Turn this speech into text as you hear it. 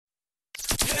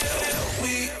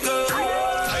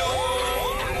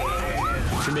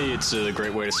For me, it's a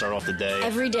great way to start off the day.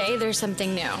 Every day there's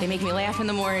something new. They make me laugh in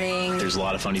the morning. There's a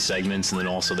lot of funny segments, and then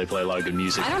also they play a lot of good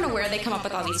music. I don't know where they come up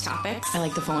with all these topics. I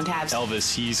like the phone tabs.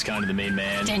 Elvis, he's kind of the main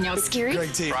man. Danielle, Scary.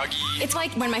 Greg T. Froggy. It's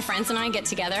like when my friends and I get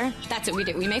together, that's what we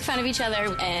do. We make fun of each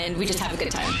other, and we just have a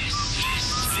good time.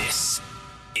 This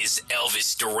is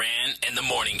Elvis Duran and the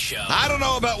Morning Show. I don't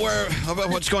know about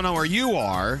what's going on where you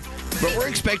are, but we're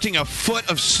expecting a foot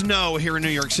of snow here in New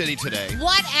York City today.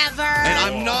 Whatever. And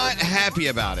I'm not happy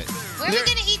about it. Where are we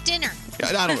going to eat dinner?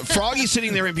 I don't know. Froggy's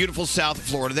sitting there in beautiful South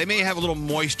Florida. They may have a little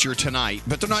moisture tonight,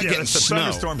 but they're not getting the snow.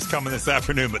 thunderstorm's coming this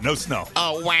afternoon, but no snow.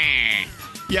 Oh, wah.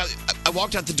 Yeah, I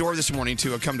walked out the door this morning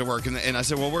to come to work, and I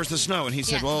said, well, where's the snow? And he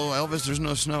said, well, Elvis, there's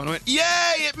no snow. And I went, yay,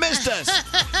 it missed us.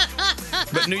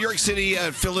 But New York City,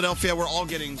 Philadelphia, we're all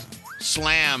getting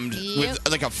slammed with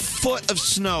like a foot of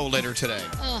snow later today.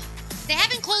 Oh. They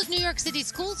haven't closed New York City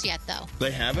schools yet, though.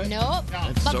 They haven't? Nope.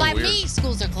 That's But so by weird. me,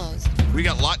 schools are closed. We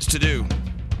got lots to do.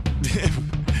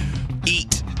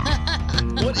 Eat.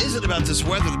 What is it about this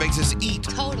weather that makes us eat?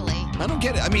 Totally. I don't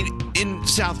get it. I mean, in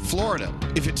South Florida,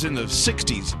 if it's in the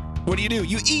 60s, what do?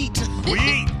 You eat. We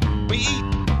eat. We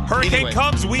eat. Hurricane Anyway.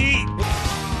 comes, we eat.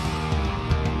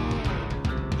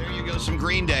 There you go, some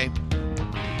Green Day.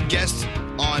 Guest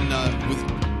on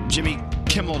with Jimmy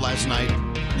Kimmel last night.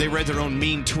 They read their own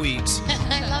mean tweets.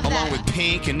 I love along that. with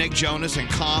Pink and Nick Jonas and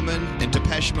Common and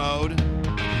Depeche Mode.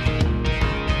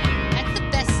 That's the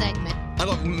best segment. I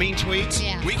love mean tweets.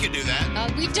 Yeah. We could do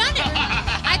that. We've done it.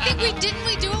 I think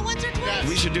we do it once or twice.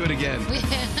 We should do it again.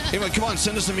 Anyway, come on,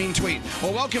 send us a mean tweet.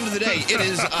 Well, welcome to the day.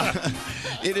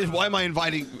 It is. Why am I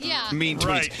inviting mean tweets?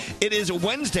 Right. It is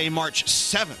Wednesday, March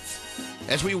 7th.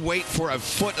 As we wait for a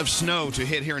foot of snow to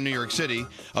hit here in New York City,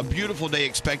 a beautiful day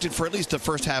expected for at least the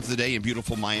first half of the day in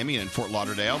beautiful Miami and Fort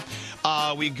Lauderdale.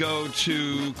 We go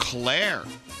to Claire,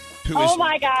 who is. Oh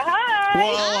my God! Hi.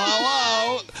 Well,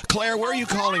 hello, Claire. Where are you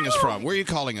calling us from? Where are you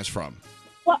calling us from?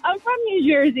 Well, I'm from New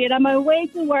Jersey, and I'm on my way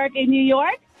to work in New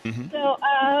York. Mm-hmm. So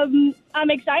I'm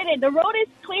excited. The road is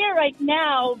clear right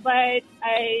now, but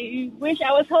I wish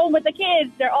I was home with the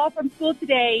kids. They're all from school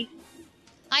today.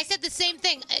 I said the same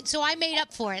thing, so I made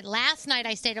up for it. Last night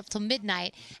I stayed up till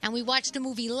midnight, and we watched a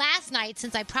movie last night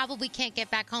since I probably can't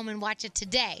get back home and watch it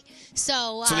today.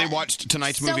 So they watched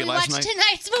tonight's movie last night? So we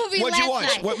watched tonight's movie What'd you last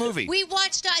watch? night. What movie? We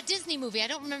watched a Disney movie. I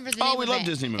don't remember the name Oh, of it. we love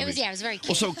Disney movies. It was very cute.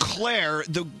 Well, so Claire,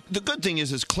 the good thing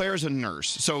is Claire's a nurse.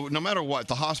 So no matter what,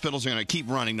 the hospitals are going to keep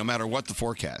running no matter what the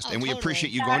forecast. And we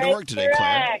appreciate you going to work today,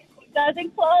 Claire. Correct. It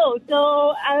doesn't close,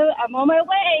 so I'm on my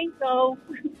way. So.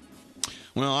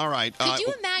 Well, all right. Could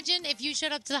you imagine if you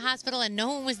showed up to the hospital and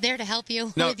no one was there to help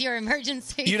you No. with your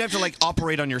emergency? You'd have to like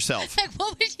operate on yourself. Like,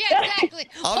 what would you, exactly?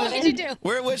 What would you do?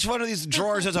 Which one of these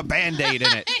drawers has a Band-Aid in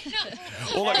it?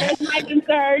 Well, look, That's my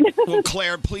concern. well,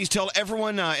 Claire, please tell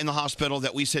everyone in the hospital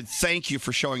that we said thank you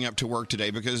for showing up to work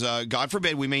today because, God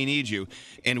forbid, we may need you,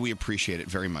 and we appreciate it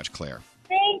very much, Claire.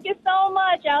 Thank you so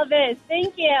much, Elvis.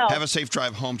 Thank you. Have a safe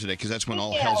drive home today because that's when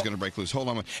all you. hell's going to break loose. Hold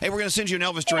on. Hey, we're going to send you an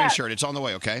Elvis Duran shirt. It's on the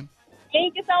way, okay?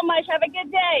 Thank you so much. Have a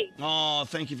good day. Oh,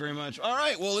 thank you very much. All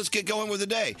right, well, let's get going with the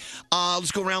day.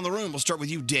 Let's go around the room. We'll start with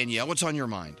you, Danielle. What's on your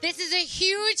mind? This is a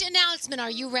huge announcement.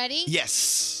 Are you ready?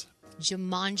 Yes.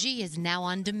 Jumanji is now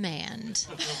on demand.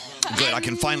 Good. I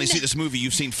can finally see this movie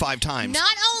you've seen 5 times.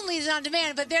 Not only is it on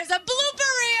demand, but there's a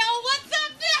blooper reel. What's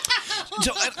up now?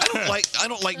 So I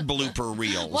don't like blooper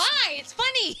reels. Why? It's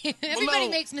funny. Everybody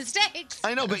makes mistakes.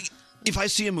 I know, but if I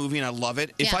see a movie and I love it,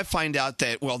 if Yeah. I find out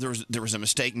that there was a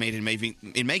mistake made in making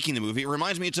the movie, it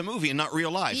reminds me it's a movie and not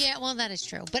real life. Yeah, well, that is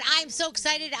true. But I'm so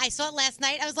excited. I saw it last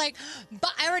night. I was like,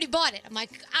 I already bought it. I'm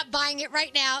like, I'm buying it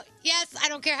right now. Yes, I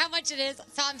don't care how much it is.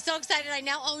 So I'm so excited. I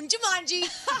now own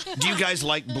Jumanji. Do you guys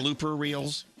like blooper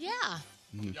reels? Yeah.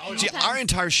 See, our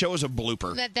entire show is a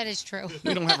blooper. That is true.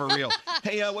 We don't have a reel.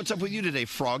 Hey, what's up with you today,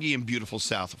 Froggy in beautiful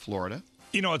South Florida?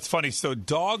 You know, it's funny. So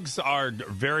dogs are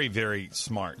very, very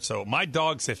smart. So my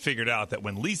dogs have figured out that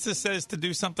when Lisa says to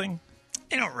do something,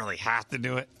 they don't really have to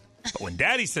do it. But when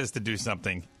Daddy says to do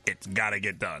something, it's got to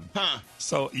get done. Huh.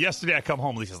 So yesterday I come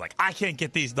home, Lisa's like, I can't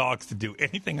get these dogs to do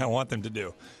anything I want them to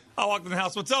do. I walk in the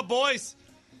house. What's up, boys?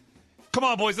 Come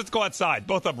on, boys, let's go outside.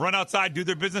 Both of them run outside, do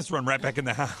their business, run right back in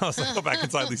the house. I go back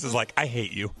inside. Lisa's like, I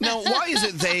hate you. Now, why is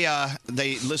it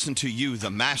they listen to you, the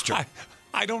master?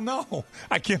 I don't know.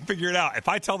 I can't figure it out. If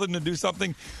I tell them to do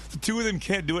something, the two of them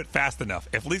can't do it fast enough.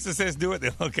 If Lisa says do it, they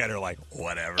look at her like,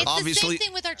 whatever. It's Obviously- the same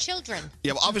thing with our children.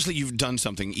 Yeah, well, obviously you've done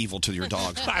something evil to your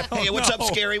dogs. I don't Hey, what's up, know.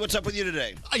 Scary? What's up with you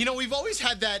today? You know, we've always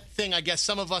had that thing, I guess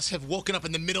some of us have woken up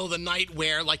in the middle of the night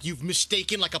where, like, you've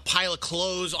mistaken, like, a pile of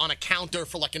clothes on a counter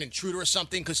for, like, an intruder or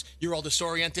something because you're all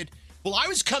disoriented. Well, I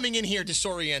was coming in here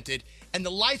disoriented, and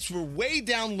the lights were way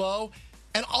down low,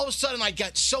 and all of a sudden I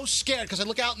got so scared because I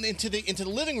look out into the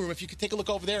living room. If you could take a look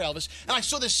over there, Elvis, and I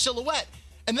saw this silhouette,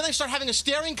 and then they start having a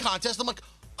staring contest. I'm like,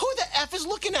 who the F is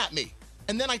looking at me?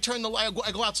 And then I turn the light.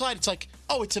 I go outside. It's like,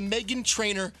 oh, it's a Meghan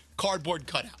Trainor cardboard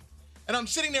cutout, and I'm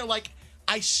sitting there like.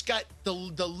 I got the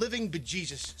living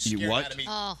bejesus scared out of me.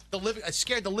 Oh. I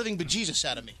scared the living bejesus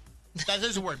out of me. That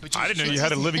is a word, bejesus. I didn't know you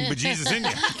had a living bejesus in you.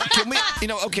 Can we,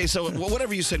 okay, so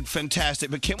whatever you said,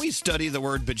 fantastic, but can we study the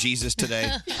word bejesus today?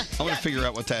 I want to figure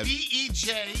out what that...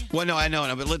 B-E-J. Well, no, I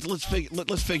know, but let's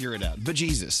figure it out.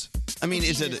 Bejesus. I mean,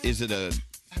 is it a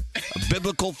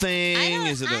biblical thing?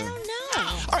 I don't know.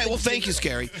 All right, well, thank you,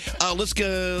 Scary. Let's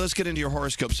get into your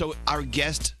horoscope. So our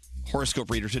guest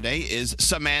horoscope reader today is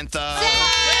Samantha.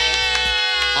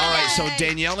 All right, so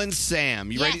Danielle and Sam.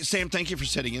 You ready? Sam, thank you for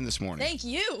sitting in this morning. Thank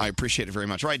you. I appreciate it very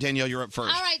much. All right, Danielle, you're up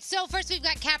first. All right, so first we've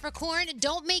got Capricorn.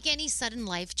 Don't make any sudden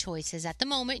life choices. At the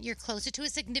moment, you're closer to a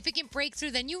significant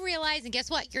breakthrough than you realize, and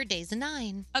guess what? Your day's a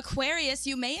 9. Aquarius,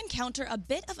 you may encounter a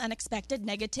bit of unexpected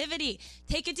negativity.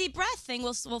 Take a deep breath.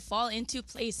 Things will fall into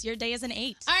place. Your day is an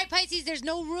 8. All right, Pisces, there's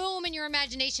no room in your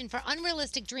imagination for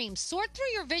unrealistic dreams. Sort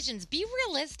through your visions. Be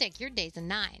realistic. Your day's a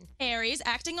 9. Aries,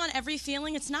 acting on every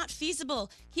feeling, it's not feasible.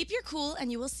 Keep your cool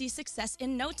and you will see success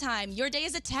in no time. Your day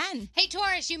is a 10. Hey,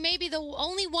 Taurus, you may be the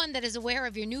only one that is aware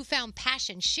of your newfound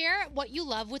passion. Share what you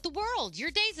love with the world.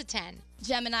 Your day's a 10.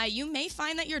 Gemini, you may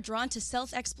find that you're drawn to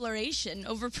self-exploration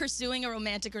over pursuing a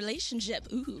romantic relationship.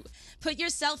 Ooh. Put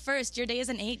yourself first. Your day is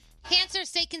an 8. Cancer,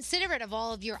 stay considerate of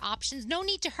all of your options. No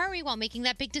need to hurry while making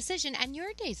that big decision, and your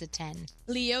day's a 10.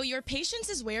 Leo, your patience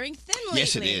is wearing thin lately.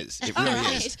 Yes, it is. It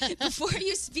really is. Before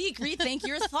you speak, rethink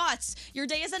your thoughts. Your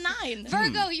day is a 9.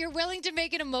 Virgo, you're willing to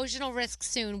make an emotional risk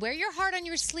soon. Wear your heart on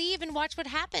your sleeve and watch what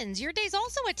happens. Your day's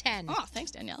also a 10. Oh, thanks,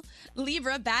 Danielle.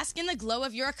 Libra, bask in the glow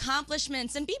of your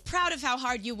accomplishments and be proud of how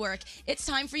hard you work. It's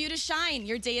time for you to shine.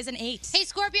 Your day is an 8. Hey,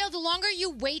 Scorpio, the longer you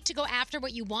wait to go after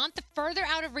what you want, the further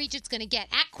out of reach it's going to get.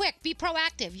 Act quick. Be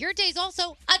proactive. Your day's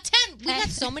also a 10. We got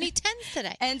so many 10s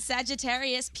today. And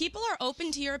Sagittarius, people are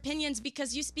open to your opinions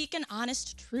because you speak an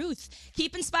honest truth.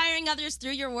 Keep inspiring others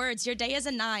through your words. Your day is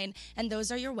a 9. And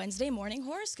those are your Wednesday morning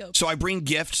horoscopes. So I bring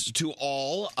gifts to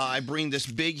all. I bring this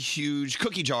big, huge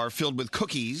cookie jar filled with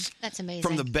cookies. That's amazing.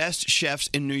 From the best chefs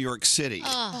in New York City.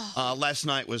 Oh. Last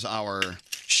night was our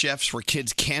Chefs for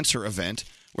Kids Cancer event,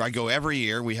 where I go every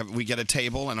year. We get a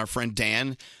table, and our friend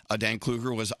Dan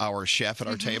Kluger was our chef at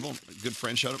our table. A good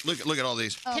friend showed up. Look at all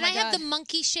these. Can I have the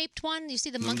monkey-shaped one? You see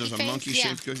the monkey face? There's a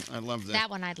monkey-shaped cookie. I love that. That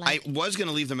one I'd like. I was going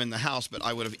to leave them in the house, but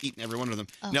I would have eaten every one of them.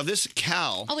 Oh. Now, this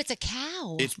cow. Oh, it's a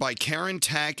cow. It's by Karen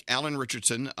Tack, Alan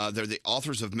Richardson. They're the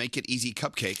authors of Make It Easy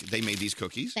Cupcake. They made these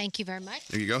cookies. Thank you very much.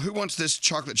 There you go. Who wants this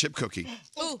chocolate chip cookie?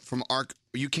 Ooh. From Arc.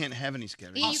 You can't have any,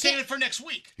 Scary. I'll save it for next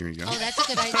week. Here you go. Oh, that's a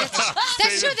good idea.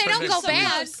 That's true. They don't go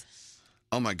bad.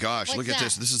 Oh, my gosh. What's Look at that?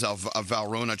 this. This is a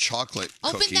Valrhona chocolate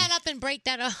Open cookie. that up and break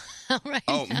that up. Right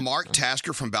Oh, now. Mark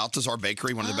Tasker from Balthazar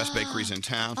Bakery, one of the best bakeries in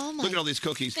town. Oh, my Look at all these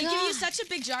cookies. They give you such a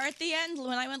big jar at the end.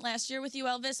 When I went last year with you,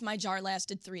 Elvis, my jar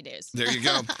lasted 3 days. There you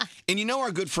go. And you know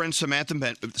our good friend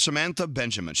Samantha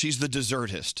Benjamin. She's the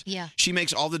dessertist. Yeah. She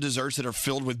makes all the desserts that are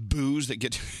filled with booze that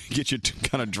get you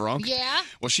kind of drunk. Yeah.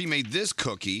 Well, she made this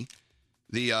cookie.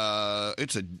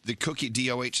 The cookie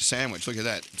DOH sandwich. Look at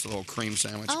that. It's a little cream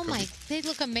sandwich. Oh, cookie. my. They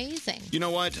look amazing. You know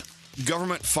what?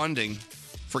 Government funding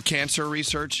for cancer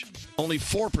research, only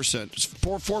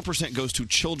 4% goes to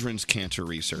children's cancer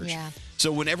research. Yeah.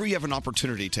 So whenever you have an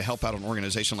opportunity to help out an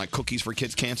organization like Cookies for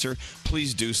Kids Cancer,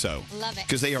 please do so. Love it.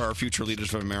 Because they are our future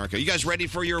leaders of America. You guys ready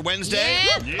for your Wednesday?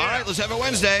 Yeah. All right, let's have a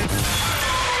Wednesday.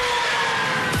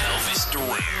 Elvis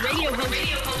Duran.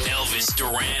 Elvis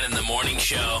Duran in the Morning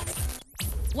Show.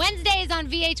 Wednesdays on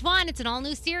VH1, it's an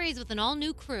all-new series with an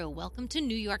all-new crew. Welcome to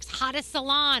New York's hottest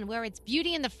salon, where it's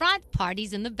beauty in the front,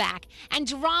 parties in the back, and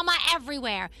drama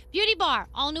everywhere. Beauty Bar,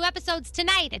 all new episodes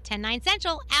tonight at 10/9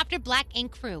 Central after Black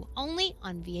Ink Crew, only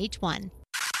on VH1.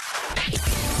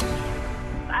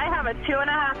 I have a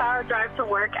 2.5-hour drive to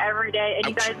work every day, and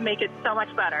you guys make it so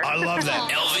much better. I love that.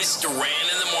 Elvis Duran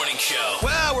in the Morning Show.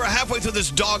 Well, we're halfway through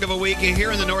this dog of a week. And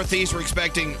here in the Northeast, we're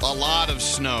expecting a lot of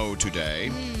snow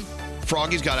today.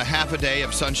 Froggy's got a half a day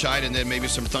of sunshine and then maybe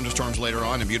some thunderstorms later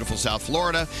on in beautiful South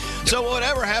Florida. So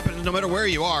whatever happens, no matter where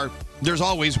you are, there's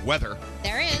always weather.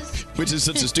 There is. Which is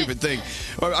such a stupid thing.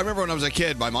 I remember when I was a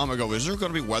kid, my mom would go, is there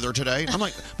going to be weather today? I'm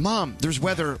like, Mom, there's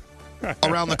weather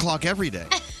around the clock every day.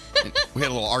 And we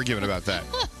had a little argument about that.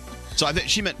 So I think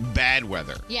she meant bad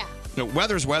weather. Yeah. No,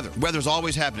 weather's weather. Weather's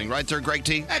always happening, right there, Greg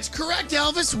T? That's correct,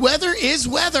 Elvis. Weather is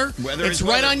weather. Weather it's is right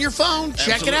weather. on your phone.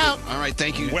 Check Absolutely. it out. All right,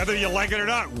 thank you. Whether you like it or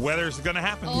not, weather's going to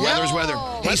happen. Weather's weather.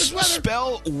 Hey, Weather's weather.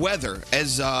 spell weather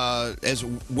as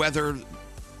weather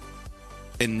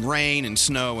and rain and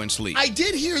snow and sleet. I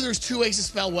did hear there's two ways to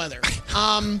spell weather.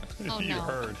 You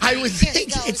heard. I would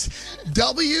think it's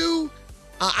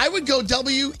I would go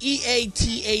W-E-A-T-H-E-R.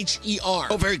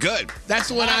 Oh, very good. That's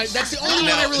the one. That's the only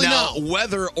one I really now, know.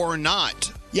 whether or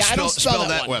not. Yeah, I don't spell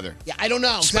that one. weather. Yeah, I don't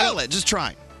know. Spell it. Just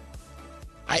try.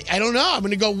 I don't know. I'm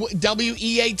going to go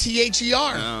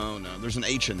W-E-A-T-H-E-R. No, there's an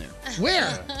H in there.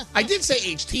 Where? I did say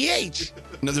H-T-H.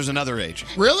 No, there's another H.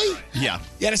 Really? Yeah.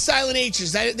 Yeah, the silent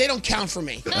H's. They don't count for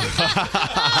me. All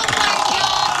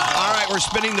right, we're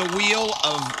spinning the wheel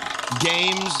of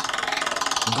games.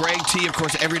 Greg T, of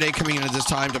course, every day coming in at this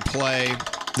time to play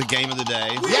the game of the day.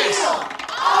 Yes.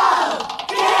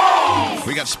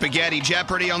 We got Spaghetti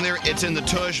Jeopardy on there. It's in the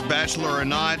tush, Bachelor or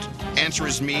Not. Answer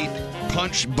is me.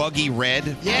 Punch Buggy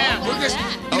Red. Yeah, we're just,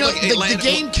 the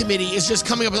game committee is just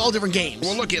coming up with all different games.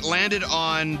 Well, look, it landed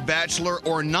on Bachelor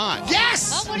or Not.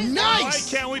 Yes!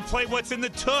 Nice! Why can't we play what's in the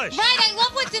tush? Right, I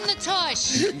love what's in the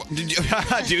tush.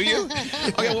 Do you?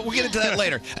 Okay, well, we'll get into that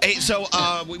later. Hey, so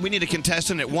we need a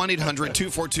contestant at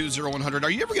 1-800-242-0100. Are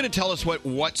you ever going to tell us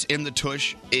what's in the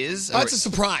tush is? Oh, it's a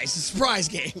surprise. It's a surprise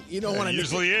game. You don't want to. It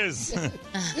usually is.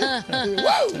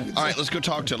 Whoa! All right, let's go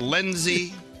talk to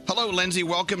Lindsay. Hello, Lindsay.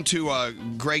 Welcome to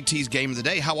Greg T's Game of the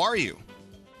Day. How are you?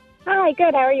 Hi,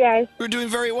 good. How are you guys? We're doing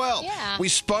very well. Yeah. We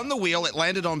spun the wheel. It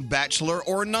landed on Bachelor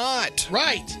or Not.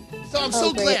 Right. So I'm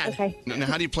so great. glad. Okay. Now,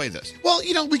 how do you play this? Well,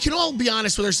 we can all be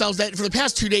honest with ourselves that for the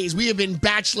past 2 days we have been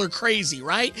Bachelor crazy,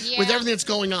 right? Yeah. With everything that's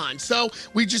going on. So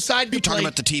we decided You're to play. talking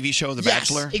about the TV show The Yes,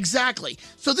 Bachelor? exactly.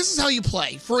 So this is how you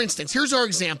play. For instance, here's our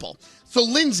example. So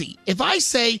Lindsay, if I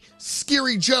say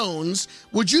Scary Jones,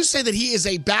 would you say that he is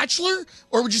a bachelor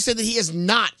or would you say that he is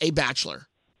not a bachelor?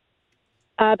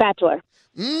 Bachelor.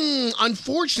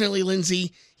 Unfortunately,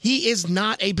 Lindsay, he is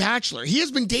not a bachelor. He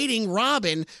has been dating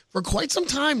Robin for quite some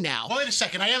time now. Wait a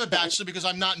second. I am a bachelor because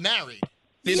I'm not married.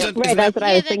 Right, that's what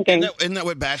I was thinking. Isn't that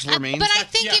what Bachelor means? But I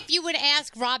think if you would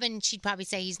ask Robin, she'd probably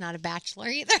say he's not a bachelor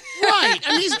either. Right.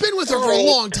 I mean, he's been with her for a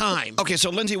long time. Okay, so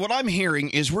Lindsay, what I'm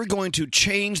hearing is we're going to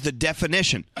change the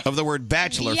definition of the word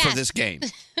bachelor for Yes. this game.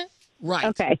 Right.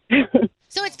 Okay.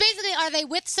 So it's basically, are they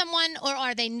with someone or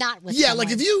are they not with Yeah, someone?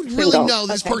 like if you really Single. know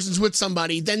this Okay. person's with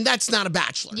somebody, then that's not a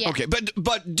bachelor. Yeah. Okay,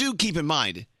 but do keep in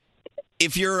mind,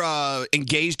 if you're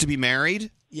engaged to be married,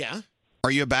 Yeah.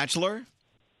 are you a bachelor?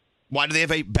 Why do they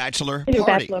have a bachelor I do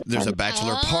party? bachelor There's a party.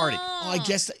 bachelor party. Oh, I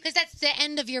guess Because that's the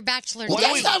end of your bachelor Why days.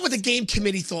 don't that's not what the game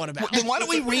committee thought about. Then why don't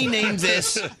we rename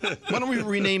this? Why don't we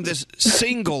rename this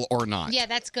Single or Not? Yeah,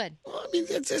 that's good. I mean,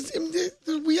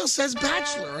 the wheel says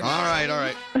bachelor. All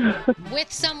right.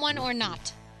 With someone or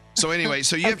not. So anyway,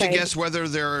 so you have to Okay. guess whether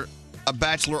they're a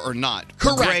bachelor or not.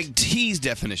 Correct. Greg T's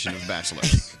definition of bachelor.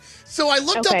 So I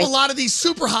looked up Okay. a lot of these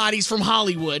super hotties from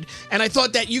Hollywood, and I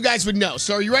thought that you guys would know.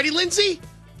 So are you ready, Lindsay?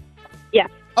 Yeah.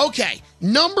 Okay.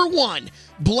 Number one,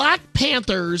 Black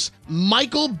Panthers,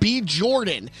 Michael B.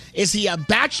 Jordan. Is he a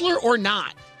bachelor or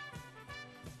not?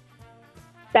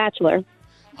 Bachelor.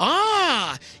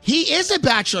 Ah, he is a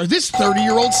bachelor. This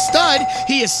 30-year-old stud,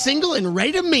 he is single and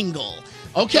ready to mingle.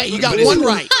 Okay, you got But is one he-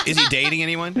 right. Is he dating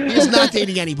anyone? He is not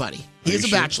dating anybody. He Are is you a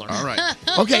sure? bachelor. All right.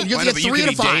 Okay, you Why get not, but you 3 could out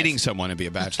be of 5. dating someone and be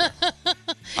a bachelor. All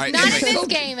right, Not in anyway. this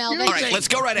game, Elvis. All right, let's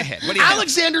go right ahead. What do you think?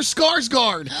 Alexander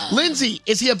Skarsgård. Lindsay,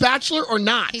 is he a bachelor or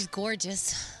not? He's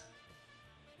gorgeous.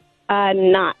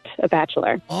 Not a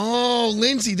bachelor. Oh,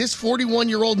 Lindsay, this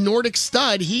 41-year-old Nordic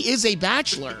stud, he is a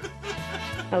bachelor.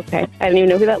 Okay. I didn't even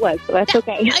know who that was, so that's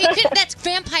okay. That's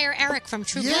Vampire Eric from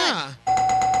True Blood. Yeah.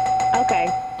 Okay.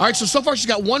 All right, so far she's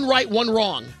got 1 right, 1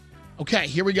 wrong. Okay,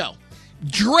 here we go.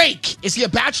 Drake, is he a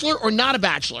bachelor or not a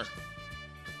bachelor?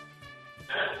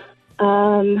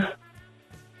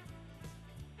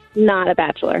 Not a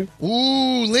bachelor.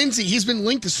 Ooh, Lindsay, he's been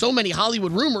linked to so many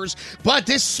Hollywood rumors, but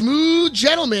this smooth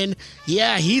gentleman,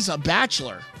 yeah, he's a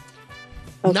bachelor.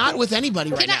 Not with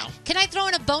anybody right now. Can I throw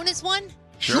in a bonus one?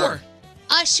 Sure.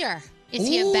 Usher. Is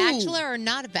he a Ooh. bachelor or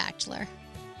not a bachelor?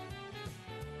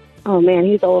 Oh man,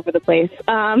 he's all over the place.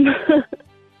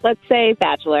 Let's say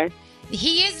bachelor.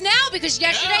 He is now because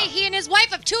yesterday he and his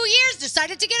wife of 2 years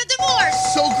decided to get a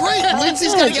divorce. So great. Oh,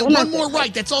 Lindsay's good. got to get Well, one that's more good.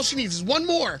 right. That's all she needs is one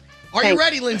more. Are you Thanks.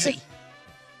 ready, Lindsay?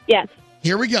 Yes.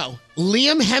 Here we go.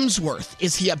 Liam Hemsworth.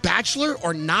 Is he a bachelor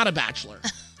or not a bachelor?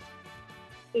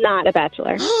 Not a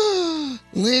bachelor.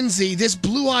 Lindsay, this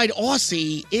blue-eyed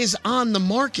Aussie is on the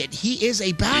market. He is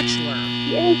a bachelor.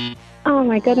 Yes. Oh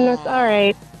my goodness. All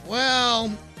right.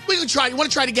 Well, We can try. You want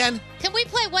to try it again? Can we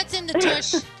play What's in the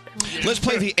Tush? Let's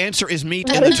play The Answer is Meat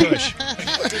and the Tush.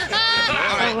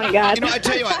 Oh my God. You know, I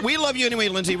tell you what, we love you anyway,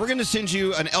 Lindsay. We're going to send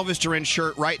you an Elvis Duran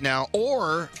shirt right now.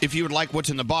 Or if you would like What's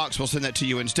in the Box, we'll send that to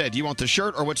you instead. Do you want the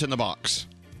shirt or What's in the Box?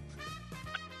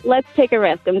 Let's take a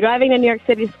risk. I'm driving to New York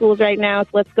City schools right now, so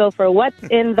let's go for What's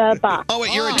in the Box. Oh,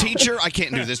 wait, you're a teacher? I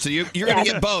can't do this to you. You're going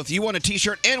to get both. You want a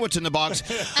T-shirt and What's in the Box.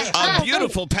 A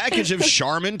beautiful package of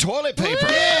Charmin toilet paper.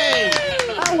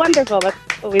 Oh, wonderful.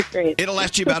 That's always great. It'll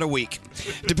last you about a week,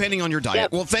 depending on your diet.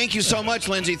 Yep. Well, thank you so much,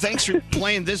 Lindsay. Thanks for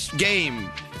playing this game.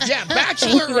 Yeah,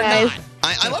 bachelor or not.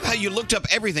 I love how you looked up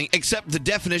everything except the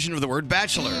definition of the word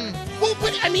bachelor. Well,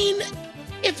 but I mean,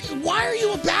 why are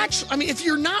you a bachelor? I mean, if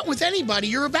you're not with anybody,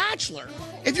 you're a bachelor.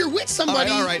 If you're with somebody,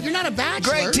 all right. you're not a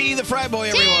bachelor. Greg T, the frat boy,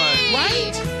 everyone.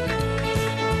 Right?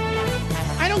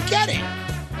 I don't get it.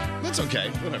 That's okay.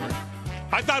 Whatever.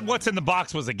 I thought What's in the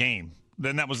Box was a game.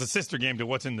 Then that was a sister game to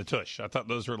What's in the Tush. I thought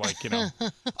those were like, you know.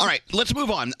 All right, let's move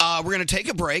on. We're going to take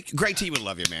a break. Greg T would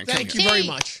love you, man. Thank you very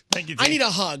much. Thank you, T. I need a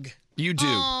hug. You do.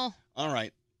 Oh. All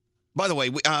right. By the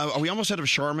way, are we almost out of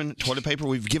Charmin toilet paper?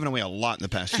 We've given away a lot in the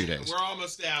past few days. We're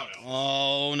almost out.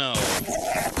 Oh, no.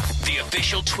 The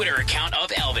official Twitter account of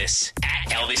Elvis,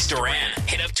 @Elvis Duran.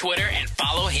 Hit up Twitter and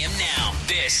follow him now.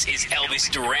 This is Elvis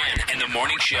Duran and the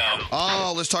Morning Show.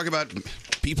 Oh, let's talk about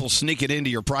people sneaking into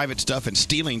your private stuff and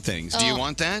stealing things. Do you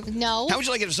want that? No. How would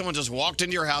you like it if someone just walked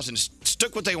into your house and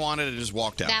took what they wanted and just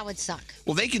walked out? That would suck.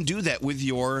 Well, they can do that with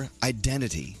your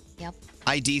identity. Yep.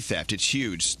 ID theft. It's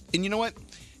huge. And you know what?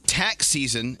 Tax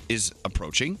season is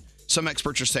approaching. Some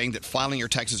experts are saying that filing your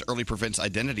taxes early prevents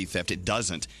identity theft. It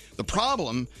doesn't. The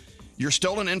problem, your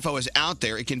stolen info is out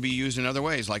there. It can be used in other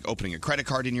ways, like opening a credit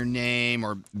card in your name,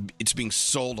 or it's being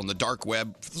sold on the dark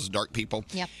web for those dark people.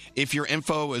 Yep. If your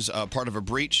info is part of a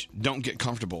breach, don't get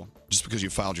comfortable just because you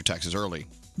filed your taxes early.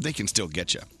 They can still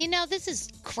get you. You know, this is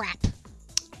crap.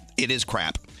 It is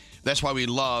crap. That's why we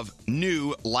love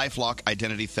new LifeLock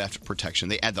identity theft protection.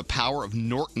 They add the power of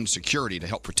Norton Security to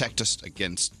help protect us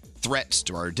against threats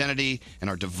to our identity and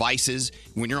our devices.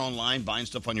 When you're online buying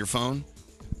stuff on your phone,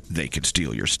 they could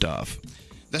steal your stuff.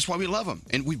 That's why we love them.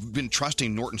 And we've been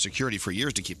trusting Norton Security for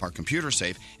years to keep our computers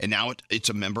safe, and now it's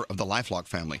a member of the LifeLock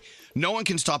family. No one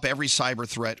can stop every cyber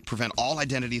threat, prevent all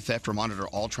identity theft, or monitor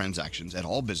all transactions at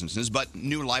all businesses, but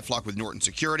new LifeLock with Norton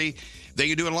Security, they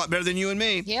can do it a lot better than you and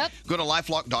me. Yep. Go to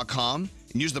LifeLock.com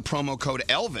and use the promo code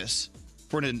ELVIS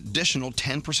for an additional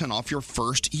 10% off your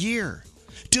first year.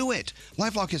 Do it.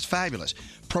 LifeLock is fabulous.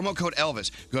 Promo code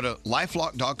ELVIS. Go to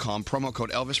LifeLock.com, promo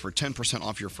code ELVIS for 10%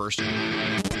 off your first year.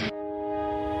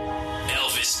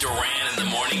 Elvis Duran and the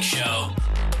Morning Show.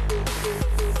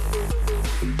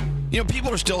 You know,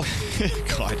 people are still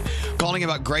calling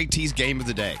about Greg T's game of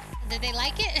the day. Did they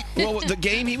like it? Well, the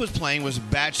game he was playing was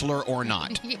Bachelor or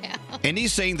Not. Yeah. And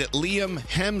he's saying that Liam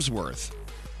Hemsworth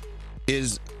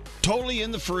is totally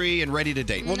in the free and ready to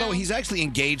date. Well, no, he's actually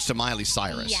engaged to Miley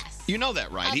Cyrus. Yes. You know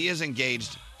that, right? He is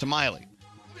engaged to Miley.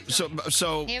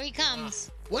 So Here he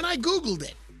comes. When I Googled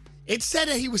it, it said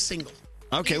that he was single.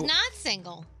 Okay. He's not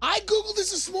single. I Googled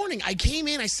this morning. I came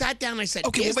in, I sat down, and I said,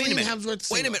 Okay, is well, wait a Liam minute. Hemsworth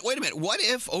Wait a single? minute. What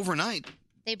if overnight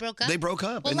They broke up? they broke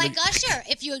up? Well, and like the- Usher.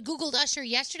 If you had Googled Usher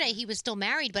yesterday, he was still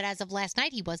married, but as of last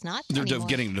night, he was not They're anymore.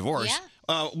 getting a divorce.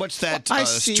 Yeah. What's that I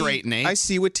see, straight name? I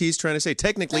see what T's trying to say.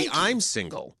 Technically, I'm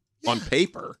single on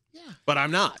paper, but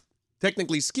I'm not.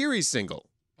 Technically, Scary's single,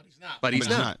 but he's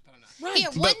not.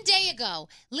 Here, one day ago,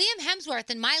 Liam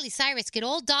Hemsworth and Miley Cyrus get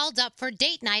all dolled up for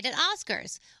date night at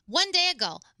Oscars. One day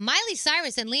ago, Miley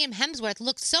Cyrus and Liam Hemsworth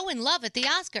looked so in love at the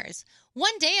Oscars.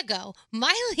 One day ago,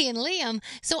 Miley and Liam.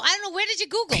 So I don't know, where did you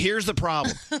Google? Here's the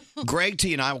problem. Greg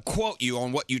T and I will quote you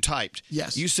on what you typed.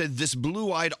 Yes. You said this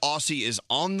blue-eyed Aussie is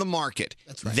on the market.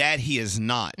 That's right. That he is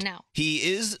not. No.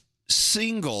 He is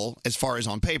single as far as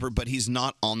on paper, but he's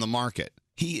not on the market.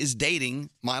 He is dating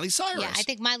Miley Cyrus. Yeah, I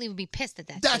think Miley would be pissed at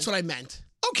that. That's what I meant.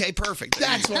 Okay, perfect.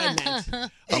 That's what I meant. I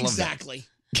love that. Exactly.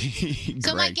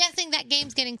 So am I Greg. guessing that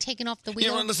game's getting taken off the wheel?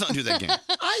 Yeah, well, let's not do that game.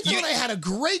 I thought I had a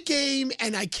great game,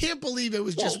 and I can't believe it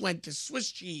was just went to Swiss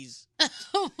cheese.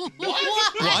 Well,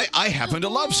 I happen to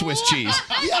love Swiss cheese.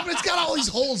 Yeah, but it's got all these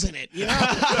holes in it. You know?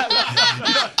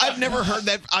 I've never heard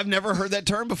that. I've never heard that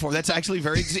term before. That's actually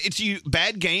it's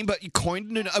bad game, but you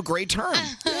coined a great term.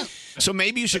 So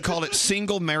maybe you should call it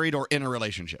single, married, or in a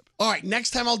relationship. All right, next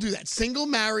time I'll do that. Single,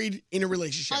 married, in a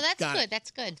relationship. Oh, that's Got good. it.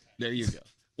 That's good. There you go.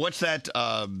 What's that,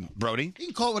 Brody? He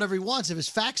can call it whatever he wants. If his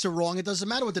facts are wrong, it doesn't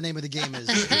matter what the name of the game is.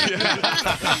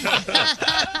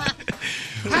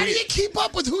 How do you keep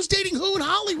up with who's dating who in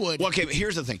Hollywood? Well, okay, but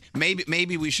here's the thing.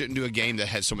 Maybe we shouldn't do a game that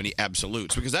has so many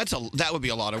absolutes because that would be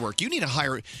a lot of work. You need to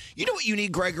hire. You know what you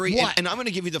need, Gregory? What? And I'm going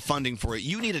to give you the funding for it.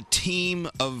 You need a team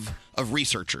of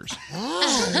researchers.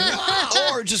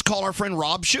 Or just call our friend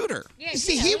Rob Shooter.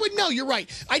 See, he would know. You're right.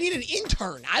 I need an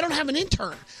intern. I don't have an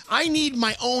intern. I need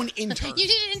my own intern. You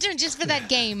need an intern just for that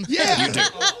game. Yeah. You do.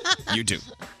 You do.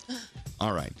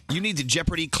 All right. You need the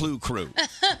Jeopardy Clue crew.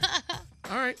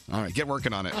 All right. All right. Get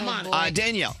working on it. Come on.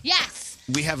 Danielle. Yes.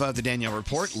 We have the Danielle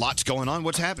Report. Lots going on.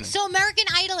 What's happening? So American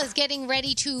Idol is getting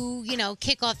ready to,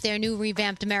 kick off their new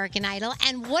revamped American Idol.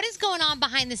 And what is going on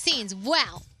behind the scenes?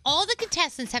 Well, all the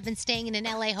contestants have been staying in an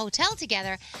LA hotel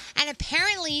together, and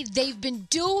apparently they've been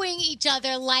doing each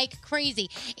other like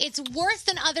crazy. It's worse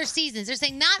than other seasons. They're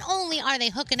saying not only are they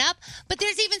hooking up, but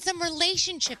there's even some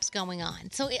relationships going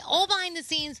on. So all behind the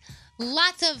scenes,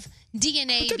 lots of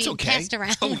DNA being passed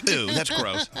around. Oh, ew, that's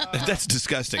gross. That's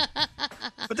disgusting.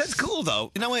 But that's cool,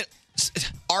 though. You know what?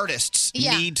 Artists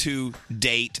need to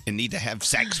date and need to have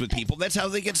sex with people. That's how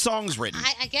they get songs written.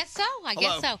 I guess so. I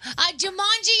guess so.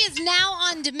 Jumanji is now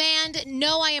on demand.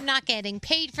 No, I am not getting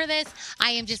paid for this.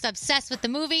 I am just obsessed with the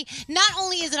movie. Not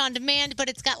only is it on demand, but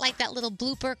it's got like that little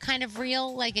blooper kind of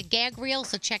reel, like a gag reel.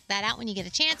 So check that out when you get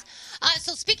a chance.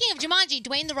 So speaking of Jumanji,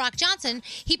 Dwayne "The Rock" Johnson,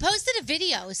 he posted a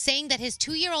video saying that his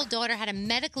 2-year-old daughter had a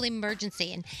medical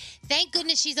emergency, and thank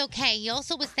goodness she's okay. He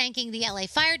also was thanking the LA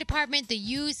Fire Department, the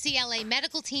UCLA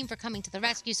medical team for coming to the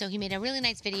rescue. So he made a really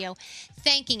nice video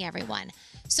thanking everyone.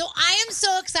 So I am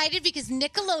so excited because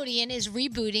Nickelodeon is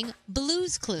rebooting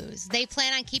Blue's Clues. They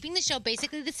plan on keeping the show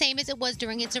basically the same as it was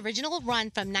during its original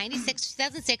run from 96 to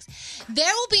 2006. There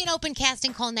will be an open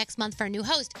casting call next month for a new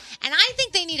host. And I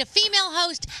think they need a female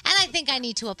host, and I think I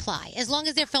need to apply. As long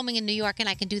as they're filming in New York and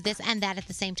I can do this and that at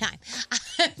the same time.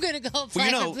 I'm going to go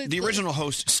apply for Blue's the Clues. original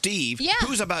host, Steve,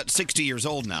 who's about 60 years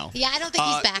old now. Yeah, I don't think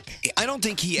he's back. I don't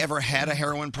think he ever had a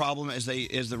heroin problem, as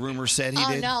the rumor said he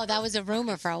did. No, that was a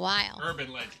rumor for a while. Urban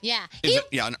legend. Yeah.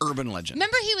 An urban legend.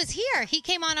 Remember, he was here. He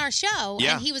came on our show,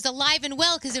 Yeah. and he was alive and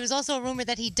well because there was also a rumor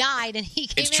that he died, and he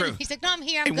came It's in. true. And he's like, "No, I'm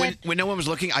here. I'm And good." when no one was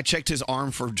looking, I checked his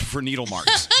arm for needle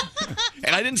marks,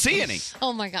 and I didn't see any.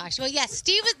 Oh my gosh. Well, yes,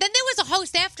 Steve was. Then there was a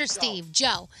host after Steve,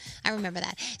 Joe. I remember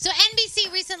that. So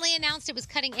NBC recently announced it was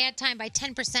cutting ad time by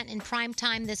 10% in prime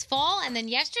time this fall, and then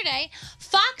yesterday,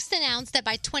 Fox announced that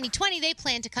by 2020 they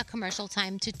plan to cut commercial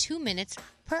time to 2 minutes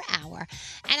per hour.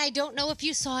 And I don't know if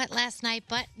you saw it last night,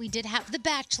 but we did have The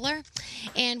Bachelor,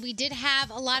 and we did have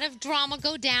a lot of drama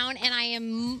go down, and I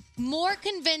am more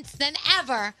convinced than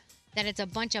ever that it's a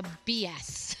bunch of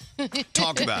BS.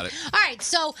 Talk about it. All right,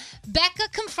 so Becca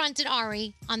confronted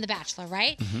Ari on The Bachelor,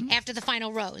 right? Mhm. After the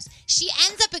final rose. She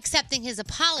ends up accepting his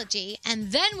apology,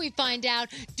 and then we find out,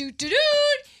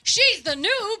 she's the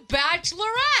new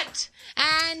Bachelorette.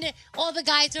 And all the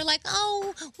guys are like,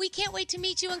 oh, we can't wait to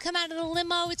meet you and come out of the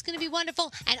limo. It's going to be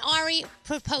wonderful. And Ari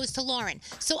proposed to Lauren.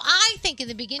 So I think in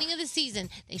the beginning of the season,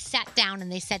 they sat down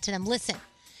and they said to them, listen,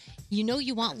 you know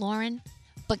you want Lauren?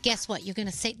 But guess what? You're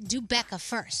going to do Becca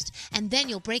first, and then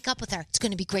you'll break up with her. It's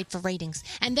going to be great for ratings.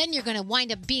 And then you're going to wind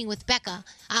up being with Becca,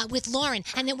 with Lauren,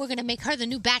 and then we're going to make her the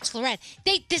new Bachelorette.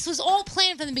 This was all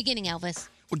planned from the beginning, Elvis.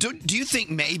 Well, do you think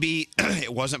maybe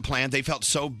it wasn't planned? They felt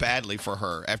so badly for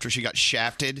her after she got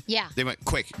shafted. Yeah. They went,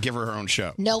 quick, give her own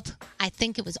show. Nope. I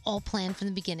think it was all planned from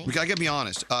the beginning. I got to be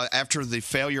honest. After the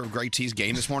failure of Greg T's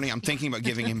game this morning, I'm thinking about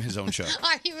giving him his own show.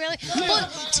 Are you really?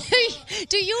 Well,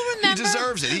 do you remember? He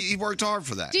deserves it. He worked hard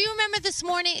for that. Do you remember this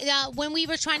morning when we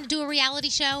were trying to do a reality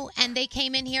show and they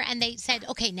came in here and they said,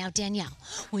 okay, now, Danielle,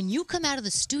 when you come out of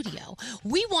the studio,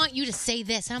 we want you to say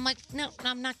this. And I'm like, no,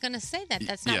 I'm not going to say that.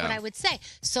 That's not what I would say.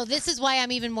 So this is why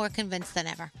I'm even more convinced than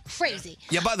ever. Crazy.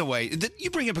 Yeah, by the way,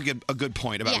 you bring up a good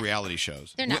point about Yeah. reality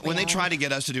shows. They're not when they reality. try to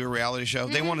get us to do a reality show,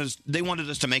 they wanted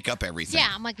us to make up everything.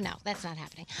 Yeah, I'm like, no, that's not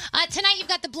happening. Tonight you've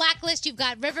got The Blacklist. You've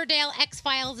got Riverdale.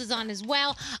 X-Files is on as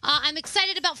well. I'm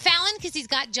excited about Fallon because he's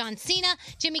got John Cena.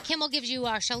 Jimmy Kimmel gives you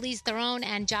Charlize Theron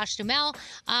and Josh Duhamel.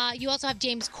 You also have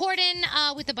James Corden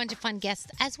with a bunch of fun guests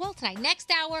as well tonight. Next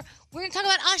hour, we're going to talk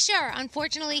about Usher.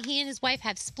 Unfortunately, he and his wife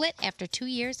have split after 2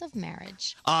 years of marriage.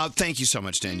 Thank you so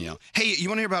much, Danielle. Hey, you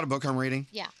want to hear about a book I'm reading?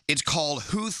 Yeah. It's called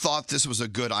Who Thought This Was a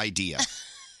Good Idea?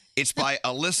 It's by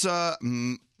Alyssa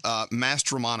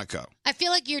Mastromonaco. I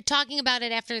feel like you're talking about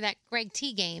it after that Greg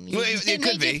T game. Well, it made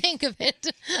could you be. think of it.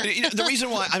 You know, the reason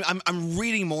why I'm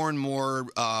reading more and more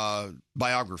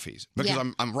biographies because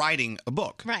Yeah. I'm writing a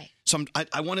book. Right. So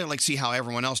I want to see how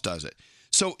everyone else does it.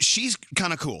 So she's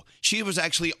kind of cool. She was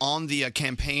actually on the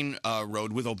campaign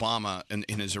road with Obama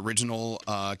in his original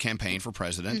campaign for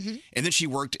president, Mm-hmm. and then she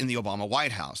worked in the Obama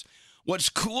White House. what's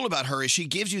cool about her is she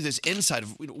gives you this insight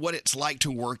of what it's like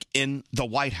to work in the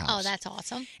White House. Oh, that's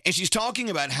awesome. And she's talking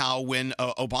about how when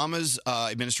Obama's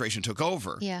administration took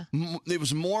over, Yeah. There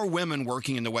was more women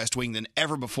working in the West Wing than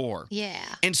ever before. Yeah.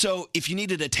 And so if you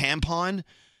needed a tampon,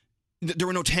 there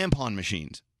were no tampon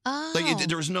machines. Oh. Like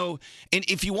there was no, and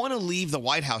if you want to leave the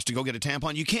White House to go get a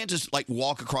tampon, you can't just like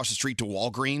walk across the street to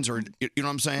Walgreens or you know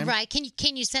what I'm saying? Right.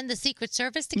 Can you send the Secret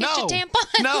Service to get No, your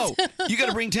tampons? no, you got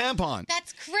to bring tampon.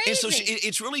 That's crazy. And so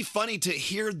it's really funny to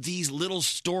hear these little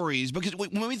stories because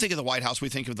when we think of the White House, we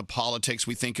think of the politics,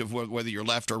 we think of whether you're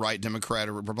left or right, Democrat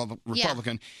or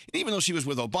Republican. And even though she was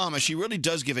with Obama, she really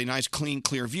does give a nice, clean,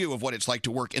 clear view of what it's like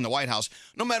to work in the White House,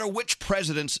 no matter which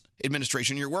president's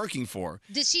administration you're working for.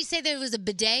 Did she say there was a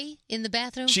bidet in the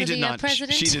bathroom She for did the not.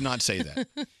 president? She did not say that.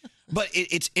 But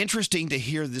it's interesting to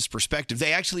hear this perspective.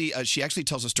 They actually, she actually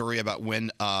tells a story about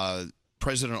when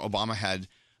President Obama had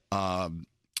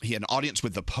he had an audience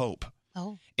with the Pope.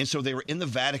 Oh. And so they were in the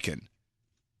Vatican,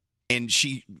 and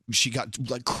she got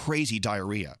like crazy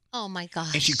diarrhea, Oh my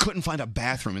gosh. and she couldn't find a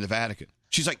bathroom in the Vatican.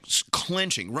 She's like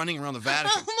clenching, running around the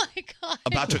Vatican, Oh my god.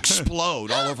 about to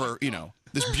explode all over,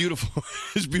 this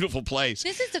beautiful place.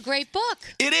 This is a great book.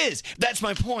 It is. That's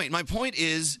my point. My point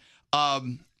is,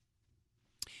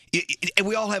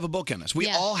 we all have a book in us. We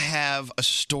all have a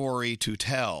story to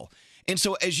tell. And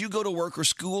so as you go to work or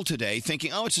school today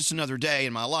thinking, oh, it's just another day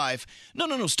in my life.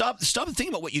 No. Stop and think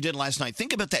about what you did last night.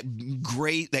 Think about that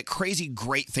crazy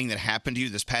great thing that happened to you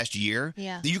this past year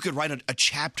Yeah. that you could write a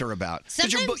chapter about.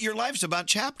 Because your life's about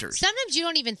chapters. Sometimes you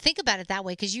don't even think about it that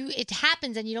way because it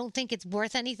happens and you don't think it's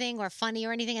worth anything or funny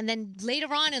or anything. And then later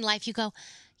on in life, you go,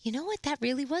 you know what? That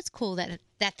really was cool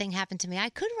that thing happened to me. I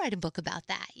could write a book about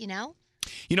that, You know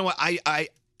what?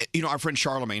 Our friend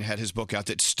Charlemagne had his book out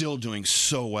that's still doing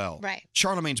so well. Right.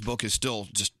 Charlemagne's book is still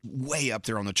just way up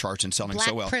there on the charts and selling Black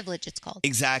so well. Privilege, it's called.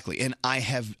 Exactly. And I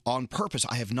have, on purpose,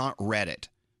 I have not read it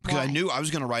because I knew I was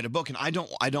going to write a book, and I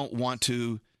don't want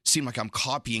to seem like I'm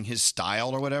copying his style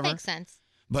or whatever. Makes sense.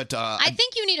 But I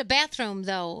think you need a bathroom,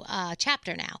 though,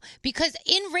 chapter now. Because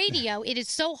in radio, it is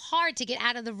so hard to get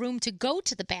out of the room to go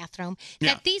to the bathroom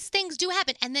that these things do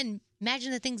happen. And then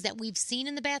imagine the things that we've seen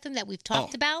in the bathroom that we've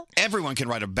talked about. Everyone can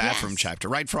write a bathroom chapter,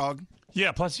 right, Frog?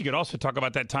 Yeah, plus you could also talk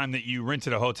about that time that you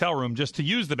rented a hotel room just to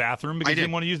use the bathroom because you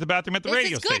didn't want to use the bathroom at the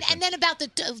radio This is good. station. And then about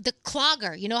the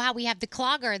clogger. You know how we have the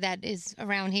clogger that is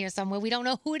around here somewhere. We don't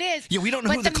know who it is. Yeah, we don't know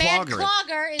but who the man clogger is.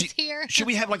 clogger is here. Should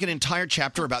we have like an entire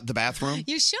chapter about the bathroom?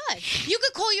 You should. You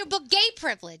could call your book Gay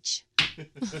Privilege.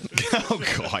 Oh,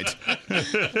 God.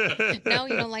 No,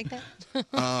 you don't like that?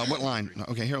 What line?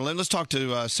 Okay, here, let's talk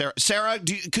to Sarah. Sarah,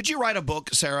 could you write a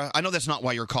book, Sarah? I know that's not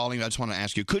why you're calling. I just want to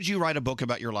ask you. Could you write a book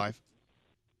about your life?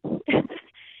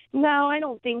 No, I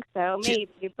don't think so.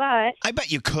 Maybe, but I bet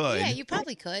you could. Yeah, you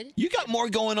probably could. You got more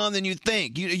going on than you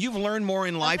think. You've learned more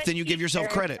in life than you give yourself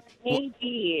credit.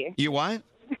 Maybe. You what?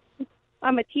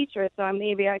 I'm a teacher, so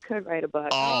maybe I could write a book.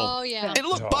 Oh, yeah. And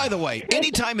look, by the way,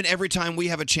 anytime and every time we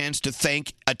have a chance to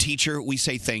thank a teacher, we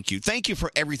say thank you. Thank you for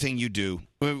everything you do.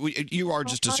 You are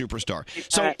just a superstar.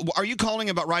 So are you calling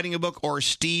about writing a book or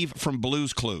Steve from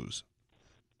Blue's Clues?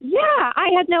 Yeah, I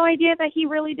had no idea that he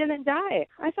really didn't die.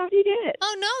 I thought he did.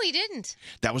 Oh, no, he didn't.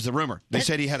 That was the rumor. They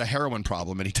said he had a heroin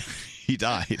problem and he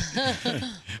died.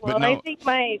 Well, I think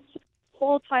my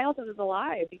whole childhood is a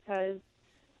lie because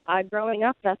growing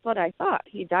up, that's what I thought.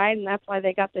 He died, and that's why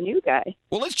they got the new guy.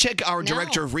 Well, let's check our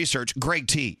director of research, Greg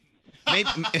T.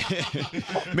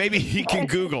 Maybe he can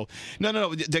Google.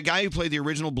 No. The guy who played the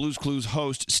original Blue's Clues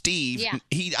host, Steve,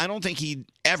 I don't think he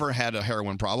ever had a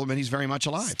heroin problem, and he's very much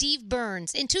alive. Steve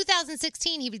Burns. In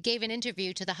 2016, he gave an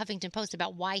interview to the Huffington Post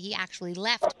about why he actually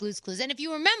left Blue's Clues. And if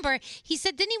you remember, he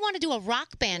said, didn't he want to do a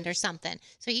rock band or something?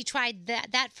 So he tried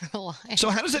that for a while.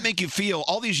 So how does it make you feel?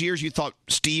 All these years you thought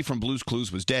Steve from Blue's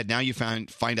Clues was dead. Now you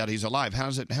find out he's alive. How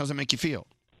does it make you feel?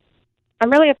 I'm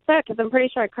really upset because I'm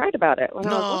pretty sure I cried about it. When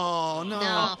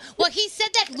No. Well, he said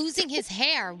that losing his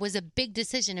hair was a big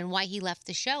decision and why he left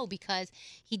the show because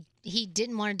he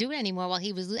didn't want to do it anymore while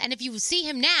he was. And if you see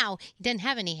him now, he doesn't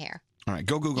have any hair. All right,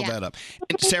 go Google that up.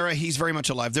 And Sarah, he's very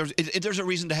much alive. There's a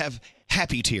reason to have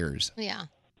happy tears. Yeah.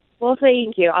 Well,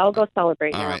 thank you. I'll go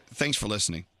celebrate now. All right, thanks for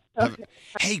listening. Okay.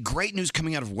 Hey, great news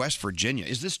coming out of West Virginia.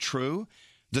 Is this true?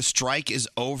 The strike is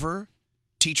over.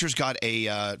 Teachers got a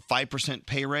 5%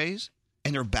 pay raise.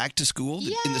 And they're back to school,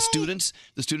 and the students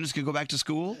can go back to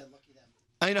school.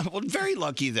 I know. Well, very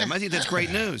lucky them. I think that's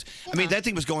great news. I mean, that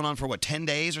thing was going on for 10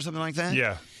 days or something like that.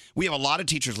 Yeah. We have a lot of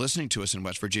teachers listening to us in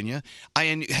West Virginia.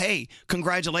 And hey,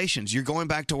 congratulations! You're going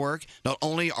back to work. Not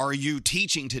only are you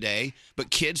teaching today,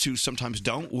 but kids who sometimes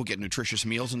don't will get nutritious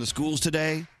meals in the schools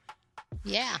today.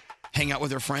 Yeah. hang out with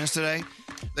their friends today.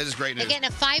 That is great They're news. getting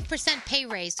a 5% pay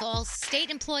raise to all state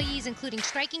employees, including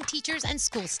striking teachers and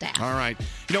school staff. All right.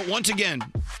 You know, once again,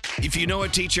 if you know a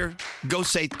teacher, go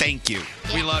say thank you.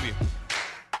 We love you.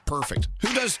 Perfect.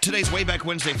 Who does today's Way Back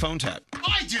Wednesday phone tap?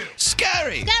 I do.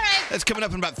 Scary. That's coming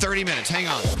up in about 30 minutes. Hang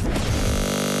on.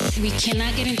 We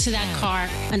cannot get into that car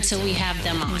until we have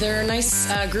them on. They're a nice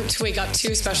group to wake up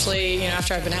to, especially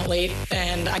after I've been out late,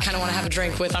 and I kind of want to have a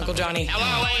drink with Uncle Johnny.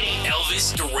 Hello, lady.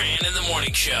 Elvis Duran in the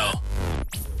Morning Show.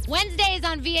 Wednesdays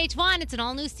on VH1, it's an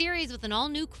all-new series with an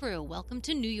all-new crew. Welcome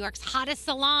to New York's hottest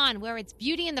salon, where it's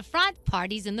beauty in the front,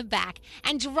 parties in the back,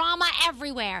 and drama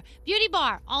everywhere. Beauty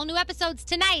Bar, all new episodes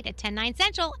tonight at 10, 9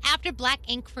 Central after Black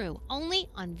Ink Crew, only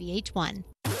on VH1.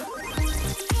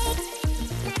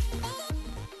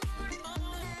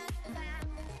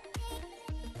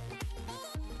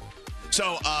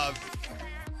 So,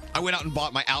 I went out and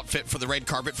bought my outfit for the red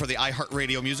carpet for the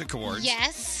iHeartRadio Music Awards.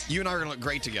 Yes. You and I are going to look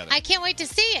great together. I can't wait to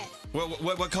see it.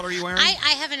 What color are you wearing?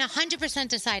 I haven't 100%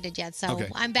 decided yet, so Okay.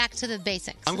 I'm back to the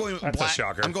basics. I'm going That's a black.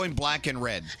 shocker. I'm going black and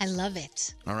red. I love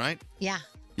it. All right. Yeah.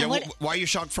 Yeah. And what- Why are you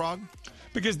shocked, Frog?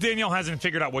 Because Danielle hasn't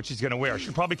figured out what she's going to wear.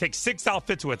 She'll probably take 6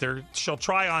 outfits with her. She'll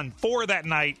try on 4 that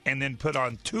night and then put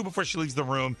on 2 before she leaves the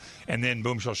room. And then,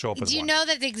 boom, she'll show up with Do you one. know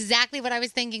that's exactly what I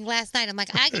was thinking last night? I'm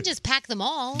like, I can just pack them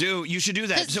all. Do you should do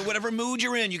that. So whatever mood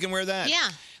you're in, you can wear that.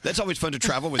 Yeah. That's always fun to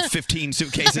travel with 15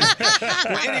 suitcases.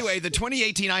 Well, anyway, the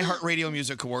 2018 iHeartRadio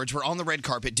Music Awards, we're on the red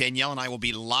carpet. Danielle and I will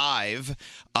be live,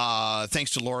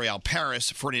 thanks to L'Oreal Paris,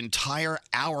 for an entire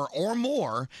hour or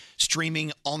more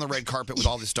streaming on the red carpet with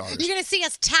all the stars. You're going to see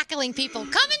us tackling people. Come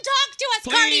and talk to us,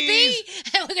 Cardi B.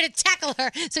 And we're going to tackle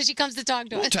her so she comes to talk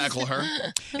to We'll us. tackle her.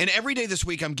 And every day this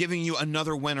week, I'm giving you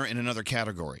another winner in another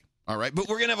category. All right? But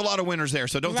we're going to have a lot of winners there,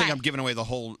 so don't think Right. I'm giving away the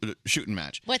whole shooting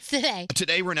match. What's today?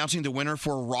 Today, we're announcing the winner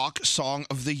for Rock Song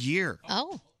of the Year.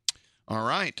 Oh. All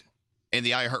right. And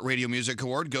the iHeartRadio Music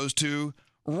Award goes to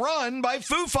Run by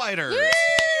Foo Fighters.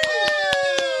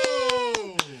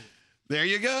 There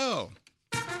you go.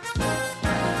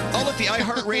 Oh, look, the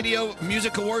iHeartRadio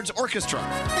Music Awards Orchestra.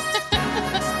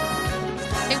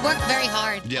 They work very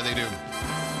hard. Yeah, they do.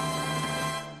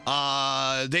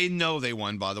 They know they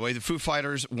won, by the way. The Foo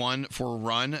Fighters won for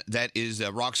Run. That is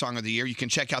a Rock Song of the Year. You can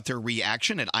check out their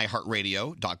reaction at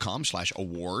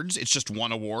iHeartRadio.com/awards. It's just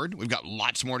one award. We've got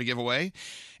lots more to give away.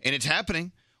 And it's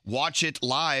happening. Watch it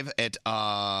live at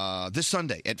this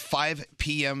Sunday at 5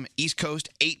 p.m. East Coast,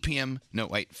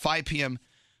 5 p.m.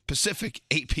 Pacific,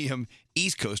 8 p.m.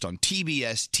 East Coast on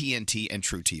TBS, TNT, and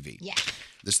True TV. Yeah.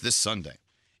 This Sunday.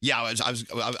 Yeah,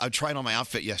 I tried on my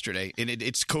outfit yesterday, and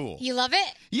it's cool. You love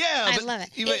it? Yeah. I love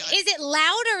it. Is it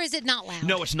loud or is it not loud?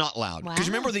 No, it's not loud. Because Wow.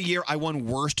 remember the year I won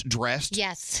Worst Dressed?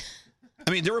 Yes.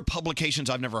 I mean, there were publications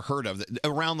I've never heard of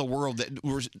around the world that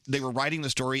they were writing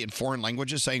the story in foreign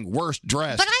languages saying Worst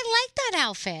Dressed. But I like that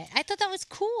outfit. I thought that was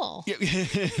cool.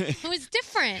 It was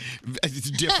different. It's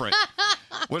different.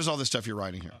 What is all this stuff you're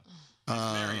writing here?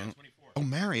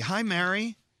 Mary. Hi,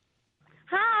 Mary.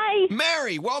 Hi.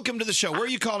 Mary, welcome to the show. Where are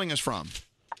you calling us from?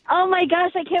 Oh my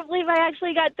gosh, I can't believe I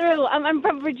actually got through. I'm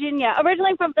from Virginia.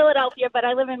 Originally from Philadelphia, but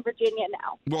I live in Virginia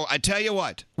now. Well, I tell you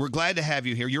what, we're glad to have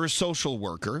you here. You're a social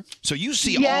worker, so you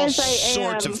see Yes, all I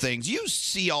sorts am. of things. You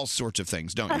see all sorts of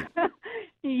things, don't you?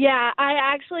 Yeah, I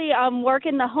actually work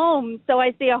in the home, so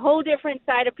I see a whole different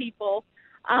side of people.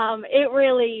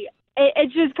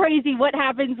 It's just crazy what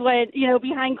happens when,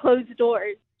 behind closed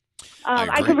doors.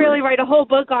 I could really write a whole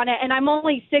book on it, and I'm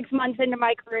only 6 months into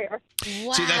my career.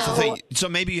 Wow. See, that's the thing. So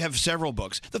maybe you have several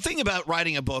books. The thing about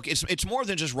writing a book, it's more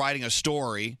than just writing a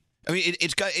story. I mean,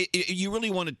 you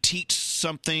really want to teach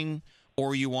something,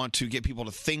 or you want to get people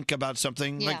to think about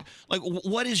something. Yeah. Like,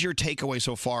 what is your takeaway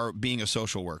so far being a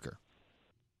social worker?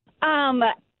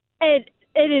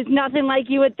 It is nothing like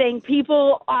you would think.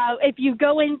 People, if you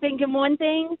go in thinking one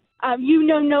thing, you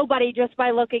know nobody just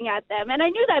by looking at them. And I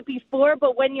knew that before,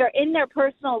 but when you're in their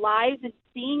personal lives and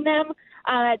seeing them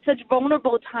at such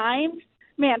vulnerable times,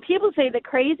 man, people say the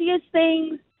craziest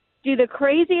things, do the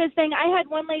craziest thing. I had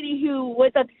one lady who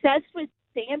was obsessed with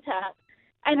Santa,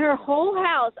 and her whole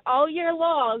house all year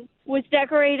long was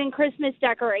decorating Christmas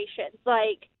decorations.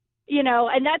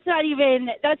 And that's not even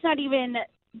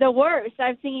the worst.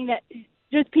 I've seen that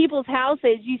just people's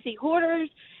houses, you see hoarders,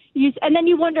 and then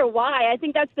you wonder why. I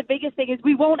think that's the biggest thing is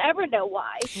we won't ever know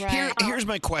why. Here's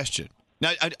my question.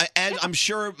 Now, I'm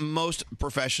sure most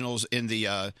professionals in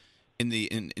your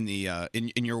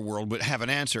world would have an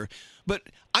answer, but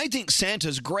I think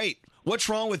Santa's great. What's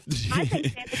wrong with? I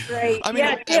think Santa's great. I mean,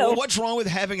 yeah, too. what's wrong with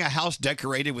having a house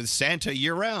decorated with Santa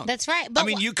year round? That's right. I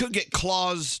mean, you could get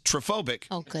claustrophobic.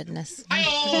 Oh goodness!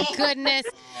 Goodness!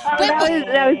 Oh, But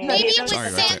that was maybe it was Sorry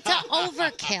about that. Santa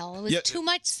overkill. It was Yeah. too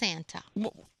much Santa.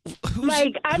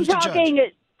 Like, I'm who's the judge?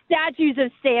 talking statues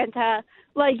of Santa.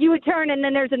 Like, you would turn and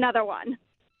then there's another one.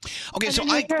 Okay, And so then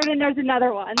you I turn and there's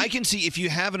another one. I can see if you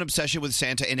have an obsession with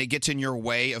Santa and it gets in your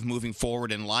way of moving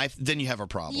forward in life, then you have a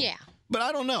problem. Yeah. But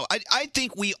I don't know. I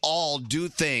think we all do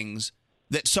things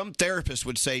that some therapist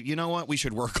would say, you know what, we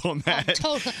should work on that.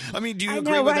 Totally. I mean, do you I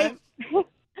agree know, with right? that?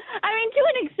 I mean, to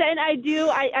an extent, I do.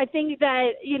 I think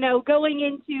that, going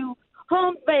into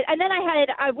home, and then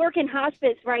I work in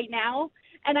hospice right now,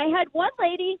 and I had one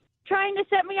lady trying to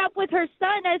set me up with her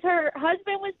son as her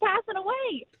husband was passing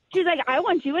away. She's like, I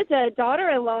want you as a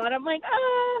daughter-in-law. And I'm like,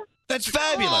 That's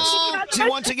fabulous. See,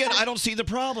 once again, I don't see the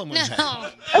problem with that. No.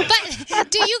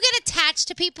 But do you get attached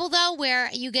to people, though, where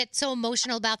you get so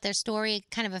emotional about their story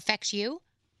it kind of affects you?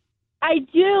 I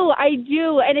do.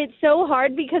 And it's so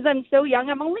hard because I'm so young.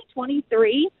 I'm only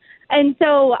 23. And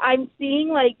so I'm seeing,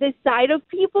 like, this side of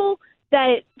people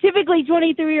that typically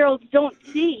 23-year-olds don't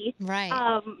see. Right.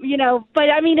 But,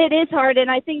 I mean, it is hard. And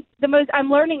I think I'm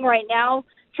learning right now,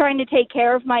 trying to take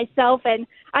care of myself. And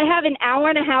I have an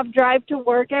hour-and-a-half drive to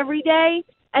work every day.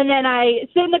 And then I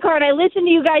sit in the car and I listen to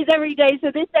you guys every day.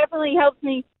 So this definitely helps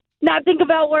me not think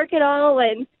about work at all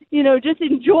and, just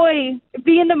enjoy,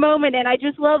 be in the moment. And I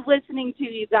just love listening to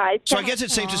you guys. So I guess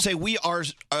it's safe to say we are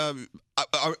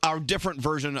our different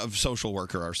version of social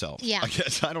worker ourselves. Yeah. I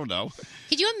guess. I don't know.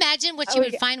 Could you imagine what you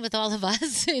would find with all of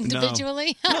us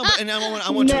individually? No, but and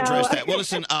I want to No. address that. Well,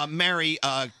 listen, Mary,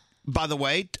 by the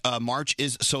way, March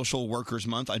is Social Workers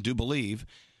Month, I do believe.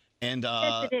 And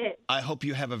Yes, it is. I hope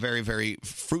you have a very, very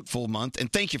fruitful month.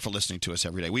 And thank you for listening to us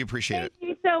every day. We appreciate it. Thank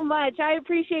you so much. I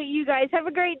appreciate you guys. Have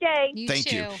a great day.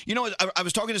 Thank you. You know, I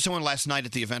was talking to someone last night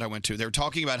at the event I went to. They were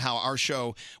talking about how our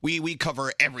show, we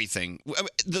cover everything,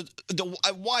 the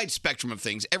a wide spectrum of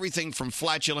things, everything from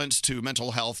flatulence to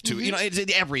mental health to,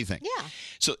 it's everything. Yeah.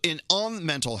 So on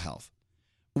mental health,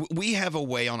 we have a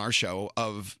way on our show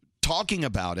of talking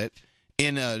about it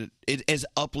in it as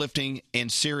uplifting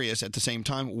and serious at the same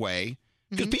time way.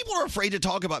 Because people are afraid to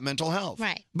talk about mental health.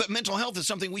 Right. But mental health is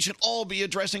something we should all be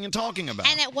addressing and talking about.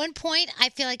 And at one point, I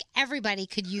feel like everybody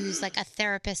could use like a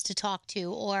therapist to talk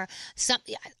to or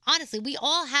something. Honestly, we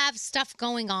all have stuff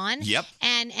going on. Yep.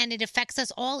 And it affects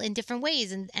us all in different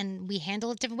ways. And we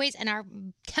handle it different ways. And our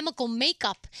chemical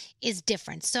makeup is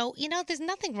different. So, there's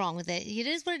nothing wrong with it. It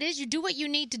is what it is. You do what you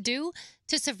need to do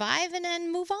to survive and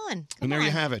then move on. And there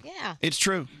you have it. Yeah. It's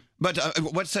true. But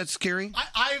what's that scary?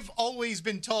 I've always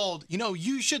been told,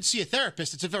 you should see a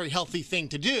therapist. It's a very healthy thing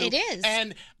to do. It is.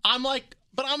 And I'm like,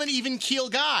 but I'm an even keel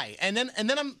guy. And then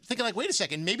I'm thinking like, wait a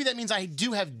second, maybe that means I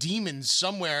do have demons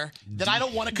somewhere that I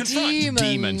don't want to confront.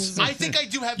 Demons. I think I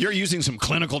do have. You're using some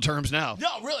clinical terms now.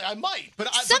 No, really, I might.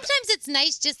 But Sometimes it's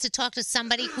nice just to talk to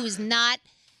somebody who's not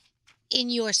in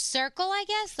your circle, I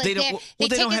guess. Like They don't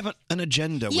take have an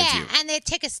agenda with yeah, you. and they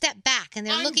take a step back and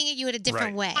they're looking at you in a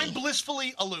different way. I'm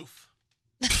blissfully aloof.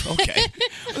 Okay.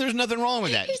 Well, there's nothing wrong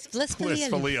with that. He's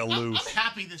blissfully aloof. I'm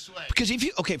happy this way. Because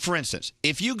for instance,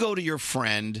 if you go to your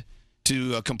friend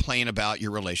to complain about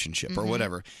your relationship or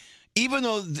whatever, even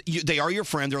though they are your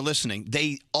friend, they're listening,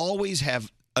 they always have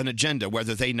an agenda,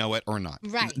 whether they know it or not.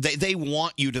 Right. They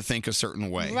want you to think a certain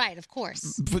way. Right, of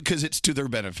course. Because it's to their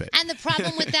benefit. And the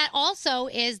problem with that also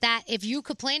is that if you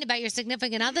complain about your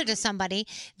significant other to somebody,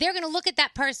 they're going to look at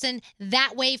that person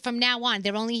that way from now on.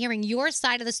 They're only hearing your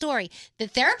side of the story. The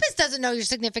therapist doesn't know your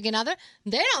significant other.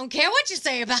 They don't care what you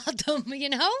say about them,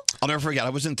 I'll never forget, I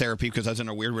was in therapy because I was in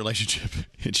a weird relationship.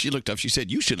 And she looked up, she said,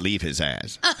 "You should leave his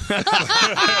ass."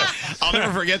 I'll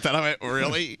never forget that. I went,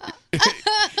 "Really?"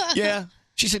 Yeah.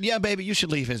 She said, "Yeah, baby, you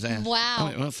should leave his ass." Wow. I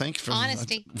went, well, thanks for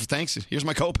honesty. Thanks. Here's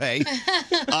my copay.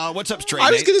 What's up, Stray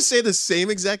I was Nate? going to say the same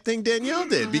exact thing Danielle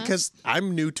did because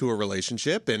I'm new to a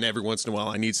relationship and every once in a while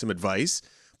I need some advice.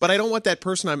 But I don't want that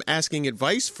person I'm asking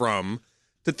advice from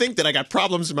to think that I got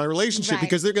problems in my relationship Right.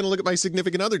 because they're going to look at my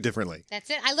significant other differently. That's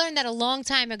it. I learned that a long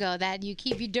time ago, that you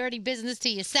keep your dirty business to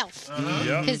yourself.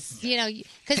 Yeah.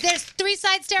 Because there's three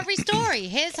sides to every story: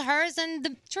 his, hers, and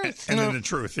the truth. And then the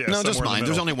truth, yeah. No, just somewhere in mine. the There's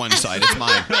middle. only one side. It's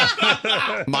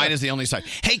mine. Mine is the only side.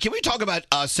 Hey, can we talk about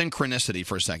synchronicity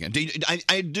for a second?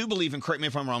 I do believe, and correct me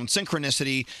if I'm wrong,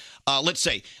 synchronicity. Let's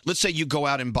say you go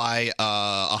out and buy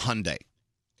a Hyundai.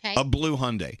 Okay. A blue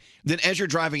Hyundai. Then as you're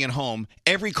driving it home,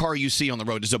 every car you see on the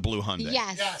road is a blue Hyundai.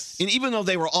 Yes. And even though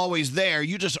they were always there,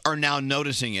 you just are now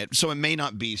noticing it. So it may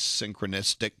not be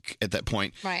synchronistic at that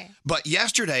point. Right. But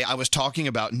yesterday I was talking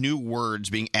about new words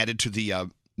being added to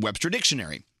the Webster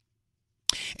Dictionary.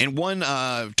 And one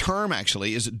term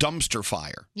actually is dumpster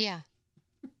fire. Yeah.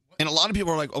 And a lot of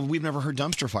people are like, oh, we've never heard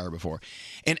dumpster fire before.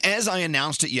 And as I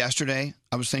announced it yesterday,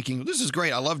 I was thinking, this is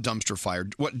great. I love dumpster fire.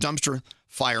 What dumpster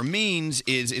fire means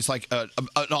is it's like an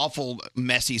awful,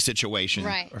 messy situation.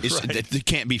 Right. That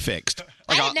can't be fixed.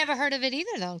 I had never heard of it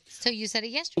either, though, so you said it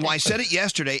yesterday. Well, I said it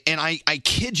yesterday, and I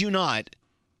kid you not,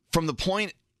 from the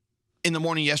point in the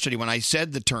morning yesterday when I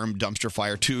said the term dumpster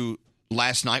fire to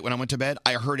last night when I went to bed,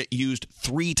 I heard it used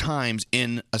 3 times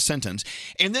in a sentence.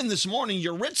 And then this morning,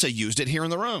 Yuritsa used it here in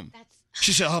the room.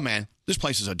 She said, oh, man, this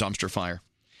place is a dumpster fire.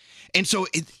 And so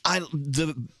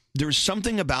there's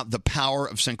something about the power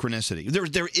of synchronicity.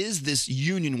 There is this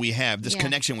union we have, this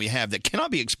connection we have that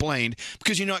cannot be explained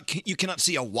because you cannot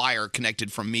see a wire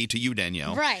connected from me to you,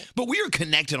 Danielle. Right. But we are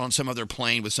connected on some other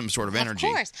plane with some sort of energy.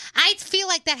 Of course. I feel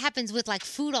like that happens with like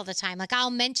food all the time. Like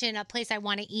I'll mention a place I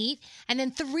want to eat, and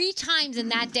then 3 times in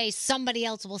that day, somebody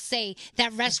else will say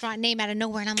that restaurant name out of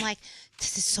nowhere, and I'm like,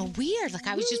 this is so weird. Like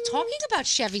I was just talking about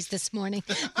Chevys this morning.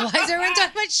 Why is everyone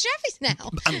talking about Chevys now?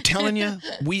 I'm telling you,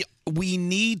 we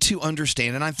need to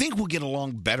understand, and I think we'll get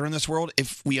along better in this world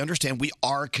if we understand we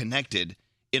are connected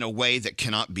in a way that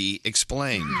cannot be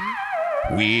explained.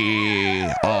 We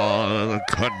are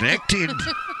connected.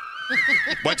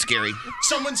 What's scary?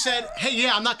 Someone said, hey,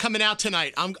 yeah, I'm not coming out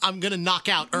tonight. I'm going to knock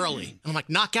out early. And I'm like,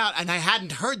 knock out? And I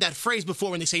hadn't heard that phrase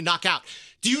before when they say knock out.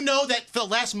 Do you know that for the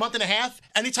last month and a half,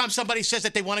 anytime somebody says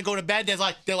that they want to go to bed,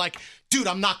 they're like, dude,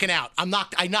 I'm knocking out. I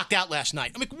knocked out last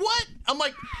night. I'm like, what? I'm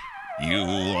like, you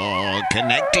are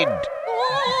connected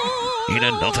in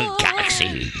another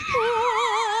galaxy.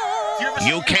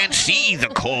 You can't see the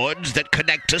cords that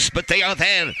connect us, but they are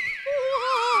there.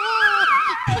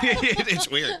 It's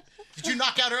weird. Did you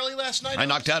knock out early last night? I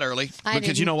knocked out early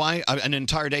because you know why? An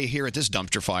entire day here at this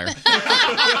dumpster fire.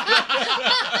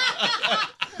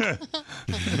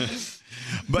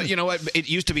 But you know what? It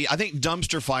used to be, I think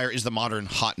dumpster fire is the modern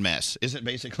hot mess. Is it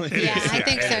basically? Yeah, I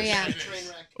think so, yeah.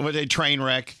 With a train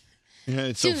wreck. Yeah,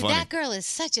 it's Dude, so funny. that girl is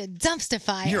such a dumpster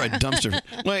fire. You're a dumpster.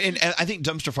 Well, and I think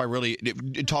dumpster fire really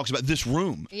it talks about this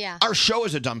room. Yeah. Our show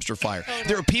is a dumpster fire.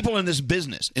 There are people in this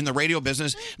business, in the radio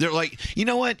business, they're like, you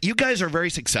know what? You guys are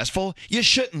very successful. You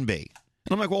shouldn't be.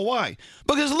 And I'm like, well, why?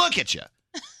 Because look at you.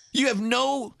 You have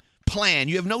no plan.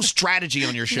 You have no strategy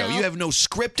on your show. No. You have no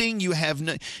scripting. You have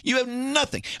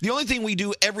nothing. The only thing we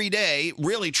do every day,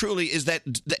 really, truly, is that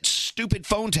stupid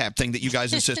phone tap thing that you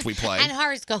guys insist we play. And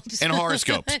horoscopes. And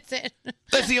horoscopes. That's it.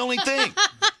 That's the only thing.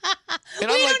 We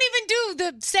don't even do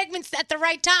the segments at the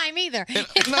right time either.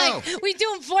 It's like we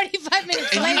do them 45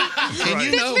 minutes late. And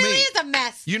you this know really me. is a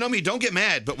mess. You know me. Don't get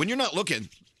mad, but when you're not looking,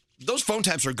 those phone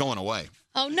taps are going away.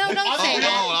 Oh, no, don't say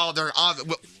that. They're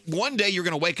one day you're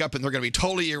going to wake up and they're going to be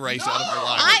totally erased out of your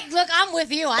life. Look, I'm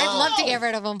with you. I'd love to get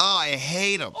rid of them. Oh, I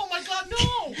hate them. Oh, my God,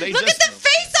 no. Look at the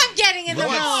face I'm getting in the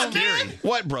room.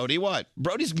 What, Brody? What?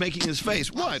 Brody's making his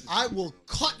face. What? I will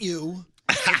cut you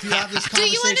if you have this Do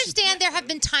conversation. you understand there have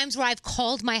been times where I've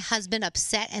called my husband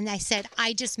upset and I said,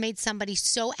 I just made somebody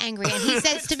so angry. And he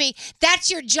says to me,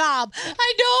 that's your job.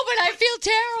 I know, but I feel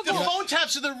The terrible. phone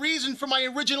taps are the reason for my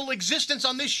original existence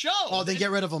on this show. Oh, then get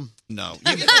rid of them. No.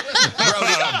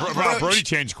 Brody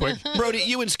changed quick. Brody,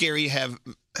 you and Scary have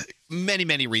many,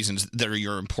 many reasons that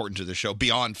are important to the show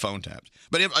beyond phone taps.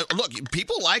 But look,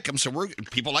 people like them, so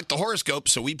people like the horoscope,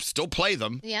 so we still play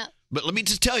them. Yeah. But let me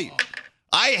just tell you,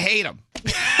 I hate them.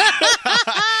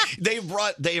 They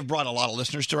have brought a lot of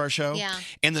listeners to our show. Yeah.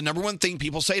 And the number one thing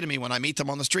people say to me when I meet them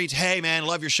on the streets, hey man,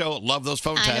 love your show, love those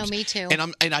phone taps. I know, me too.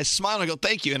 And I smile and I go,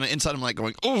 thank you. And inside I'm like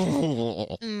going,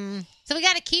 oh. So we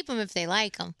got to keep them if they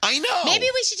like them. I know. Maybe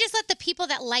we should just let the people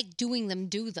that like doing them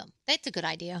do them. That's a good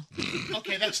idea.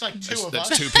 Okay, that's like two of us.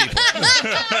 That's 2 people.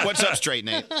 What's up, Straight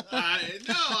Nate?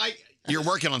 You're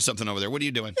working on something over there. What are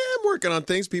you doing? Yeah, I'm working on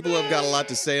things. People have got a lot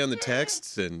to say on the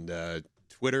texts and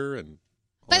Twitter and.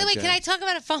 By the way, can I talk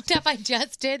about a phone tap I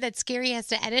just did that Scary has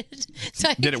to edit?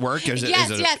 Did it work? Is yes.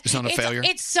 It's not a failure?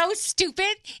 It's so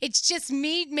stupid. It's just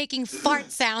me making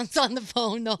fart sounds on the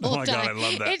phone the whole my time. God, I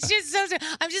love that. It's just so stupid.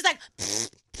 I'm just like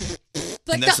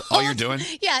and that's all you're doing?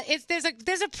 Yeah, there's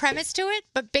a premise to it,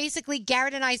 but basically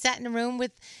Garrett and I sat in a room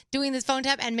with doing this phone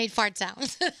tap and made fart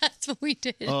sounds. That's what we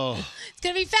did. Oh. It's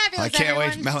going to be fabulous, I can't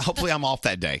everyone. wait. Hopefully I'm off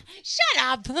that day. Shut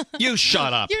up. You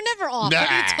shut up. You're never off. Nah.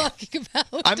 What are you talking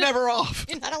about? I'm never off.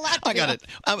 You're not allowed to I got be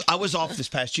it. I was off this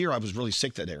past year. I was really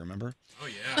sick that day, remember? Oh,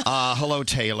 yeah. Hello,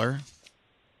 Taylor.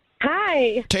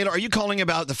 Hi. Taylor, are you calling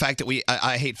about the fact that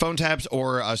I hate phone taps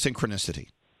or synchronicity?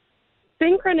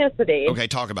 Synchronicity. Okay,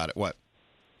 talk about it. What?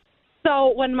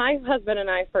 So when my husband and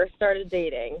I first started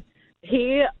dating,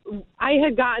 I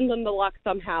had gotten them the luck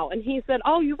somehow, and he said,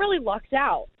 "Oh, you really lucked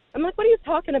out." I'm like, "What are you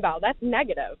talking about? That's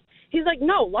negative." He's like,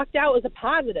 "No, lucked out is a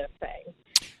positive thing."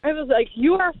 I was like,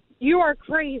 "You are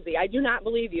crazy. I do not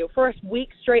believe you." For a week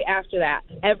straight after that,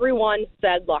 everyone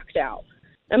said lucked out.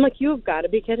 I'm like, "You've got to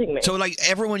be kidding me." So, like,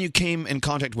 everyone you came in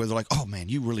contact with are like, "Oh, man,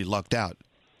 you really lucked out."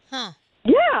 Huh.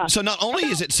 Yeah. So not only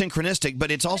is it synchronistic, but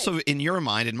it's also, in your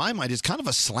mind, in my mind, it's kind of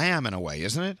a slam in a way,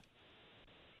 isn't it?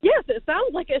 Yes, it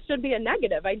sounds like it should be a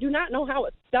negative. I do not know how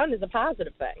it's done as a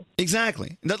positive thing.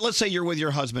 Exactly. Let's say you're with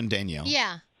your husband, Danielle.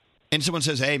 Yeah. And someone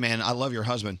says, "Hey, man, I love your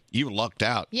husband. You lucked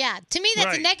out." Yeah. To me, that's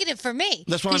Right. a negative for me.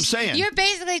 That's what I'm 'Cause saying. You're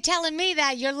basically telling me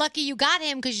that you're lucky you got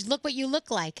him because look what you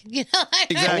look like. You know?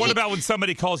 But what about when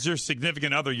somebody calls your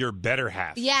significant other your better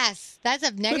half? Yes, that's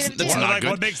a negative. That's too. not Like, good.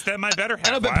 what makes them my better half?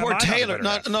 I know, but Why poor am I not the Taylor.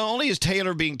 better Not only is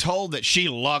Taylor being told that she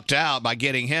lucked out by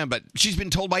getting him, but she's been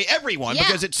told by everyone Yeah.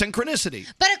 because it's synchronicity.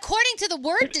 But according to the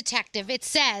word detective, it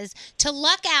says to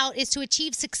luck out is to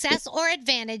achieve success or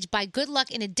advantage by good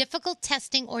luck in a difficult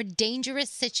testing or dangerous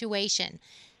situation.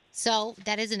 So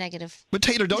that is a negative. But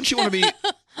Taylor, don't you want to be?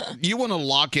 You want to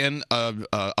lock in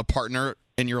a partner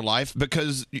in your life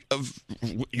because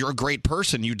you're a great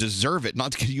person. You deserve it,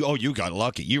 not because you got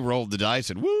lucky. You rolled the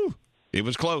dice and woo, it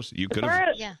was close. You could have.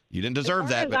 You didn't deserve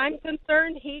that. As But I'm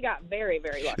concerned, he got very,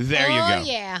 very lucky. there you go. Oh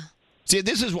yeah. See,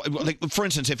 this is what, like, for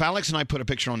instance, if Alex and I put a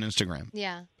picture on Instagram,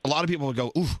 Yeah. a lot of people would go,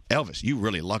 "Ooh, Elvis, you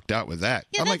really lucked out with that."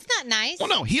 Yeah, I'm that's like, not nice. "Well,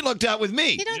 no, he lucked out with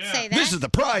me. You don't say that. This is the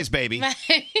prize, baby." Right.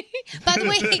 By the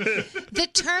way, the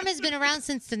term has been around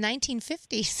since the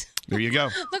 1950s. There you go.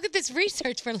 Look at this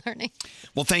research we're learning.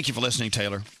 Well, thank you for listening,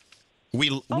 Taylor. We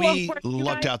of course, you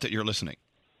lucked guys- out that you're listening.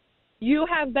 You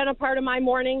have been a part of my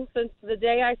morning since the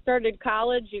day I started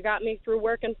college. You got me through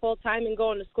working full-time and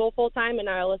going to school full-time, and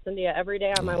I listen to you every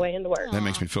day on my way into work. That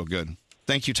makes me feel good.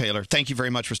 Thank you, Taylor. Thank you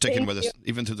very much for sticking Thank with us, you.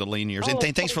 even through the lean years. Oh, And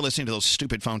of thanks for listening to those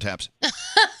stupid phone taps.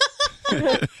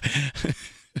 I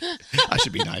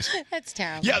should be nice. That's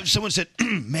terrible. Yeah, someone said,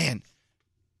 "Man,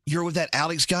 you're with that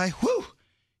Alex guy? Whew,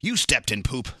 you stepped in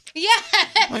poop." Yeah.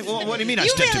 Like, well, what do you mean I You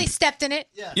stepped really in? stepped in it.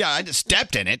 Yeah, I just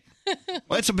stepped in it.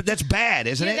 Well, that's bad,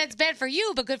 isn't Yeah, it? that's bad for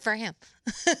you, but good for him,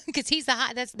 because he's the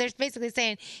hot. They're basically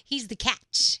saying he's the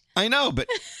catch. I know, but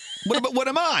what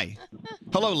am I?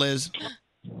 Hello, Liz.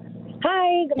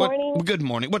 Hi, good What- morning. Good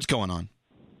morning. What's going on?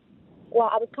 Well,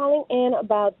 I was calling in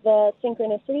about the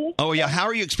synchronicity. Oh, yeah. How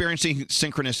are you experiencing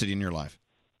synchronicity in your life?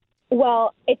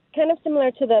 Well, it's kind of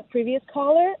similar to the previous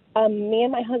caller. Me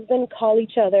and my husband call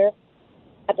each other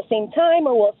at the same time,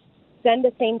 or we'll send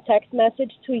the same text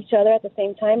message to each other at the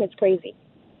same time. It's crazy.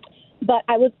 But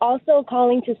I was also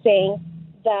calling to say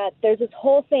that there's this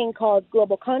whole thing called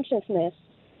global consciousness,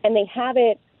 and they have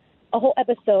a whole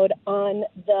episode on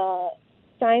the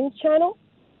Science Channel.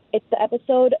 It's the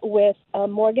episode with Through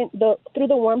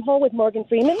the Wormhole with Morgan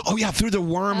Freeman. Oh, yeah, Through the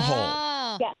Wormhole.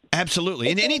 Oh. Yeah. Absolutely.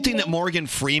 And anything that Morgan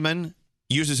Freeman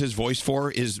uses his voice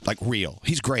for is like real.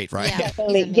 He's great, right?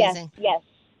 Definitely. Yes, yes.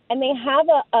 And they have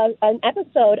an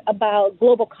episode about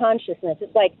global consciousness.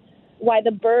 It's like why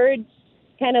the birds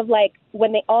kind of like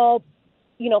when they all,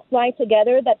 fly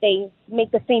together, that they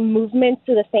make the same movements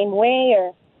to the same way,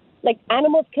 or like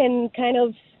animals can kind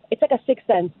of, it's like a sixth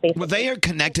sense, basically. Well, they are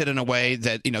connected in a way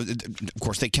that, of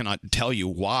course, they cannot tell you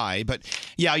why, but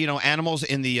yeah, animals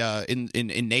in the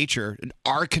in nature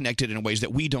are connected in ways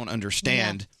that we don't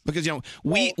understand because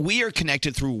we are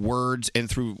connected through words and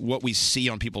through what we see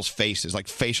on people's faces, like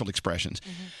facial expressions.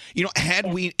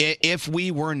 If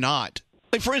we were not,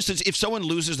 like for instance, if someone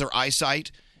loses their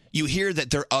eyesight, you hear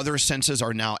that their other senses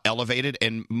are now elevated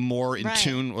and more in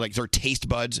tune, like their taste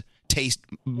buds taste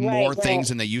more things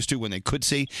than they used to when they could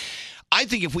see. I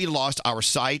think if we lost our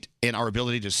sight and our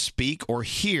ability to speak or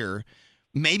hear,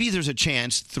 maybe there's a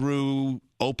chance through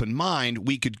open mind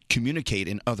we could communicate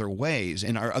in other ways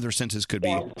and our other senses could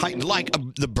be heightened, like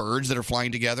the birds that are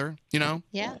flying together, Yeah.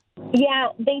 Yeah,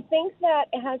 they think that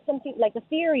it has something, like the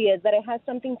theory is that it has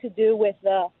something to do with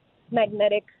the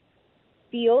magnetic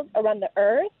field around the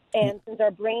Earth, and since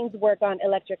our brains work on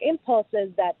electric impulses,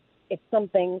 that it's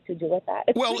something to do with that.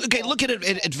 It's Well, pretty okay, cool. look at it.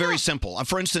 It's very simple.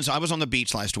 For instance, I was on the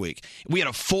beach last week. We had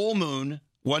a full moon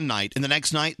one night, and the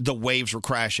next night the waves were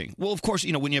crashing. Well, of course,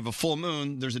 when you have a full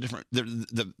moon, there's a different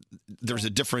there's a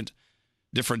different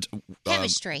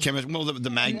chemistry. Well, the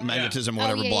magnetism, Oh,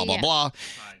 whatever, yeah, blah yeah, blah yeah. blah.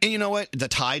 And you know what? The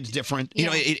tide's different.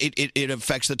 Yeah. It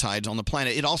affects the tides on the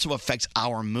planet. It also affects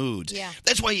our moods. Yeah.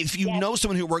 That's why if you know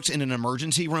someone who works in an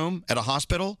emergency room at a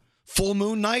hospital, Full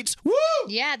moon nights? Woo!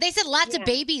 Yeah, they said lots of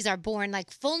babies are born like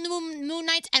full moon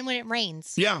nights and when it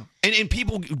rains. Yeah, and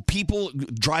people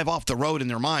drive off the road in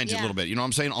their minds a Yeah. little bit. You know what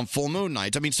I'm saying? On full moon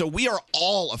nights. I mean, so we are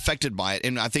all affected by it,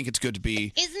 and I think it's good to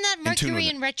be. Isn't that in tune with Mercury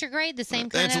it. in retrograde the same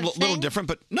kind It's a of little thing? different,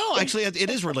 but no, actually, it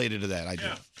is related to that. I do.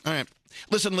 All right,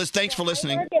 listen, Liz. Thanks for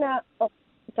listening.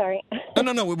 Sorry.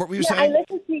 No. What were you Yeah,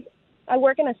 saying? I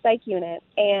work in a psych unit,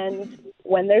 and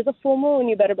when there's a full moon,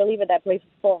 you better believe it, that place is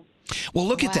full. Well,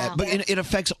 look at that. But it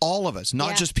affects all of us, not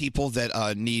Yeah. just people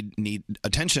that need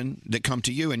attention that come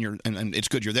to you, and it's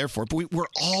good you're there for it. But we're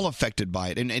all affected by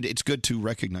it, and it's good to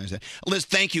recognize that. Liz,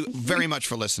 thank you very much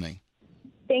for listening.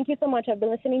 Thank you so much. I've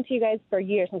been listening to you guys for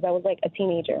years, since I was like a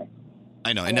teenager.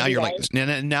 I know, and I now love you you're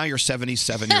guys. now you're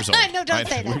 77 years old. No, don't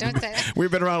say that. Don't say that.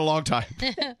 We've been around a long time.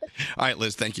 All right,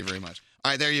 Liz, thank you very much.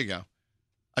 All right, there you go.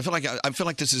 I feel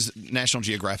like this is National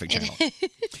Geographic Channel.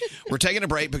 We're taking a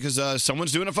break because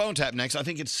someone's doing a phone tap next. I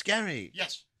think it's scary.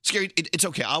 Yes. Scary. It's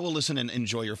okay. I will listen and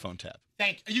enjoy your phone tap.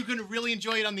 Are you going to really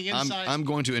enjoy it on the inside? I'm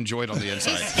going to enjoy it on the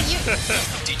inside.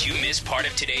 Did you miss part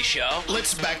of today's show?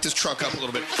 Let's back this truck up a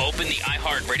little bit. Open the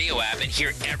iHeartRadio app and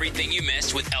hear everything you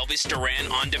missed with Elvis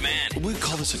Duran on demand. We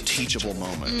call this a teachable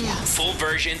moment. Full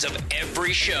versions of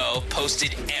every show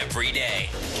posted every day.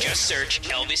 Just search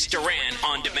Elvis Duran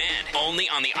on demand. Only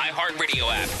on the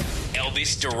iHeartRadio app.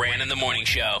 Elvis Duran in the Morning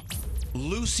Show.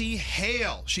 Lucy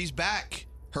Hale. She's back.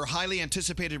 Her highly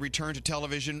anticipated return to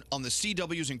television on the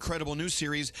CW's incredible new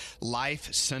series,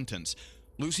 Life Sentence.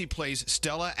 Lucy plays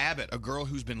Stella Abbott, a girl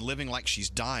who's been living like she's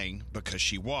dying because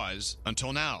she was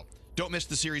until now. Don't miss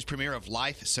the series premiere of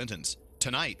Life Sentence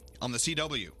tonight on the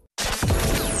CW.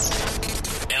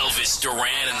 Elvis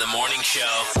Duran in the Morning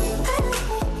Show.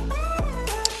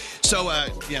 So,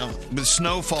 with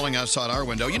snow falling outside our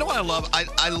window, you know what I love?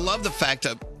 I love the fact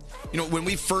that, when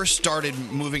we first started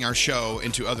moving our show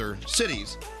into other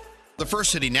cities, the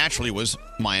first city naturally was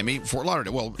Miami, Fort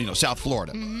Lauderdale. Well, South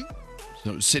Florida.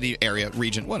 So city, area,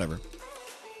 region, whatever.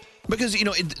 Because,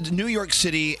 New York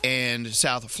City and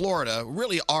South Florida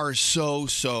really are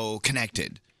so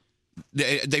connected.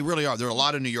 They really are. There are a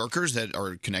lot of New Yorkers that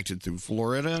are connected through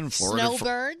Florida and Florida.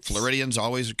 Snowbirds. Floridians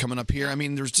always coming up here. I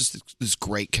mean, there's just this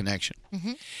great connection.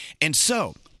 Mm-hmm. And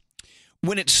so,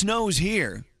 when it snows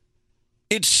here,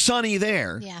 it's sunny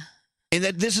there. Yeah. And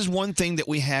that this is one thing that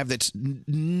we have that's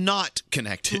not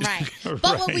connected. Right.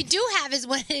 But what we do have is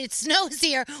when it snows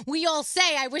here, we all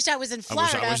say, I wish I was in I wish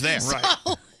Florida. I was there, So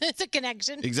right. it's a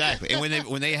connection. Exactly. And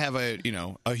when they have a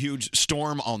huge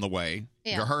storm on the way,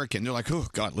 Yeah. a hurricane, they're like, oh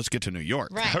God, let's get to New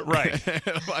York. Right. Right.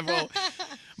 Well,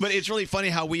 but it's really funny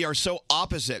how we are so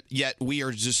opposite, yet we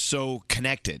are just so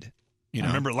connected. I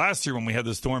remember last year when we had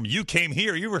the storm, you came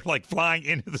here. You were like flying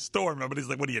into the storm. Nobody's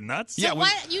like, what are you, nuts? So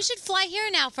you should fly here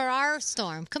now for our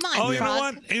storm. Come on, Oh, you know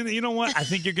Frog. what? You know what? I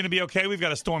think you're going to be okay. We've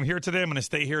got a storm here today. I'm going to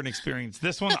stay here and experience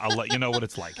this one. I'll let you know what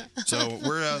it's like. So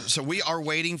we are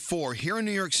waiting for, here in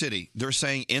New York City, they're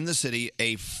saying in the city,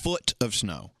 a foot of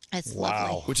snow. That's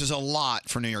lovely. Which is a lot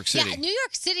for New York City. Yeah, New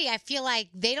York City, I feel like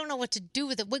they don't know what to do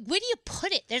with it. Where do you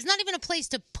put it? There's not even a place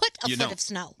to put a foot of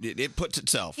snow. It puts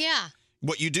itself. Yeah.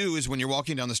 What you do is when you're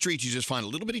walking down the street, you just find a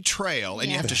little bitty trail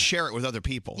and you have to share it with other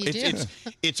people. You do.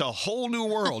 It's a whole new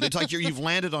world. It's like you've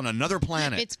landed on another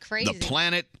planet. It's crazy. The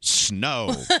planet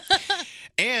snow.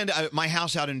 And my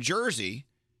house out in Jersey,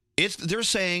 they're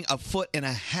saying a foot and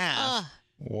a half.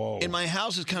 Whoa. And my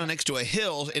house is kind of next to a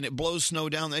hill and it blows snow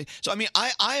down there. So, I mean,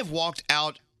 I have walked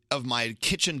out of my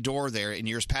kitchen door there in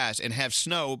years past and have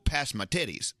snow past my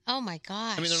titties. Oh, my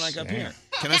gosh. I mean, they're like up here.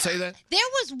 Can I say that? There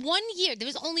was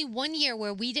only 1 year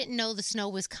where we didn't know the snow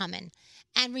was coming.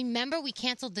 And remember, we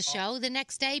canceled the show the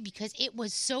next day because it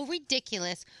was so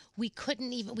ridiculous. We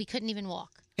couldn't even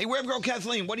walk. Hey, web girl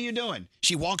Kathleen, what are you doing?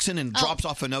 She walks in and drops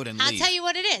off a note and I'll leaves. tell you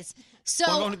what it is.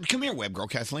 So, come here, web girl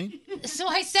Kathleen. So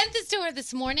I sent this to her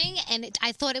this morning, and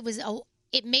I thought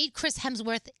it made Chris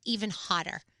Hemsworth even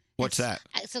hotter. What's that?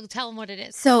 So tell him what it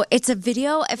is. So it's a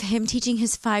video of him teaching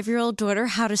his 5-year-old daughter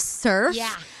how to surf.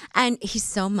 Yeah. And he's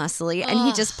so muscly. And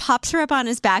he just pops her up on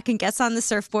his back and gets on the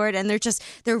surfboard. And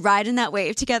they're riding that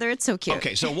wave together. It's so cute.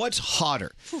 Okay, so what's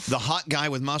hotter? The hot guy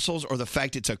with muscles or the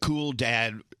fact it's a cool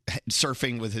dad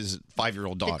surfing with his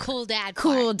 5-year-old daughter? The cool dad.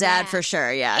 Cool dad for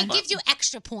sure, yeah. It gives you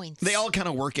extra points. They all kind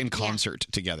of work in concert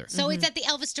together. So it's at the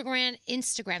Elvis Duran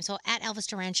Instagram. So at Elvis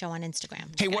Duran Show on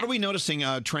Instagram. Hey, what are we noticing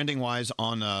trending wise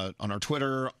on our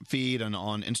Twitter feed and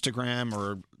on Instagram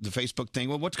or the Facebook thing?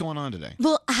 Well, what's going on today?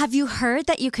 Well, have you heard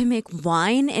that you can make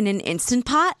wine in an Instant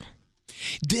Pot?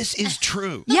 This is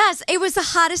true. Yes, it was the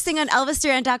hottest thing on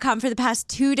ElvisDuran.com for the past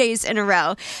 2 days in a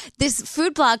row. This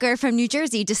food blogger from New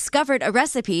Jersey discovered a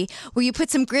recipe where you put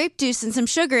some grape juice and some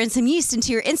sugar and some yeast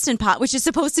into your Instant Pot, which is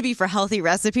supposed to be for healthy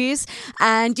recipes,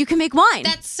 and you can make wine.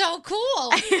 That's so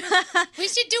cool. We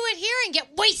should do it here and get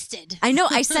wasted. I know.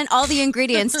 I sent all the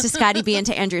ingredients to Scotty B and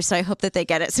to Andrew, so I hope that they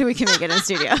get it so we can make it in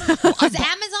studio. Does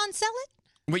Amazon sell it?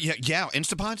 Wait, yeah,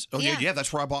 Instapots? Oh, yeah,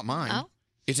 that's where I bought mine. Oh.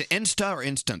 Is it Insta or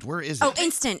Instant? Where is it? Oh,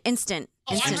 Instant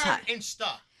Pot. Insta.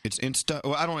 It's Insta.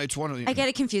 Well, I don't know. It's one of the. I get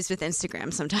it confused with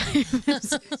Instagram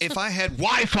sometimes. If I had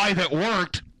Wi-Fi that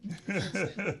worked.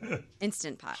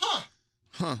 Instant Pot.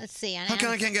 Huh. Let's see. How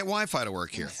come I can't get Wi-Fi to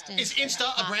work here? Is Insta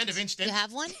a brand of Instant? You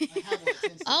have one?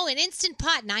 Oh, an Instant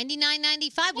Pot,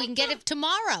 $99.95. We can get it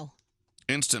tomorrow.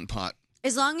 Instant Pot.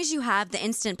 As long as you have the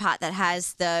Instant Pot that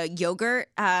has the yogurt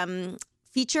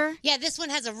feature. Yeah, this one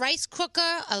has a rice cooker,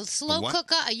 a slow what?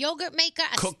 cooker, a yogurt maker,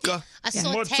 a Cooker?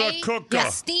 saute, What's a cooker?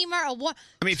 a steamer, a what?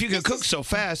 I mean, if you can cook so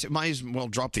fast, it might as well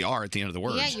drop the R at the end of the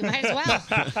word. Yeah, you might as well.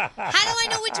 How do I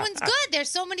know which one's good? There's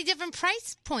so many different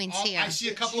price points here. I see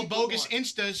a couple of bogus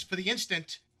Instas for the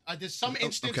Instant. There's some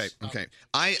Instants. Okay.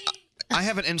 I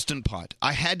have an Instant Pot.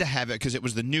 I had to have it because it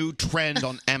was the new trend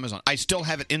on Amazon. I still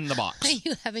have it in the box.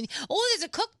 You haven't. Oh, there's a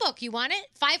cookbook. You want it?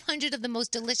 500 of the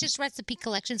most delicious recipe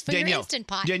collections for your Instant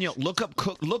Pot. Danielle, look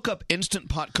up Instant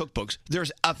Pot cookbooks.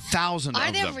 There's 1,000 of them.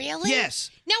 Are there really?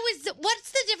 Yes. Now,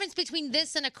 what's the difference between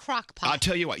this and a crock pot? I'll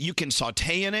tell you what. You can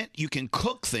saute in it. You can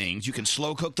cook things. You can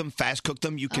slow cook them, fast cook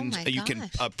them. You can.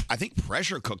 I think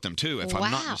pressure cook them too, if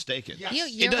I'm not mistaken. Yes.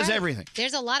 It does right. everything.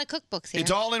 There's a lot of cookbooks here.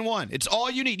 It's all in one. It's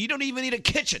all you need. You don't even need a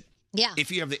kitchen. Yeah. If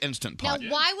you have the Instant Now, Pot.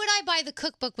 why would I buy the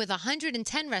cookbook with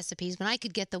 110 recipes when I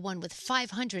could get the one with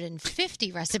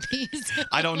 550 recipes?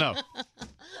 I don't know.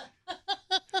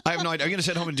 I have no idea. Are you going to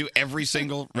sit home and do every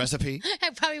single recipe? I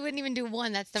probably wouldn't even do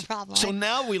one. That's the problem. So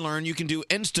now we learn you can do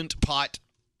Instant Pot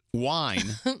wine.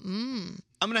 I'm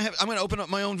gonna open up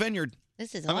my own vineyard.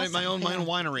 This is I'm gonna awesome. my own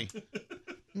winery.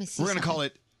 We're gonna call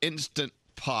it Instant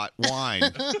Pot wine.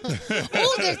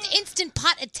 Oh, there's Instant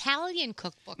Pot Italian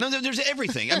cookbook. No, there's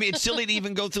everything. I mean, it's silly to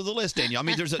even go through the list, Danielle. I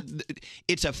mean,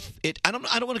 I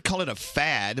don't want to call it a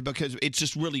fad because it's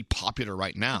just really popular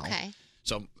right now. Okay.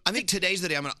 So I think today's the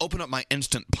day I'm going to open up my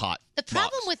Instant Pot. The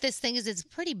problem with this thing is it's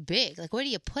pretty big. Like, where do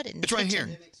you put it? In the It's right kitchen?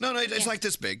 here. No, it's like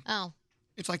this big. Oh.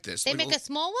 It's like this. They make a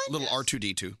small one? Little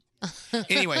R2D2.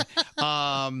 Anyway,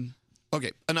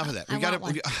 okay, enough of that.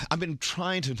 I've been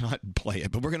trying to not play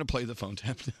it, but we're going to play the phone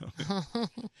tap now.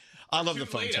 I love the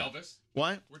phone tap. Elvis.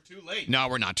 What? We're too late. No,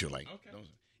 we're not too late. Okay.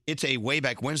 It's a Way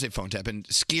Back Wednesday phone tap, and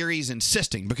Scary's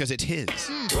insisting because it's his.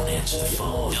 Don't answer the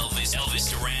phone.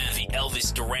 Elvis Duran, the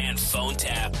Elvis Duran phone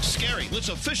tap. Scary, let's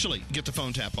officially get the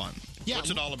phone tap on. Yeah.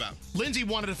 What's it all about? Lindsay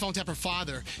wanted to phone tap her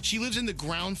father. She lives in the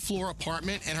ground floor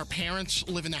apartment, and her parents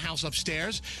live in the house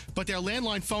upstairs. But their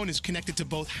landline phone is connected to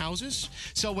both houses.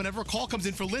 So whenever a call comes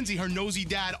in for Lindsay, her nosy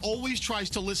dad always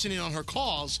tries to listen in on her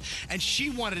calls. And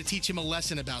she wanted to teach him a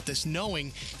lesson about this,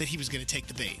 knowing that he was going to take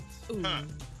the bait.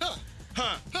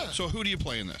 So who do you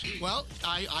play in this? Well,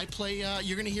 I play.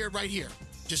 You're going to hear it right here.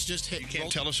 Just hit. You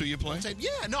can't tell us who you play? Yeah,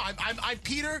 no, I'm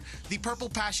Peter, the Purple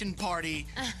Passion Party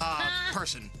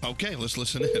person. Okay, let's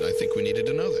listen in. I think we needed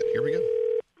to know that. Here we go.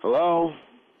 Hello.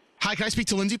 Hi, can I speak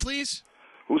to Lindsay, please?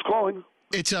 Who's calling?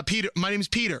 It's Peter. My name's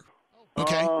Peter.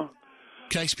 Okay.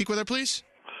 Can I speak with her, please?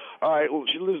 All right. Well,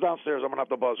 she lives downstairs. I'm gonna have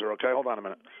to buzz her. Okay, hold on a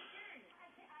minute.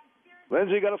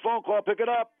 Lindsay, you got a phone call. Pick it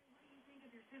up.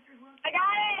 I got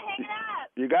it. Hang up.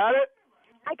 You got it?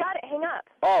 I got it. Hang up.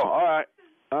 Oh, all right.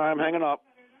 I'm hanging up.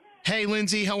 Hey,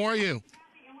 Lindsay, how are you?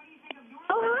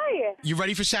 Oh, hi. You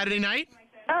ready for Saturday night?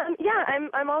 Yeah,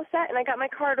 I'm all set, and I got my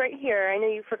card right here. I know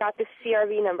you forgot the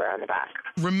CRV number on the back.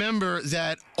 Remember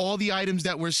that all the items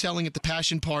that we're selling at the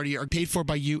Passion Party are paid for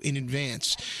by you in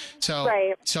advance. So,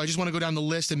 Right. So I just want to go down the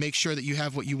list and make sure that you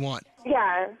have what you want.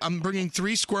 Yeah. I'm bringing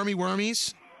 3 Squirmy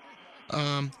Wormies.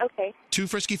 Okay. 2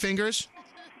 Frisky Fingers.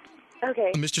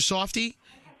 Okay. A Mr. Softy.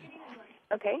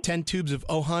 Okay. 10 tubes of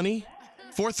Oh Honey.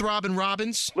 4 Throbbing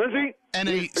Robins. Lindsay. And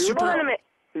a Hold on a super. minute.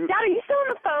 Dad, are you still on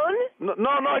the phone? No,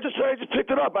 I just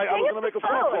picked it up. I was gonna make a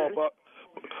phone call, but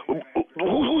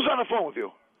who's on the phone with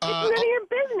you? It's none of your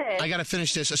business. I got to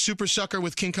finish this. A Super Sucker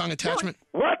with King Kong attachment.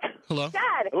 What? Hello?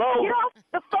 Dad, Hello? get off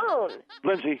the phone.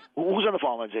 Lindsay. Who's on the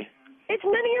phone, Lindsay? It's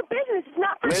none of your business. It's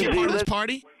not for Is he you. part of this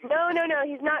party? No,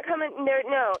 he's not coming.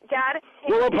 No, Dad.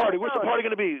 What party? Where's the party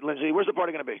gonna be, Lindsay? Where's the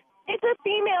party gonna be? It's a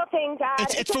female thing, Dad.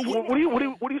 It's for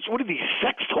What are these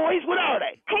sex toys? What are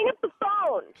they? Hang up the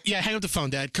phone. Yeah, hang up the phone,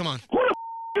 Dad. Come on. Who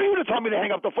the are you to tell me to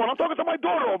hang up the phone? I'm talking to my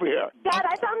daughter over here. Dad,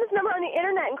 I found this number on the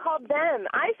internet and called them.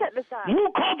 I set this up. You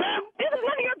called them? This is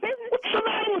none of your business. What the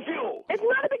matter with you? It's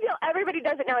not a big deal. Everybody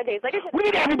does it nowadays. Like I said, What do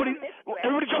you mean everybody?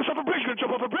 Everybody jumps off a bridge. You gonna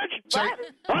jump off a bridge? Sorry.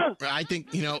 Huh? I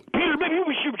think, Peter, maybe you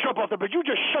should jump off the bridge. You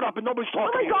just shut up and nobody's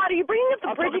talking. Oh my God, are you bringing up the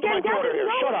I'm bridge talking to again? my daughter here.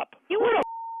 Shut up. Who the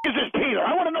is this Peter?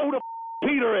 I want to know who the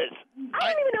Peter is.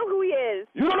 I don't even know who he is.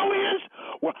 You don't know who he is?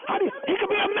 Well, he could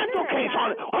be a mental case.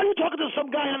 How are you talking to some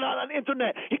guy on the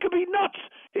internet? He could be nuts.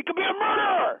 He could be a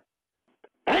murderer.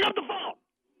 Hang up the phone.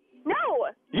 No.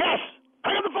 Yes.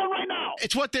 Hang up the phone right now.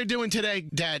 It's what they're doing today,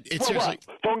 Dad. It's seriously.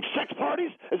 What? Throwing sex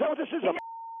parties? Is that what this is? A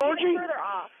orgy? Further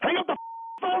off. Hang up the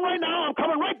phone right now. I'm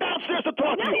coming right downstairs to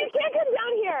talk to No, you. you can't come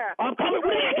down here. I'm coming.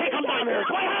 What do you mean I can't come down here?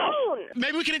 It's my house.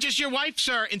 Maybe we can interest your wife,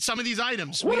 sir, in some of these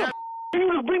items. What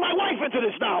you bring my wife into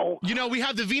this now? You know, we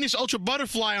have the Venus Ultra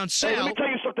Butterfly on Hey, sale. let me tell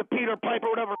you something, Peter Piper,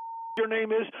 whatever your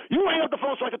name is. You hang up the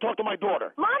phone so I can talk to my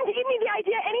daughter. Mom gave me the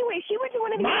idea anyway. She went to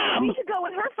one of these. Mom? We should go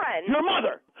with her friend. Your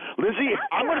mother. Lizzie,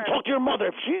 I'm going to talk to your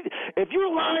mother. If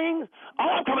you're lying,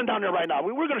 I'm coming down there right now.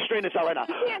 We're going to straighten this out right now.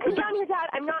 You can't come down here, Dad.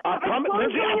 I'm not. I'm coming, clothes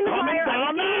Lindsay, going in I'm the coming dryer. down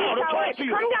I'm now taking to a shower. talk to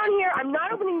you. Come down here. I'm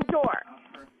not opening the door.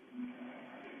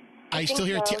 I still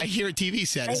hear I hear a TV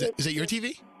set. Is that your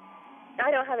TV? I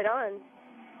don't have it on.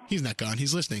 He's not gone.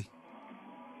 He's listening.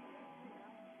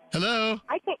 Hello?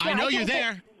 I know you're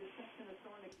there.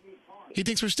 He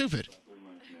thinks we're stupid.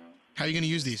 How are you going to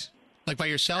use these? Like by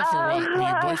yourself or with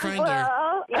your boyfriend?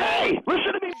 Or... Hey,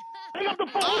 listen to me. Hang up the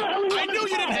phone. I knew you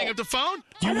didn't hang up the phone.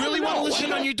 You really want to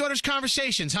listen on your daughter's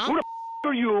conversations, huh? Who the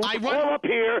are you? I call up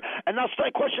here and now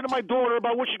start questioning my daughter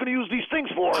about what she's going to use these things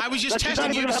for. I was just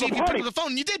testing you to see if you picked up the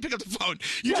phone. You did pick up the phone.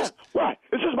 You just what?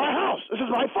 This is my house. This is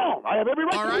my phone. I have every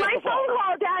right All to right. use My the phone. phone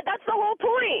call, Dad. That's the whole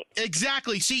point.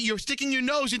 Exactly. See, you're sticking your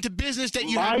nose into business that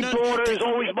you My have none. daughter is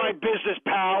always my business,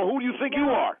 pal. Who do you think you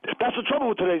are? That's the trouble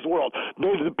with today's world.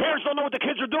 The parents don't know what the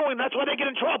kids are doing. That's why they get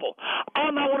in trouble.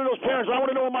 I'm not one of those parents. I want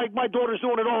to know what my daughter's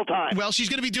doing at all times. Well, she's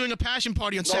going to be doing a passion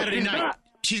party on No, Saturday she's night. not.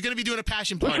 She's going to be doing a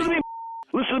passion party. Listen to me.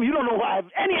 Listen to me. You don't know who I have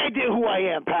any idea who I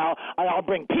am, pal. I'll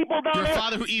bring people down You're a there.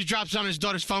 father who eavesdrops on his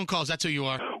daughter's phone calls. That's who you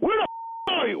are. Where the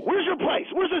are you? Where's your place?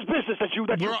 Where's this business that you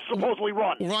supposedly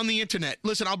run? We're on the internet.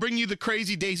 Listen, I'll bring you the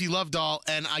Crazy Daisy Love doll,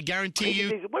 and I guarantee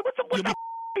you. What the are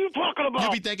you talking about?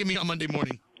 You'll be thanking me on Monday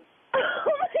morning. Oh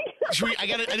my God. I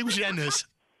think we should end this.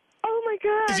 Oh my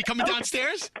God. Is he coming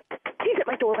downstairs? He's at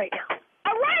my door right now.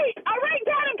 All right,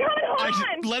 Dad, I'm coming. Hold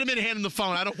on. Let him in and hand him the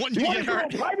phone. I don't want you to get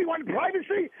hurt. You want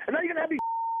privacy? And now you're going to have these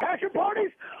passion parties?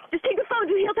 Just take the phone,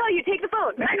 dude. He'll tell you. Take the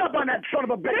phone. Hang up on that son of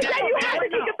a bitch. Dad, you have to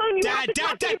take the phone. You have to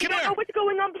talk to me. Dad, come I don't here. know what's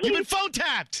going on, please. You've been phone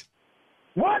tapped.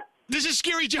 What? This is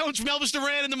Scary Jones from Elvis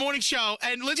Duran in the Morning Show,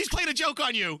 and Lindsay's playing a joke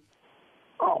on you.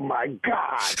 Oh, my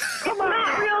God. It's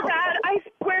not real, Dad. I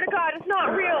swear to God, it's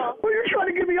not real. Well, you're trying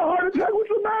to give me a heart attack. What's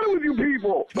the matter with you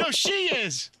people? No, she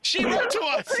is. She wrote to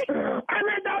us. I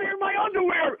ran down here in my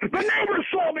underwear. The neighbors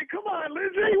saw me. Come on,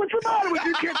 Lindsay. What's the matter with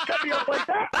you? You can't set me up like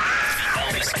that.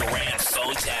 Elvis Duran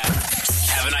phone tap.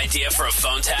 Have an idea for a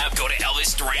phone tap? Go to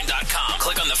ElvisDuran.com.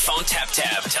 Click on the phone tap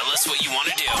tab. Tell us what you want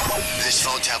to do. This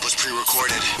phone tap was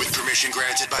pre-recorded with permission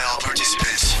granted by all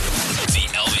participants. The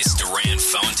Elvis Duran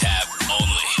phone tap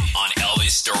only on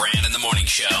Elvis Duran in the Morning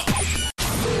Show.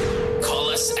 Call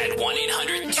us at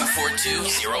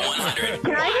 1-800-242-0100.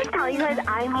 Can I just tell you guys,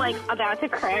 I'm like about to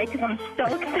cry because I'm so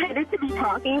excited to be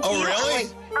talking to you. really?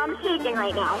 I'm shaking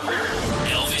right now.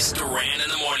 Elvis Duran in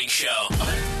the Morning Show.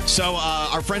 So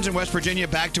our friends in West Virginia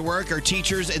back to work. Our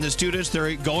teachers and the students,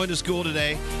 they're going to school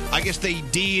today. I guess they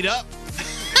D'd up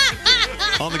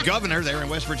on the governor there in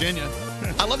West Virginia.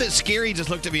 I love that Scary just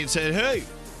looked at me and said, "Hey,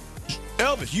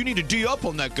 Elvis, you need to D up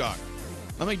on that guy."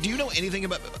 I'm like, do you know anything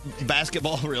about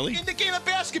basketball, really? In the game of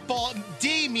basketball,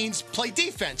 D means play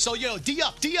defense. So, D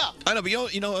up, D up. I know, but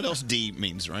you know what else D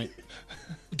means, right?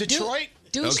 Detroit?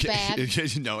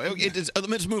 Douchebag. No,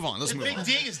 let's move on. Let's The move big on.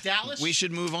 D is Dallas? We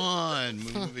should move on.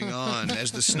 Moving on.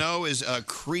 As the snow is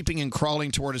creeping and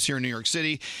crawling toward us here in New York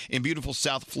City, in beautiful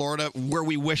South Florida, where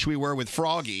we wish we were with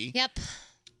Froggy. Yep.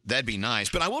 That'd be nice.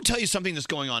 But I will tell you something that's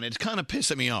going on. It's kind of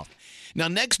pissing me off. Now,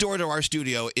 next door to our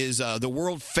studio is the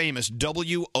world-famous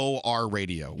WOR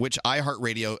Radio, which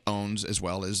iHeartRadio owns as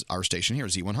well as our station here,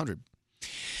 Z100.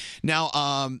 Now,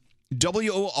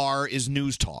 WOR is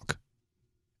news talk.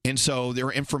 And so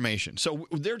they're information. So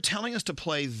they're telling us to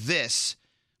play this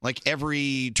like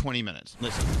every 20 minutes.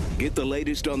 Listen. Get the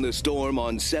latest on the storm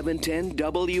on 710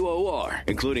 WOR,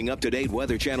 including up-to-date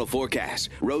Weather Channel forecasts,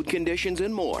 road conditions,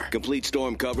 and more. Complete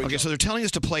storm coverage. Okay, so they're telling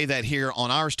us to play that here on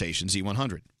our station,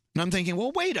 Z100. And I'm thinking,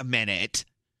 well, wait a minute.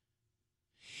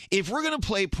 If we're going to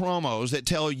play promos that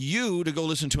tell you to go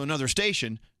listen to another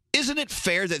station, isn't it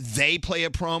fair that they play a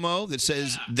promo that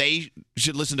says they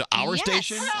should listen to our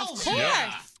station? Of course.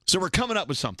 Yeah. So we're coming up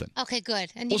with something. Okay,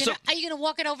 good. And Well, are you gonna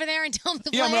walk it over there and tell them to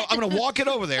Yeah, play I'm gonna walk it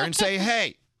over there and say,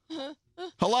 hey.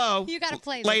 Hello, You gotta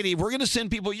play this. lady. We're going to send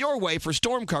people your way for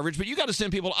storm coverage, but you got to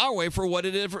send people our way for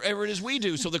whatever it is we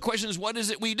do. So the question is, what is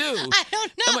it we do? I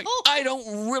don't know. I'm like, I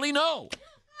don't really know.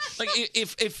 Like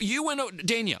if you went,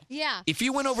 Danielle, Yeah. if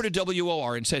you went over to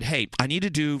WOR and said, hey, I need to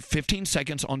do 15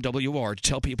 seconds on WOR to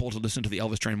tell people to listen to the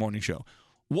Elvis Duran Morning Show,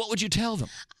 what would you tell them?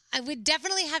 I would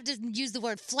definitely have to use the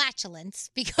word flatulence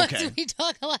because Okay. we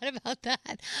talk a lot about that.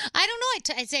 I don't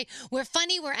know. I say we're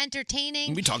funny, we're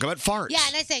entertaining. We talk about farts. Yeah,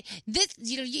 and I say this.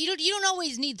 You don't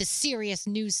always need the serious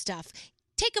news stuff.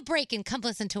 Take a break and come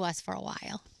listen to us for a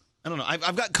while. I don't know.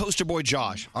 I've got Coaster Boy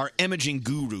Josh, our imaging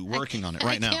guru, working on it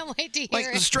right now. I can't wait to hear Like,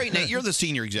 it. straight Nate, you're the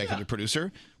senior executive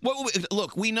producer.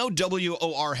 Look, we know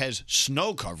WOR has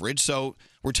snow coverage, so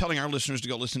we're telling our listeners to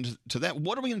go listen to that.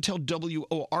 What are we going to tell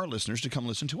WOR listeners to come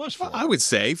listen to us for? I would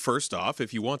say, first off,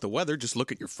 if you want the weather, just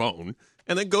look at your phone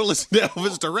and then go listen to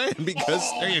Elvis Duran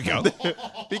because there you go.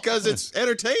 because it's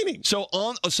entertaining. So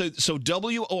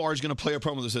WOR is going to play a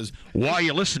promo that says, "Why are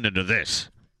you listening to this?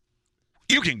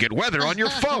 You can get weather on your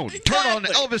phone. Turn on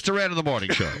Elvis Duran in the Morning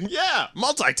Show." Yeah,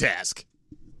 multitask.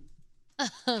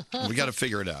 We got to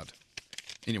figure it out.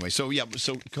 Anyway, so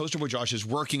Coaster Boy Josh is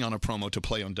working on a promo to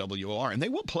play on WOR, and they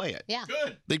will play it. Yeah.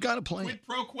 Good. They've got to play it. Quid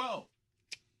pro quo.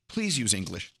 Please use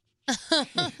English.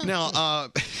 Now,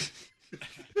 I'm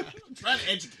trying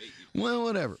to educate you. well,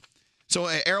 whatever. So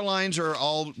airlines are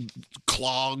all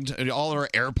clogged. All our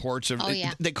airports. Oh,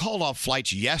 yeah. They called off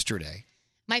flights yesterday.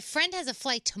 My friend has a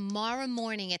flight tomorrow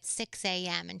morning at 6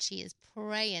 a.m. and she is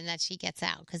praying that she gets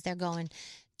out because they're going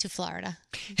to Florida.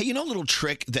 Hey, you know a little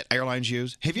trick that airlines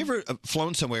use? Have you ever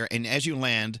flown somewhere and as you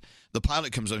land, the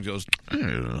pilot comes up and goes,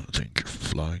 "I think you're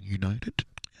flying United.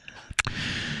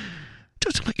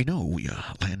 Just to let you know, we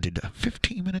landed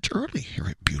 15 minutes early here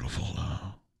at beautiful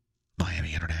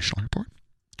Miami International Airport.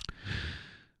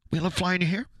 We love flying you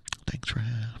here. Thanks for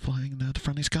flying the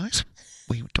friendly skies.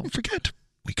 Don't forget,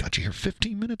 we got you here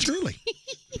 15 minutes early."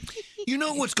 You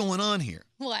know what's going on here.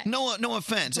 What? No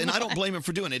offense, and I don't blame them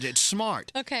for doing it. It's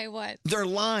smart. Okay, what? They're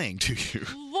lying to you.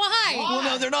 Why? Well,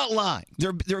 no, they're not lying.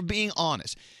 They're being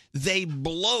honest. They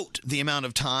bloat the amount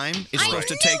of time it's supposed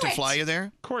to take to fly you there.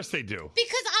 Of course they do.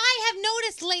 Because I have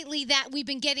noticed lately that we've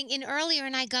been getting in earlier,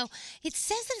 and I go, it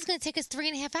says that it's going to take us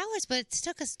 3.5 hours, but it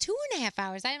took us 2.5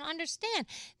 hours. I don't understand.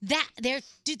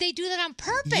 Do they do that on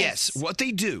purpose? Yes, what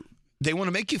they do. They want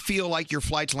to make you feel like your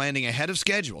flight's landing ahead of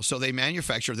schedule, so they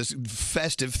manufacture this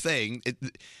festive thing.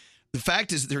 The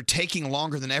fact is they're taking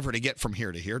longer than ever to get from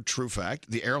here to here. True fact.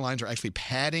 The airlines are actually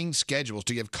padding schedules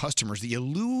to give customers the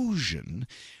illusion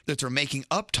that they're making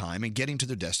up time and getting to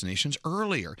their destinations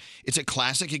earlier. It's a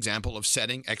classic example of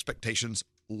setting expectations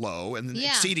low and then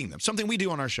exceeding them. Something we do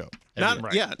on our show.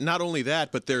 Not only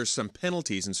that, but there's some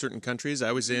penalties in certain countries.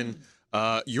 I was in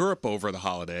Europe over the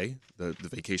holiday, the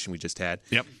vacation we just had.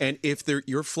 Yep. And if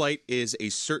your flight is a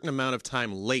certain amount of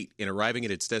time late in arriving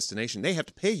at its destination, they have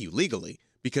to pay you legally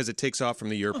because it takes off from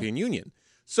the European Union.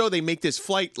 So they make this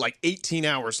flight like 18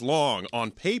 hours long on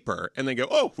paper, and they go,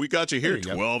 "Oh, we got you here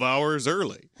 12 hours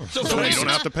early, so they don't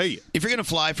have to pay you." If you're going to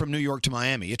fly from New York to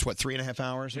Miami, it's what, 3.5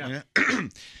 hours? Yeah.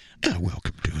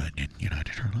 Welcome to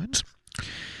United Airlines.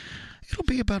 It'll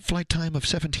be about flight time of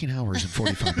 17 hours and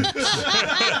 45 minutes.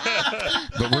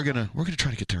 But we're gonna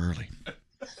try to get there early.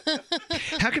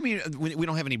 How come we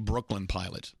don't have any Brooklyn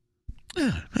pilots?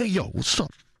 Yeah. Hey, yo, what's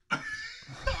up?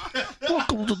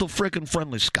 Welcome to the friggin'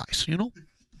 friendly skies, you know?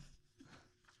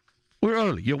 We're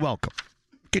early. You're welcome.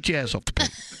 Get your ass off the plane.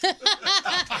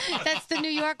 That's the New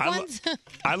York ones?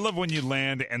 I love when you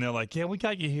land and they're like, "Yeah, we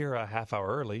got you here a half hour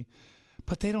early,"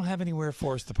 but they don't have anywhere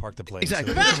for us to park the plane.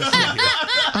 Exactly. So we're gonna sit here.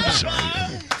 I'm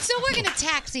sorry. So we're going to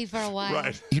taxi for a while.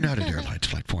 Right. United Airlines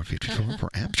Flight 454 for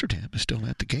Amsterdam is still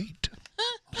at the gate.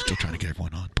 Still trying to get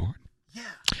everyone on board. Yeah.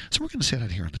 So we're going to sit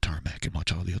out here on the tarmac and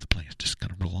watch all the other planes just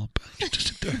kind of roll on by. Just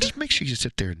sit there. Just make sure you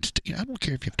sit there and I don't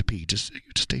care if you have to pee. Just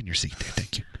stay in your seat there.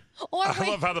 Thank you. I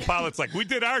love how the pilot's like, "We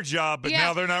did our job, but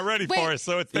now they're not ready for us,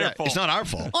 so it's their fault." It's not our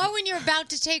fault. Or when you're about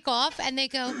to take off and they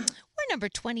go, "We're number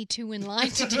 22 in line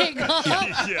to take off."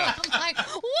 Yeah. I'm like,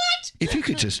 what? If you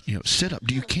could just, sit up.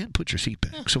 You can't put your seat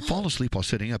back. So fall asleep while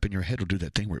sitting up and your head will do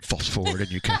that thing where it falls forward and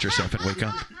you catch yourself and wake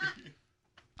up.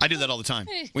 I do that all the time.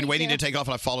 When waiting to take off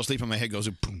and I fall asleep and my head goes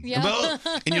boom. Yeah.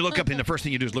 And you look up and the first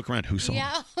thing you do is look around. Who saw me?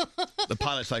 The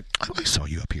pilot's like, "I saw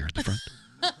you up here in the front.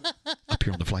 Up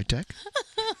here on the flight deck."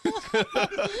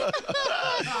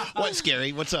 What's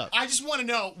scary? What's up? I just want to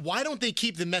know, why don't they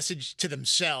keep the message to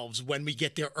themselves when we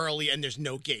get there early and there's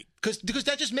no gate? Because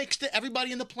that just makes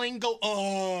everybody in the plane go,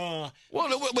 oh. Well,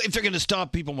 if they're going to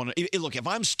stop, people want to look. If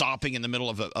I'm stopping in the middle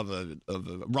of a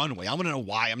runway, I want to know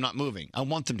why I'm not moving. I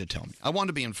want them to tell me. I want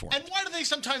to be informed. And why do they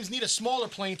sometimes need a smaller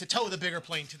plane to tow the bigger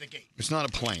plane to the gate? It's not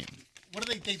a plane. What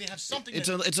do they have something?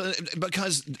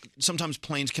 Because sometimes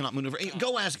planes cannot maneuver. Hey,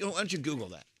 go ask. Why don't you Google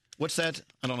that? What's that?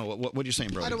 I don't know. What are you saying,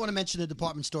 bro? I don't want to mention the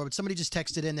department store, but somebody just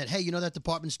texted in that, hey, you know that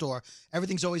department store,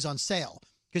 everything's always on sale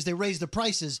because they raise the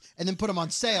prices and then put them on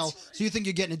sale, so you think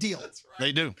you're getting a deal.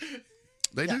 They do.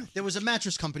 They do. There was a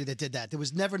mattress company that did that. There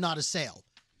was never not a sale.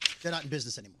 They're not in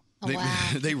business anymore.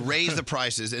 They raise the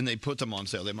prices and they put them on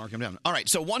sale. They mark them down. All right.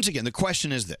 So once again, the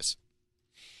question is this.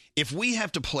 If we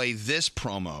have to play this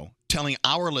promo telling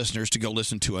our listeners to go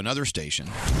listen to another station.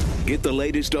 Get the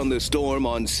latest on the storm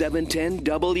on 710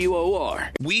 WOR.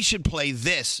 We should play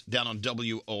this down on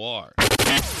WOR.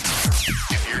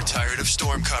 If you're tired of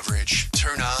storm coverage,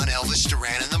 turn on Elvis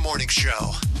Duran in the Morning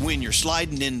Show. When you're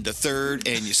sliding into third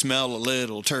and you smell a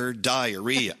little turd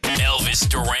diarrhea. Elvis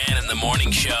Duran in the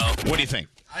Morning Show. What do you think?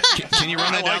 Can you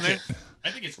run that down there?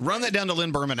 I think it's run that down to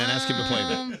Lynn Berman and ask him to play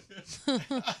that.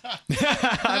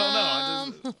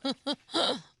 I don't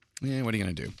know. Yeah, what are you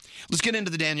going to do? Let's get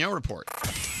into the Danielle report.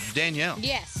 Danielle.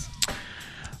 Yes.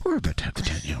 We're about to have the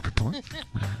Danielle report.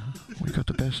 We got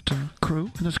the best crew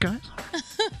in the skies.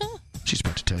 She's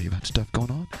about to tell you about stuff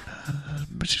going on,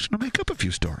 but she's going to make up a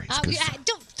few stories.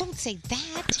 Don't say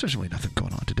that. Because there's really nothing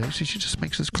going on today, so she just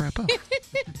makes this crap up.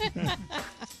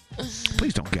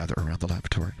 Please don't gather around the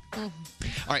laboratory. All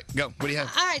right, go. What do you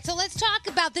have? All right, so let's talk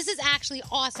about, this is actually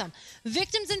awesome.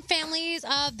 Victims and families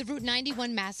of the Route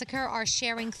 91 massacre are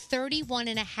sharing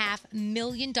 $31.5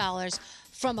 million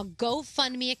from a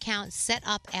GoFundMe account set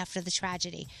up after the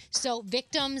tragedy. So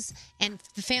victims and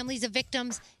the families of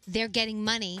victims, they're getting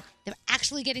money. They're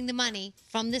actually getting the money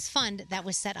from this fund that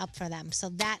was set up for them. So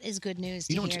that is good news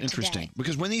to You know what's hear interesting? today.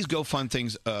 Because when these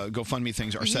GoFundMe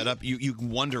things are set up, you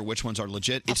wonder which ones are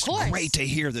legit. It's course. great to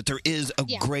hear that there is a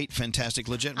great, fantastic,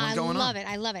 legit one going on.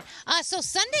 I love it. So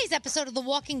Sunday's episode of The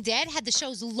Walking Dead had the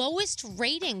show's lowest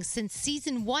ratings since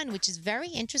season 1, which is very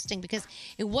interesting because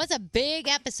it was a big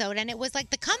episode and it was like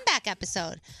the comeback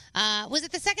episode. Was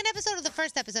it the second episode or the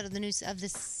first episode of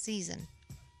this season?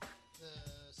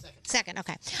 Second,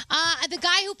 okay. The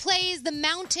guy who plays the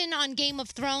Mountain on Game of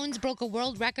Thrones broke a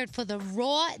world record for the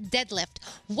raw deadlift.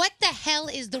 What the hell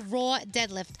is the raw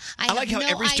deadlift? I like how no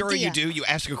every story idea. you do, you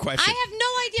ask a question. I have no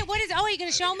idea. What is it? Oh, are you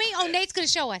going to show me? Oh, Nate's going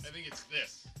to show us. I think it's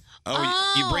this.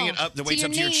 Oh, you bring it up, the weights to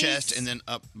up to your your knees. chest and then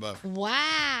up above.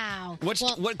 Wow.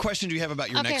 What question do you have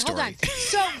about your next story? Okay,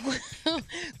 hold on.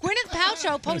 So, Gwyneth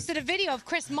Paltrow posted a video of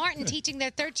Chris Martin teaching their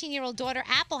 13-year-old daughter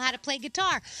Apple how to play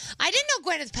guitar. I didn't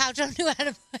know Gwyneth Paltrow knew how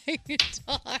to play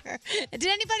guitar. Did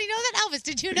anybody know that? Elvis,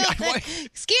 did you know that?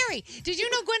 Scary. Did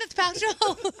you know Gwyneth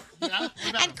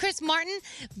Paltrow and Chris Martin?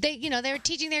 They were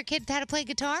teaching their kid how to play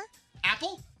guitar.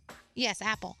 Apple? Yes,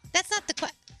 Apple. That's not the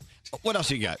question. What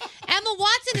else you got? Emma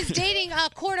Watson is dating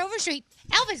Cord Overstreet.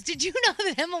 Elvis, did you know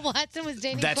that Emma Watson was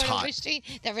dating That's Cord hot. Overstreet?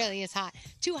 That really is hot.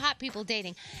 Two hot people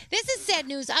dating. This is sad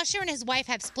news. Usher and his wife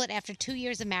have split after 2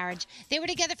 years of marriage. They were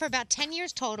together for about 10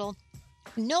 years total.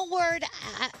 No word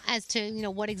as to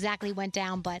what exactly went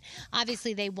down, but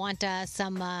obviously they want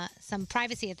some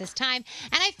privacy at this time.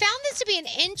 And I found this to be an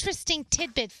interesting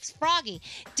tidbit, Froggy.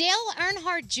 Dale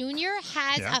Earnhardt Jr.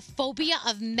 has a phobia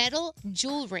of metal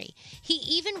jewelry. He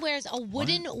even wears a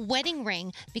wooden wedding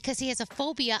ring because he has a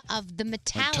phobia of the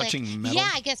metallic. Like touching metal? Yeah,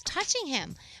 I guess touching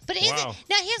him. But Wow.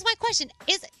 now here's my question: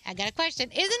 I got a question?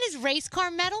 Isn't his race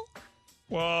car metal?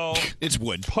 Well, it's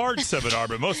wood. Parts of it are,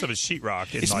 but most of it's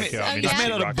sheetrock. It's made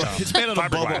out of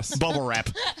bubble wrap.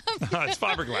 It's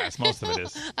fiberglass. Most of it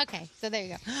is. Okay, so there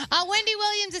you go. Wendy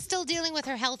Williams is still dealing with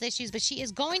her health issues, but she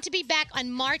is going to be back on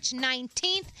March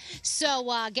 19th.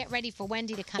 So get ready for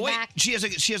Wendy to come back. She has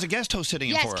a guest host sitting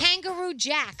in Yes, for her. Kangaroo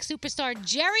Jack, superstar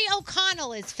Jerry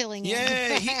O'Connell is filling in.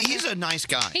 Yeah, he's a nice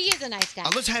guy. He is a nice guy.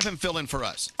 Let's have him fill in for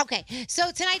us. Okay,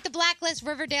 so tonight, The Blacklist,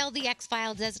 Riverdale, The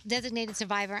X-Files, Designated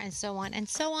Survivor, and so on and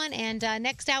so on. And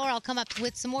next hour, I'll come up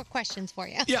with some more questions for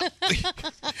you. Yeah.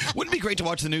 Wouldn't it be great to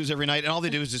watch the news every night and all they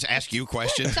do is just ask you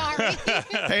questions? Sorry.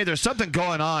 Hey, there's something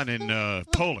going on in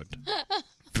Poland.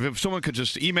 If someone could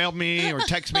just email me or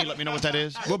text me, let me know what that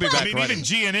is. We'll be back. I mean, right even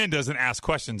GNN doesn't ask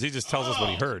questions. He just tells us what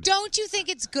he heard. Don't you think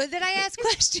it's good that I ask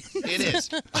questions? It is.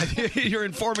 You're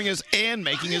informing us and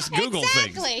making us Google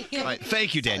Exactly. things. All right,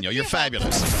 thank you, Daniel. You're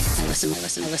fabulous. I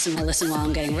listen while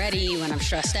I'm getting ready, when I'm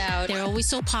stressed out. They're always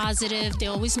so positive. They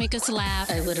always make us laugh.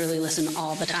 I literally listen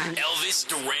all the time. Elvis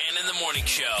Duran in the Morning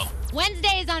Show.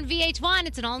 Wednesdays on VH1,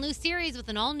 it's an all-new series with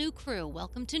an all-new crew.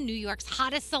 Welcome to New York's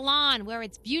hottest salon, where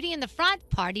it's beauty in the front,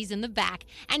 parties in the back,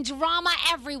 and drama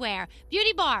everywhere.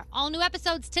 Beauty Bar, all new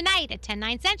episodes tonight at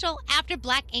 10/9 Central after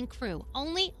Black Ink Crew,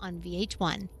 only on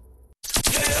VH1.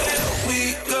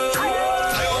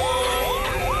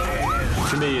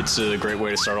 For me, it's a great way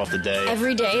to start off the day.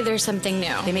 Every day, there's something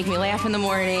new. They make me laugh in the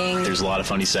morning. There's a lot of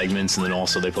funny segments, and then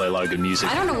also they play a lot of good music.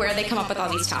 I don't know where they come up with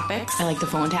all these topics. I like the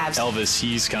phone tabs. Elvis,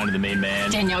 he's kind of the main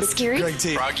man. Danielle, Scary. Greg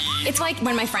T. Froggy. It's like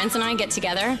when my friends and I get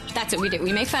together, that's what we do.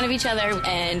 We make fun of each other,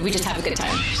 and we just have a good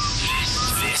time.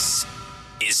 This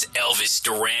is Elvis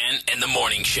Duran and the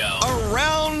Morning Show.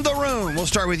 Around the room. We'll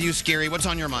start with you, Scary. What's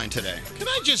on your mind today? Can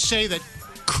I just say that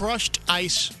crushed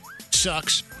ice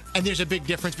sucks? And there's a big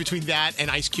difference between that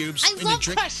and ice cubes in the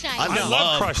drink. crushed ice. I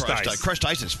love crushed ice. Crushed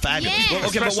ice is fabulous. Yeah. Well,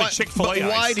 okay, but Especially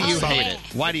why do you ice. hate it?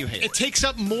 Why do you hate it? It takes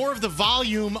up more of the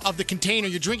volume of the container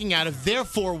you're drinking out of,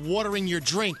 therefore watering your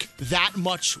drink that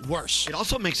much worse. It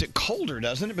also makes it colder,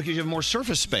 doesn't it? Because you have more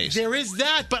surface space. There is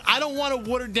that, but I don't want a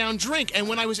watered down drink. And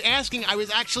when I was asking, I was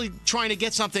actually trying to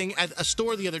get something at a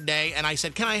store the other day, and I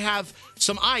said, "Can I have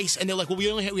some ice?" And they're like, "Well,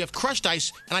 we have crushed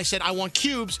ice." And I said, "I want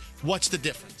cubes. What's the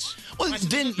difference?" Well,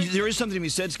 then there is something to be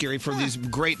said, Scary, for these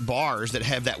great bars that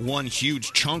have that one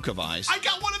huge chunk of ice. I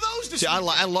got one of those this See, I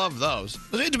weekend. love those.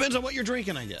 It depends on what you're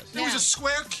drinking, I guess. It was a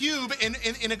square cube in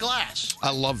a glass. I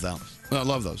love them. I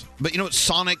love those. But you know what?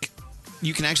 Sonic,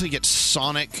 you can actually get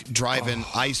Sonic drive-in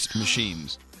ice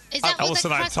machines. Is that with Elvis the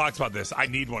and I have crust- talked about this. I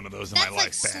need one of those in my That's like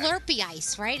life. bag. Slurpee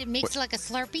ice, right? It makes it like a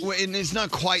Slurpee. Well, and it's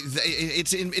not quite.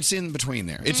 It's in between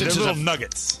there. It's They're just little a-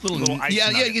 nuggets. Little ice yeah,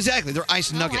 nuggets. exactly. They're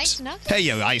ice nuggets. ice nuggets? Hey,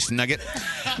 you ice nugget.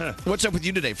 What's up with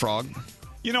you today, Frog?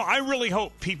 You know, I really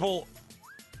hope people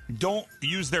don't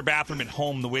use their bathroom at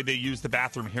home the way they use the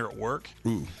bathroom here at work.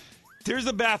 Ooh. There's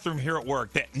a bathroom here at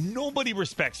work that nobody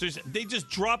respects. They just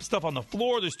drop stuff on the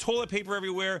floor. There's toilet paper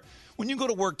everywhere. When you go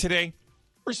to work today,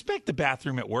 respect the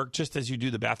bathroom at work just as you do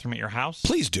the bathroom at your house.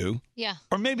 Please do. Yeah.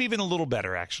 Or maybe even a little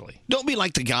better, actually. Don't be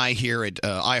like the guy here at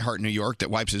iHeart New York that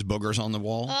wipes his boogers on the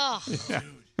wall. Oh,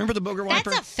 Remember the booger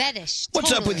wiper? that's a fetish.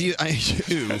 What's up with totally.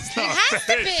 you? Ew. It has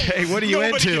to be. Hey, what are you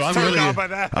Nobody into? gets I'm turned really. on by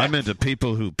that. I'm into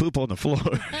people who poop on the floor.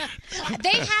 They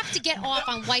have to get off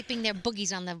on wiping their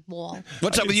boogies on the wall.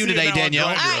 What's I up with can you see it today, now on Danielle? Grindr.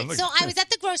 All I'm right, like, so I was at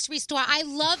the grocery store. I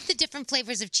love the different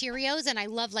flavors of Cheerios, and I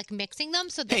love like mixing them.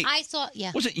 So Hey, I saw,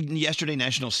 yeah. Was it yesterday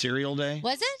National Cereal Day?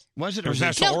 Was it? Was it? It Or was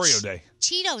was National No, Oreo Day.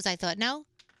 Cheetos, I thought. No?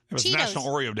 It was Cheetos. National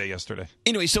Oreo Day yesterday.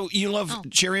 Anyway, so you love Oh.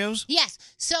 Cheerios? Yes.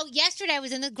 So yesterday I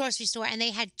was in the grocery store and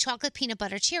they had chocolate peanut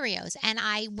butter Cheerios, and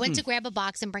I went to grab a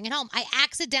box and bring it home. I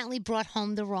accidentally brought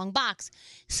home the wrong box.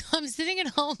 So I'm sitting at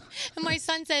home and my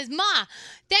son says, "Ma,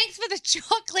 thanks for the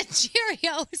chocolate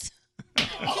Cheerios." And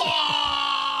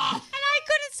I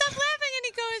couldn't stop laughing, and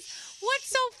he goes, "What's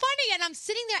so funny?" And I'm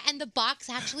sitting there, and the box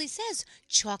actually says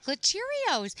chocolate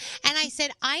Cheerios. And I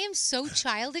said, "I am so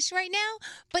childish right now,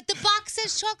 but the box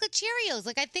says chocolate Cheerios.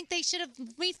 Like, I think they should have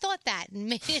rethought that and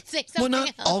made it say Well, something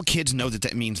not else." all kids know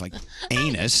that means like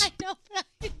anus. I know,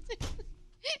 but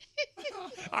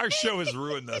Our show has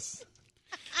ruined this.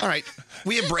 All right,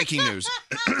 we have breaking news.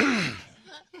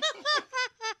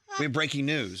 We have breaking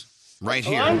news right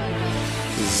here.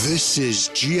 This is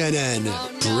GNN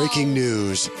Breaking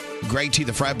News. Greg T,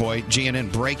 the frat boy,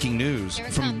 GNN breaking news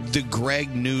from the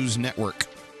Greg News Network.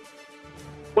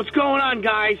 What's going on,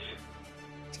 guys?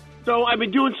 So I've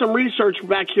been doing some research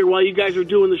back here while you guys are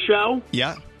doing the show.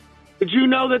 Yeah. Did you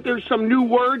know that there's some new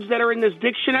words that are in this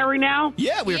dictionary now?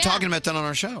 Yeah, we were talking about that on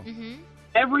our show.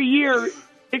 Every year,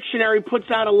 dictionary puts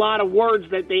out a lot of words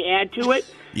that they add to it.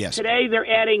 Yes. Today, they're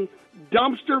adding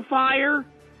dumpster fire,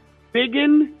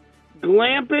 biggin,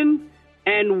 glampin,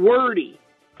 and wordy.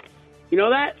 You know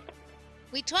that?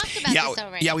 we talked about this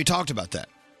already. Yeah, we talked about that.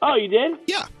 Oh, you did?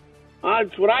 Yeah.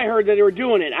 That's what I heard that they were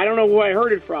doing it. I don't know who I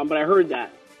heard it from, but I heard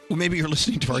that. Well, maybe you're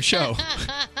listening to our show.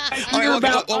 Hear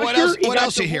about what Usher? else? He What got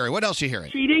else you hearing? What else you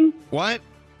hearing? Cheating? What?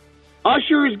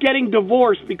 Usher is getting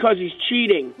divorced because he's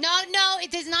cheating. No,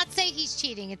 it does not say he's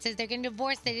cheating. It says they're getting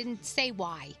divorced. They didn't say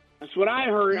why. That's what I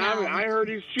heard. No. I heard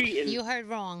he's cheating. You heard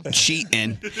wrong.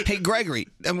 Cheating. Hey, Gregory,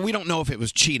 we don't know if it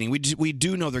was cheating. We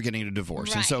do know they're getting a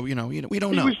divorce, and so we don't He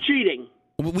know. was cheating.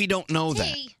 We don't know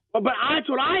that. But that's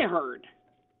what I heard.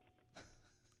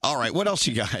 All right, what else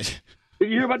you got? Did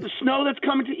you hear about the snow that's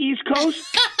coming to the East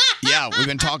Coast? Yeah, we've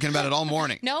been talking about it all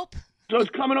morning. Nope. So it's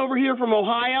coming over here from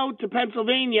Ohio to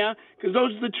Pennsylvania, because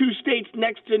those are the two states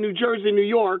next to New Jersey and New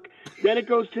York. Then it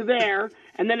goes to there,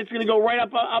 and then it's going to go right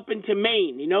up into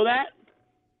Maine. You know that?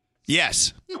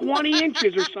 Yes. 20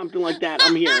 inches or something like that,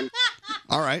 I'm hearing.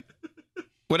 All right.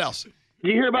 What else? Did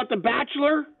you hear about The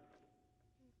Bachelor?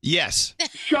 Yes. The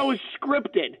show is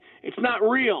scripted. It's not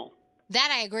real. That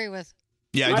I agree with.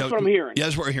 Yeah, That's what I'm hearing. Yeah,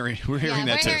 that's what we're hearing. We're hearing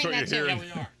that too. hearing that too.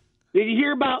 Did you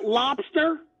hear about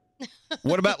lobster?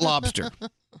 What about lobster?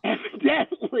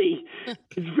 Evidently,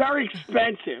 it's very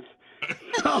expensive.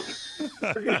 So,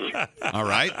 All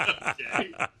right.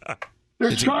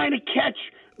 they're trying to catch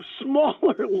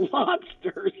smaller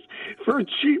lobsters for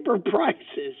cheaper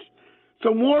prices.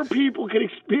 So more people can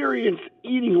experience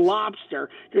eating lobster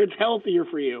because it's healthier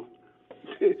for you.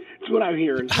 That's what I'm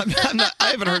hearing. I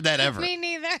haven't heard that ever. Me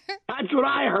neither. That's what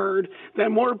I heard, that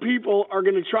more people are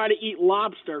going to try to eat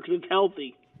lobster because it's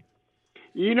healthy.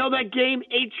 You know that game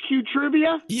HQ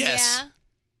Trivia? Yes. Yeah.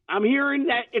 I'm hearing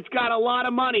that it's got a lot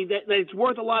of money, that it's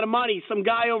worth a lot of money. Some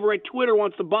guy over at Twitter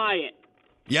wants to buy it.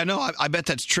 Yeah, no, I bet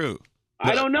that's true.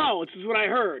 I don't know. This is what I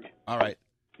heard. All right.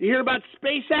 You hear about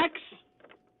SpaceX?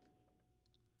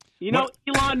 You know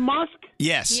Elon Musk?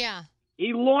 Yes. Yeah.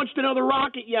 He launched another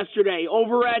rocket yesterday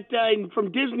over at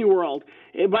from Disney World,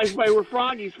 by where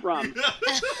Froggy's from.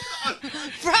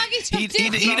 Froggy's from He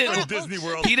didn't, Disney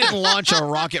World. He didn't launch a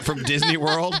rocket from Disney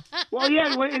World. Well,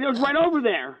 yeah, it was right over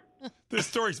there. This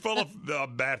story's full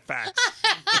of bad facts.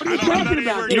 What are you talking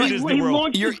about? He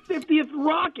launched his 50th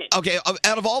rocket. Okay,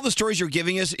 out of all the stories you're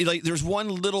giving us, like there's one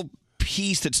little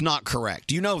piece that's not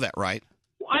correct. You know that, right?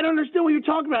 I don't understand what you're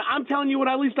talking about. I'm telling you what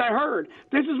at least I heard.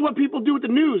 This is what people do with the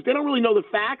news. They don't really know the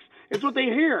facts. It's what they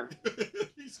hear.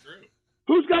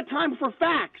 Who's got time for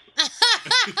facts?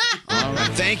 All right.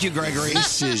 Thank you, Gregory.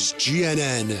 This is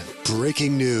GNN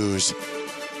Breaking News.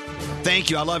 Thank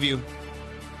you. I love you.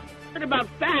 About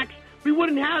facts, we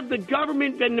wouldn't have the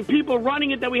government and the people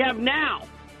running it that we have now.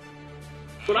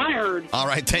 That's what I heard. All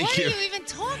right. Thank you. What are you even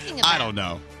talking about? I don't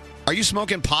know. Are you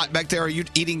smoking pot back there? Are you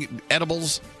eating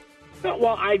edibles?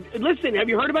 Well, listen, have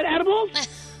you heard about edibles?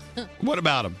 What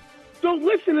about them? So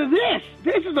listen to this.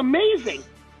 This is amazing.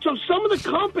 So some of the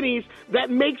companies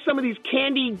that make some of these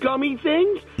candy gummy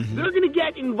things, they're going to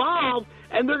get involved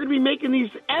and they're going to be making these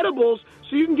edibles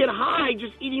so you can get high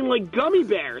just eating like gummy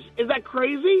bears. Is that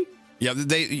crazy? Yeah,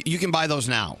 you can buy those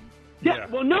now. Yeah.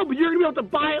 Well, no, but you're going to be able to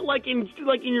buy it like in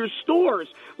your stores,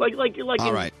 like All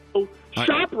in right.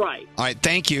 ShopRite. All right,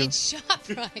 thank you. It's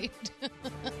ShopRite.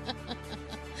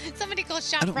 Somebody call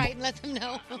ShopRite and let them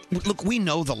know. Look, we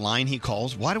know the line he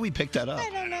calls. Why do we pick that up? I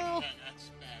don't know.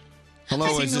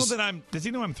 Hello, Does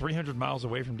he know I'm 300 miles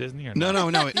away from Disney? Or No.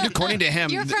 According to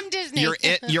him, You're from Disney.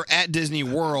 You're at Disney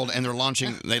World, and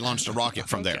they launched a rocket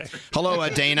from there. Hello,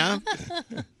 Dana.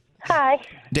 Hi.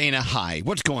 Dana, hi.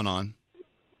 What's going on?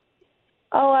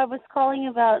 Oh, I was calling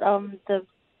about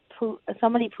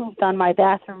somebody pooped on my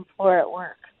bathroom floor at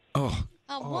work. Oh.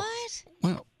 What?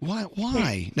 Well,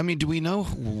 why? I mean, do we know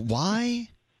why?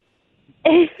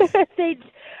 I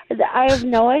have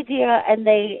no idea, and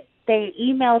they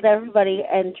emailed everybody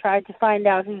and tried to find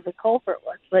out who the culprit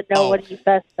was, but nobody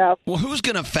fessed up. Well, who's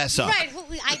going to fess up? Right,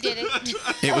 I did it.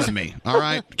 It was me. All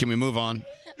right, can we move on?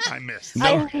 I missed.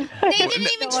 No. They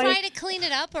didn't even try to clean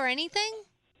it up or anything?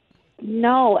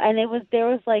 No, and there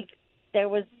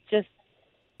was just.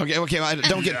 Okay.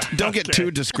 Don't get too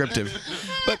descriptive.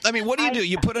 But I mean, what do?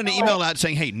 You put an email out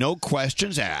saying, "Hey, no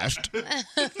questions asked.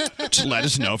 Just let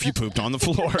us know if you pooped on the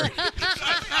floor."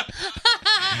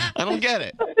 I don't get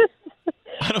it.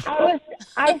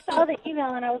 I saw the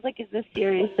email and I was like, "Is this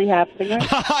seriously happening?"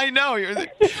 I know you're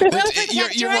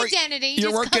identity.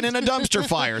 You're working in a dumpster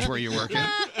fire is where you're working.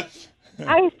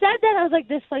 I said that. I was like,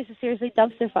 "This place is seriously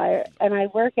dumpster fire," and I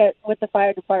work with the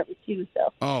fire department too.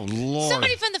 So. Oh Lord!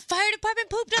 Somebody from the fire department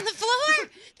pooped on the floor?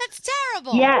 That's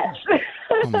terrible. Yes.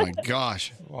 Oh my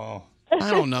gosh! Wow. I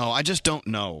don't know. I just don't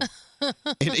know.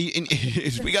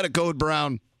 We got a code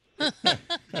brown.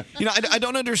 I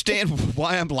don't understand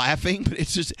why I'm laughing, but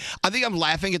it's just I think I'm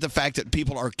laughing at the fact that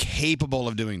people are capable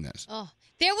of doing this. Oh.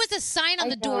 There was a sign on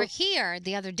the door here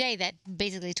the other day that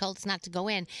basically told us not to go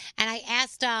in. And I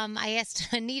asked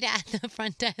Anita at the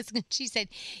front desk, and she said,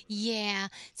 "Yeah,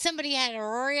 somebody had a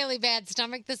really bad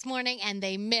stomach this morning, and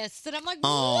they missed." And I'm like,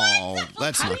 "Oh,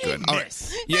 that's not good." All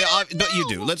right, yeah, but you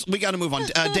do. We got to move on.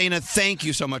 Dana, thank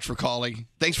you so much for calling.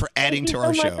 Thanks for adding to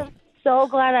our show. So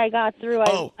glad I got through.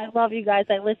 I love you guys.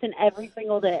 I listen every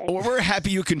single day. Well, we're happy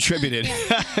you contributed.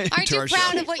 Aren't to you our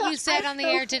proud show. of what you said on the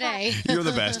air today? You're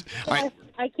the best. All right.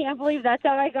 I can't believe that's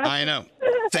how I got I know.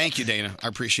 Thank you, Dana. I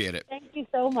appreciate it. Thank you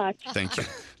so much. Thank you.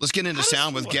 Let's get into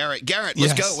sound with Garrett. Garrett,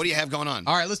 let's go. What do you have going on?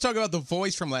 All right, let's talk about The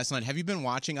Voice from last night. Have you been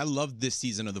watching? I love this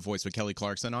season of The Voice with Kelly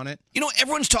Clarkson on it. You know,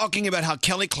 everyone's talking about how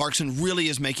Kelly Clarkson really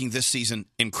is making this season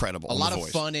incredible. A on lot The of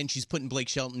Voice. fun, and she's putting Blake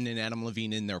Shelton and Adam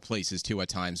Levine in their places too at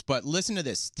times. But listen to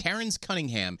this: Terrence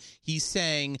Cunningham. He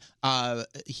sang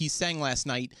last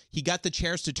night. He got the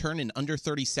chairs to turn in under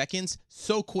 30 seconds,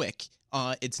 so quick.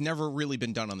 It's never really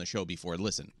been done on the show before.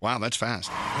 Listen. Wow, that's fast.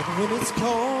 When it's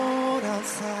cold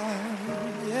outside,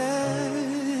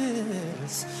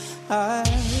 yes, I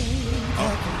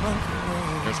got the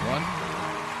monkey. There's one.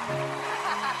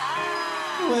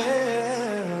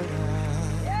 Well,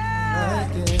 I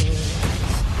guess.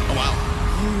 Oh, wow.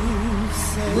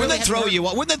 Wouldn't that throw you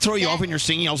off? Wouldn't that throw you off when you're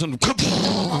singing? All of a sudden,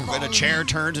 and a chair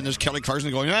turns, and there's Kelly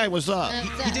Clarkson going, "Hey, what's up?"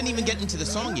 He didn't even get into the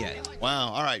song yet. Wow.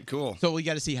 All right. Cool. So we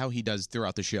got to see how he does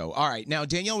throughout the show. All right. Now,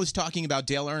 Danielle was talking about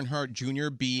Dale Earnhardt Jr.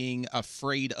 being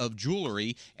afraid of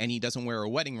jewelry, and he doesn't wear a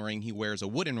wedding ring. He wears a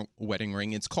wooden wedding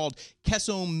ring. It's called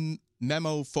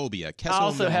kesomemophobia. I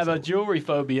also have a jewelry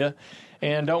phobia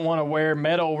and don't want to wear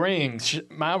metal rings.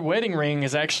 My wedding ring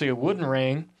is actually a wooden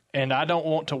ring, and I don't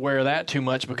want to wear that too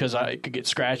much because it could get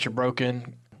scratched or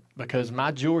broken because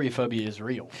my jewelry phobia is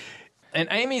real. And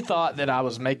Amy thought that I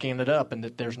was making it up and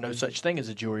that there's no such thing as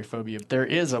a jewelry phobia. There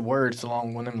is a word. It's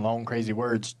one of them long, crazy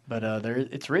words, but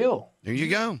it's real. There you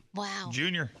go. Wow.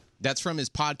 Junior. That's from his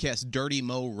podcast, Dirty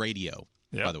Mo Radio,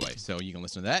 by the way. So you can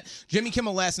listen to that. Jimmy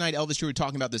Kimmel last night, Elvis, you were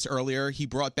talking about this earlier. He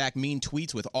brought back mean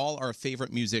tweets with all our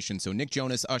favorite musicians. So Nick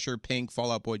Jonas, Usher, Pink, Fall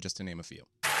Out Boy, just to name a few.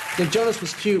 Nick Jonas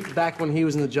was cute back when he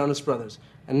was in the Jonas Brothers,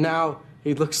 and now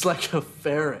he looks like a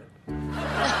ferret.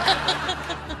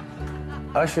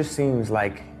 Usher seems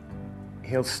like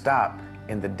he'll stop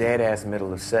in the dead-ass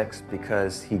middle of sex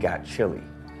because he got chilly.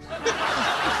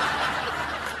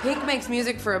 Pink makes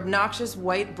music for obnoxious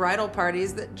white bridal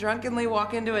parties that drunkenly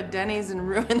walk into a Denny's and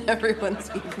ruin everyone's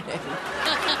evening.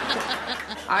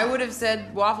 I would have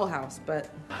said Waffle House, but...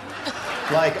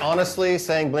 Like, honestly,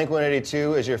 saying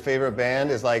Blink-182 is your favorite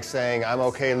band is like saying I'm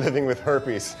okay living with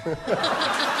herpes.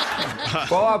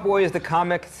 Fall Out Boy is the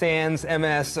Comic Sans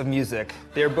MS of music.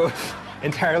 They're both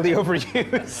entirely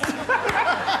overused.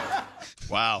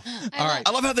 Wow. All right.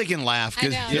 I love how they can laugh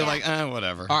because you're like,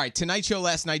 whatever. All right. Tonight Show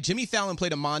last night, Jimmy Fallon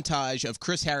played a montage of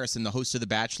Chris Harrison, the host of The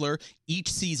Bachelor,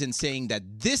 each season saying that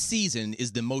this season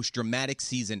is the most dramatic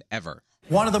season ever.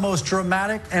 One of the most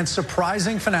dramatic and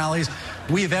surprising finales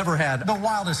we've ever had. The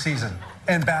wildest season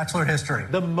in Bachelor history.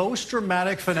 The most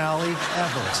dramatic finale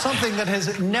ever. Something that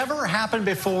has never happened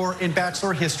before in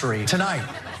Bachelor history. Tonight,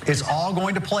 it's all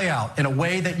going to play out in a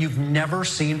way that you've never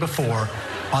seen before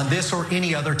on this or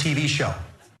any other TV show.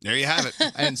 There you have it.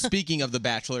 And speaking of The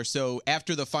Bachelor, so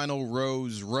after the final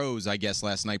rose, I guess,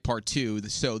 last night, part 2,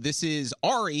 so this is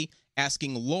Ari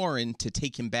asking Lauren to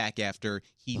take him back after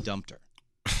he dumped her.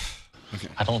 Okay.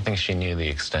 I don't think she knew the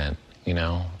extent, you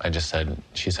know?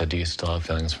 She said, do you still have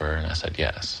feelings for her? And I said,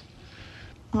 yes.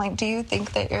 I'm like, do you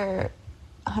think that you're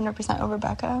 100% over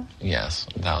Becca? Yes,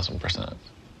 1,000%.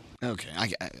 Okay.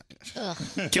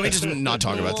 Can we just not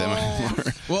talk about them anymore?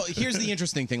 Well, here's the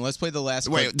interesting thing. Let's play the last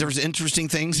Wait, clip. there's interesting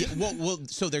things? Yeah, well,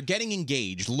 so they're getting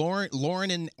engaged.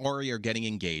 Lauren and Ari are getting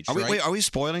engaged, Are we, right? wait, are we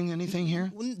spoiling anything here?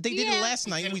 They did it last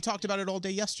night, and we talked about it all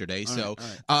day yesterday. All So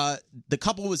right. The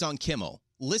couple was on Kimmel.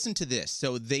 Listen to this.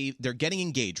 So they're getting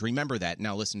engaged. Remember that.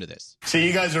 Now listen to this. So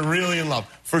you guys are really in love,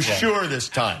 for sure this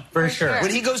time. For sure. When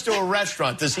he goes to a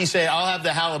restaurant, does he say, I'll have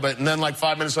the halibut, and then like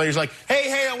 5 minutes later he's like,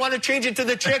 hey, I want to change it to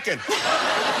the chicken? We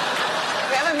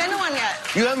haven't been to one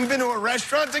yet. You haven't been to a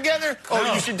restaurant together? Oh,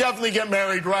 No. you should definitely get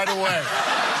married right away.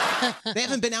 They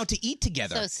haven't been out to eat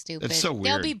together. So stupid. It's so They'll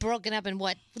weird. be broken up in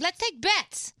what? Let's take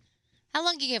bets. How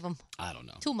long do you give them? I don't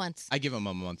know. 2 months. I give them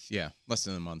a month. Yeah, less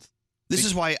than a month. This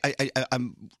is why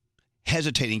I'm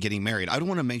hesitating getting married. I don't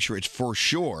want to make sure it's for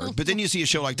sure. But then you see a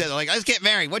show like that, they're like, let's get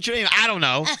married. What's your name? I don't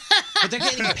know. But they're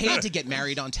getting paid to get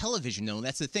married on television, though.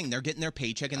 That's the thing. They're getting their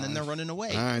paycheck, and then they're running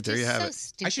away. All right, there you have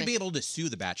it. I should be able to sue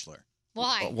The Bachelor.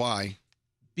 Why? Why?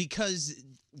 Because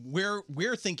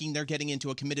we're thinking they're getting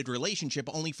into a committed relationship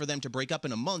only for them to break up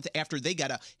in a month after they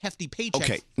got a hefty paycheck.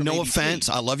 Okay, from no ABC. offense.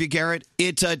 I love you, Garrett.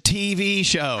 It's a TV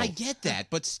show. I get that,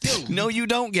 but still. No, you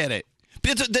don't get it.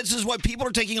 This is what people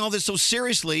are taking all this so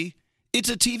seriously. It's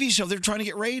a TV show. They're trying to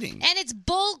get ratings. And it's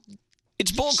bull.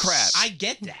 It's bull crap. I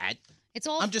get that. It's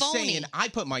all I'm just phony. saying, I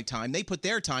put my time, they put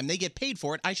their time, they get paid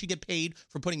for it. I should get paid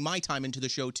for putting my time into the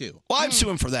show, too. Well, I'm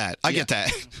suing for that. I get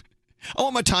that. I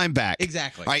want my time back.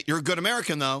 Exactly. All right, you're a good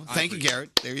American, though. Thank you,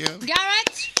 Garrett. There you go.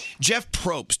 Garrett? Jeff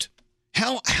Probst.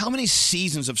 How many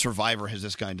seasons of Survivor has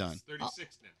this guy done?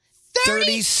 36 now.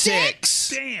 36.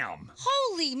 Damn.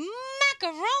 Holy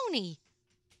macaroni.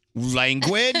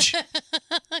 Language.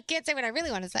 Can't say what I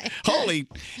really want to say. Holy.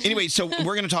 Anyway, so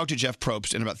we're going to talk to Jeff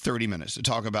Probst in about 30 minutes to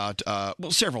talk about,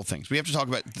 several things. We have to talk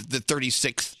about the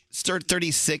 36th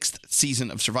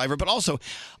season of Survivor, but also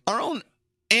our own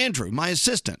Andrew, my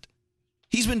assistant.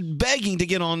 He's been begging to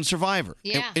get on Survivor.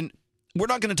 Yeah. And we're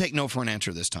not going to take no for an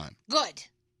answer this time. Good.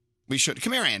 We should.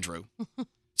 Come here, Andrew.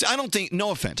 So I don't think,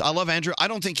 no offense, I love Andrew. I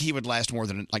don't think he would last more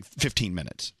than like 15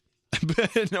 minutes.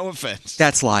 No offense.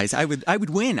 That's lies. I would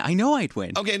win. I know I'd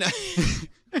win. Okay.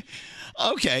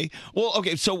 Okay. Well,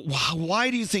 okay. So why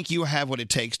do you think you have what it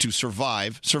takes to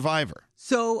survive Survivor?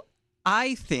 So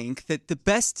I think that the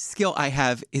best skill I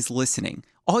have is listening.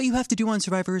 All you have to do on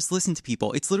Survivor is listen to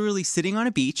people. It's literally sitting on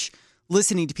a beach,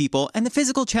 listening to people, and the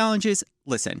physical challenges,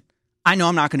 listen, I know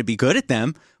I'm not going to be good at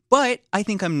them, but I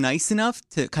think I'm nice enough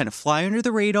to kind of fly under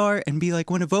the radar and be like,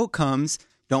 when a vote comes,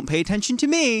 don't pay attention to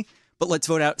me, but let's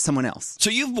vote out someone else. So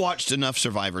you've watched enough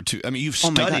Survivor you've Oh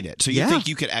my studied God. it. So you think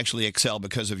you could actually excel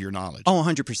because of your knowledge? Oh,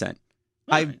 100%.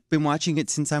 I've been watching it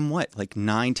since I'm like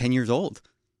 9, 10 years old.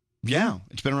 Yeah,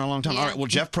 it's been around a long time. Yeah. All right, well,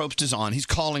 Jeff Probst is on. He's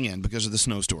calling in because of the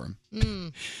snowstorm.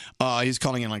 He's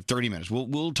calling in like 30 minutes.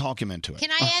 We'll talk him into it.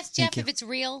 Can I ask Jeff if it's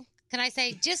real? Can I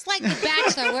say, just like The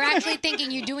Bachelor, we're actually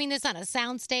thinking you're doing this on a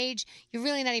sound stage. You're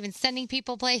really not even sending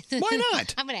people places. Why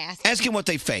not? I'm going to ask. Ask him what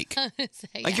they fake. I'm gonna say,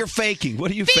 Like yeah. you're faking.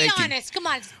 What are you Be faking? honest. Come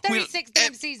on. It's 36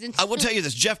 damn seasons. I will tell you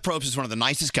this. Jeff Probst is one of the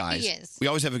nicest guys. He is. We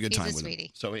always have a good He's time a with him.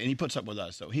 sweetie. So, and he puts up with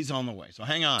us. So he's on the way. So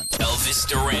hang on. Elvis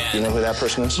Duran. You know who that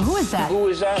person is? Who is that? Who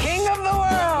is that? King of the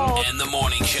world. And the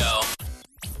morning show.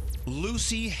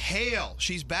 Lucy Hale.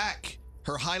 She's back.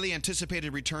 Her highly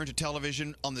anticipated return to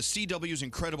television on the CW's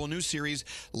incredible new series,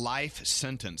 Life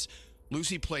Sentence.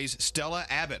 Lucy plays Stella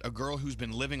Abbott, a girl who's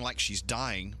been living like she's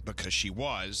dying because she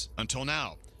was until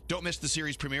now. Don't miss the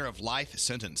series premiere of Life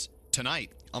Sentence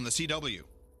tonight on the CW.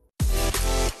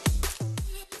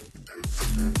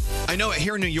 I know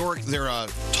here in New York, they're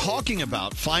talking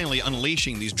about finally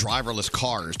unleashing these driverless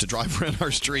cars to drive around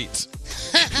our streets.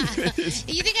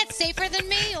 You think that's safer than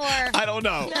me, or? I don't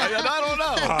know. I don't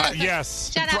know.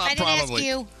 Yes. Shut up. I didn't ask Probably.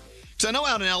 you. So I know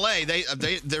out in L.A.,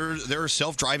 there are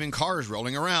self-driving cars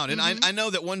rolling around. And I know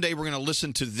that one day we're going to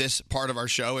listen to this part of our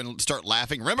show and start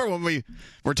laughing. Remember when we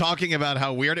were talking about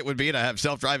how weird it would be to have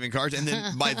self-driving cars? And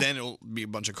then by then it'll be a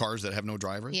bunch of cars that have no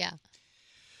drivers? Yeah.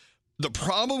 The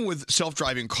problem with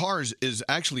self-driving cars is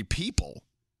actually people.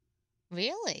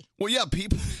 Really? Well, yeah,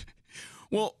 people.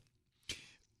 Well,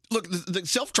 look, the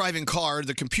self-driving car,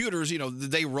 the computers,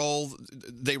 they roll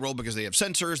because they have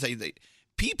sensors. They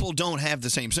people don't have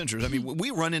the same sensors. I mean,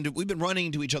 we've been running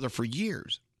into each other for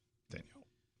years.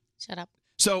 Shut up.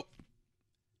 So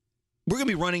we're going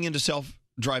to be running into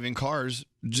self-driving cars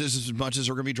just as much as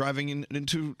we're going to be driving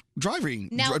into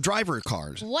Now- driver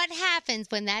cars. What happens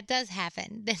when that does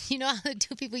happen? Then you know how the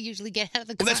two people usually get out of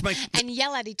the car and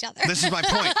yell at each other. This is my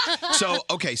point.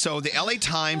 So the LA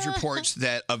Times reports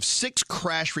that of 6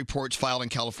 crash reports filed in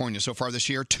California so far this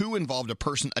year, 2 involved a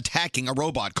person attacking a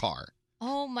robot car.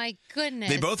 Oh my goodness.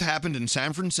 They both happened in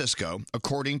San Francisco,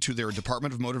 according to their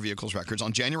Department of Motor Vehicles records.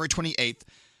 On January 28th,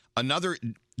 another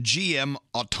GM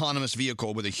autonomous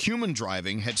vehicle with a human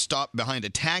driving had stopped behind a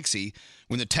taxi.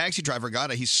 When the taxi driver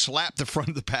got it, he slapped the front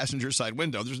of the passenger side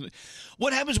window.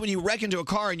 What happens when you wreck into a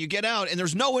car and you get out and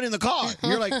there's no one in the car?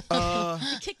 You're like,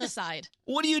 You kick the side.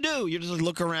 what do? You just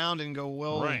look around and go,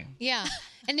 well, right. Yeah.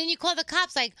 And then you call the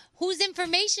cops, like, whose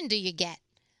information do you get?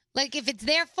 Like, if it's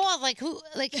their fault, like,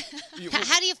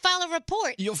 how do you file a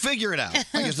report? You'll figure it out.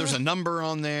 I guess there's a number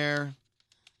on there.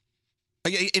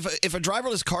 If a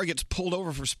driverless car gets pulled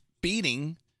over for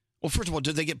speeding, well, first of all,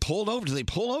 did they get pulled over? Did they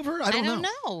pull over? I don't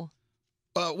know.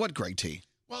 What, Greg T?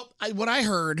 Well, what I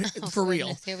heard, for real,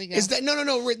 goodness, here we go. is that no,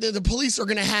 the police are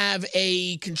going to have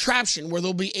a contraption where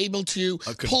they'll be able to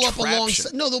pull up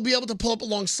alongside. No, they'll be able to pull up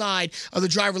alongside of the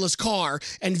driverless car,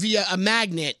 and via a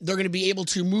magnet, they're going to be able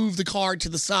to move the car to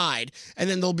the side, and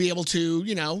then they'll be able to,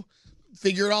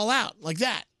 figure it all out like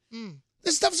that.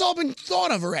 This stuff's all been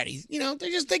thought of already.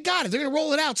 They got it. They're going to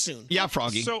roll it out soon. Yeah,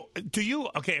 Froggy. So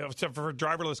for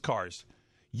driverless cars,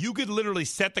 you could literally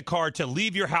set the car to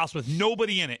leave your house with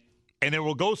nobody in it, and it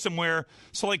will go somewhere.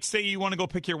 So, like, say you want to go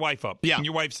pick your wife up. Yeah. And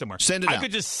your wife's somewhere. Send it I out.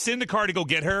 could just send the car to go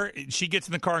get her. She gets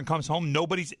in the car and comes home.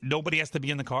 Nobody has to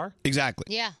be in the car? Exactly.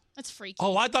 Yeah. That's freaky.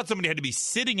 Oh, I thought somebody had to be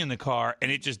sitting in the car,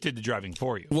 and it just did the driving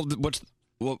for you. Well,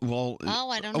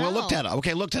 I don't know. Well, look that up.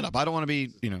 Okay, look that up. I don't want to be,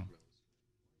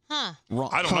 Huh. wrong.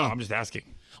 I don't know. I'm just asking.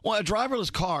 Well, a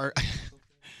driverless car,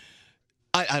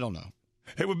 I don't know.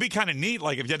 It would be kind of neat,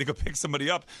 like if you had to go pick somebody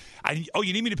up.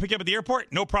 You need me to pick you up at the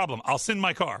airport? No problem. I'll send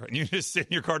my car, and you just sit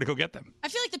in your car to go get them. I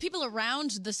feel like the people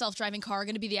around the self-driving car are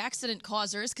going to be the accident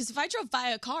causers, because if I drove by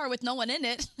a car with no one in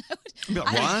it,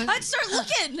 I'd start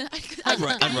looking.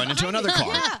 I'd run into another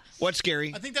car. Yeah. What's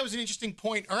scary? I think that was an interesting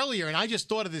point earlier, and I just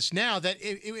thought of this now, that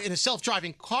in a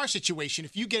self-driving car situation,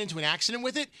 if you get into an accident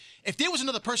with it, if there was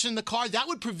another person in the car, that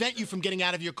would prevent you from getting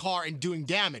out of your car and doing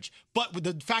damage. But with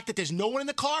the fact that there's no one in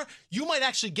the car, you might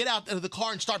actually get out of the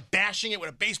car and start bashing it with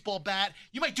a baseball bat.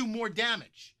 You might do more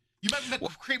damage. You might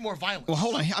create more violence. Well,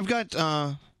 hold on. I've got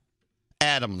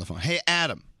Adam on the phone. Hey,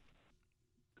 Adam.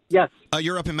 Yes.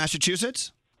 You're up in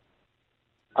Massachusetts?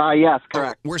 Yes,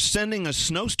 correct. We're sending a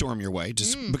snowstorm your way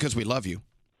just because we love you.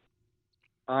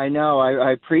 I know.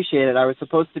 I appreciate it. I was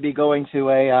supposed to be going to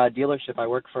a dealership. I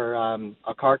work for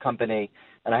a car company,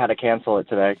 and I had to cancel it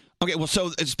today. Okay, well, so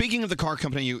speaking of the car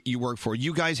company you work for,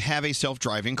 you guys have a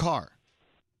self-driving car.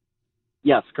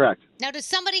 Yes, correct. Now, does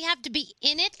somebody have to be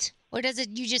in it, or does it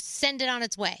you just send it on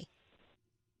its way?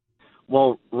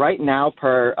 Well, right now,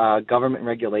 per government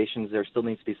regulations, there still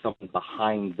needs to be someone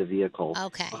behind the vehicle,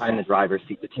 behind the driver's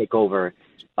seat to take over.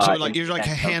 So you're like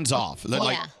hands off.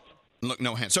 Look,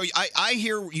 no hands. So I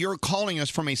hear you're calling us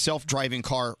from a self-driving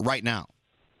car right now.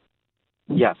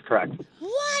 Yes, correct.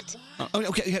 What?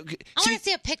 Okay. I want to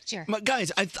see a picture.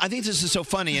 Guys, I think this is so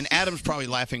funny, and Adam's probably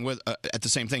laughing at the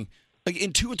same thing. Like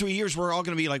in 2 or 3 years, we're all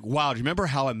going to be like, "Wow, do you remember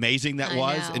how amazing that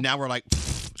was?" know. And now we're like,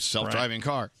 self-driving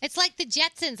car. It's like the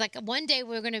Jetsons. Like one day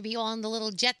we're going to be on the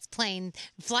little Jets plane.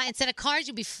 Fly instead of cars,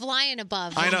 you'll be flying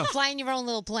above. I know. Flying your own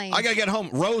little plane. I gotta get home.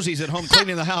 Rosie's at home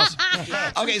cleaning the house.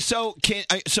 Okay, so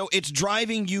it's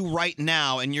driving you right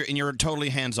now, and you're totally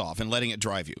hands off and letting it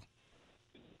drive you.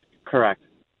 Correct.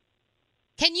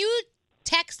 Can you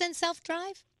text and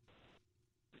self-drive?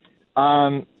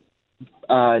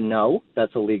 No,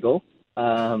 that's illegal.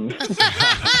 So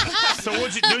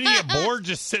what you do? You get bored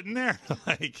just sitting there?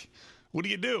 Like, what do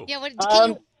you do? Yeah,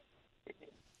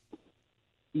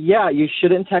 Yeah, you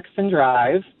shouldn't text and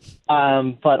drive,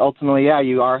 but ultimately,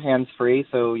 you are hands-free,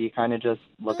 so you kind of just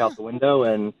look out the window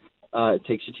and it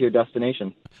takes you to your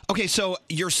destination. Okay, so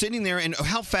you're sitting there, and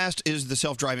how fast is the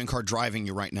self-driving car driving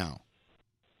you right now?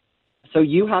 So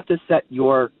you have to set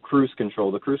your cruise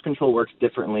control. The cruise control works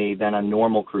differently than a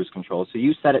normal cruise control. So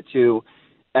you set it to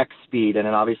X speed, and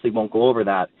it obviously won't go over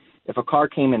that. If a car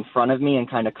came in front of me and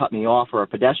kind of cut me off, or a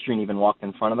pedestrian even walked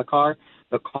in front of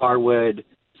the car would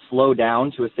slow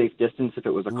down to a safe distance if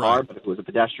it was a car, but if it was a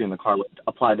pedestrian, the car would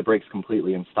apply the brakes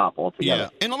completely and stop altogether.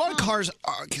 Yeah, and a lot of cars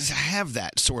have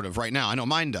that sort of right now. I know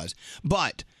mine does.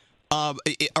 But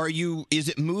is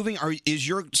it moving? Is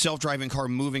your self-driving car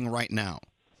moving right now?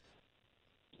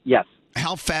 Yes.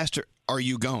 How fast are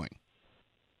you going?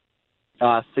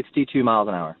 62 miles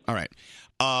an hour. All right.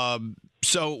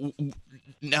 So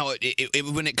now,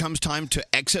 when it comes time to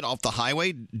exit off the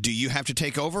highway, do you have to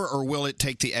take over, or will it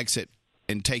take the exit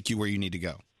and take you where you need to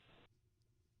go?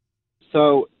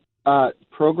 So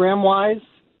program-wise,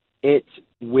 it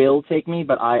will take me,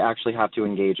 but I actually have to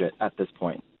engage it at this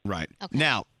point. Right. Okay.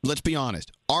 Now, let's be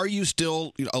honest. Are you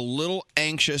still a little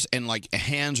anxious and like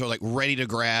hands are like ready to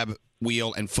grab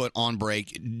wheel and foot on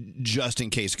brake just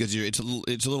in case, because it's a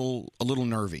little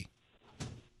nervy?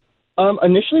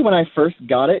 Initially, when I first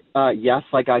got it, yes,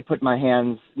 like I put my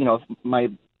hands,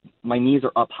 my knees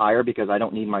are up higher because I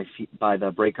don't need my feet by the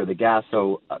brake or the gas.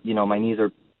 So, my knees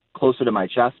are closer to my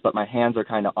chest, but my hands are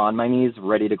kind of on my knees,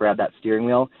 ready to grab that steering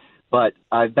wheel. But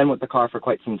I've been with the car for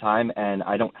quite some time, and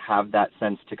I don't have that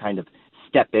sense to kind of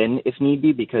step in if need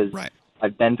be, because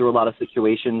I've been through a lot of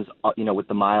situations, with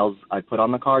the miles I put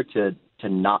on the car to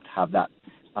not have that,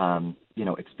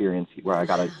 experience where I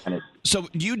got to kind of. So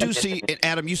you do see,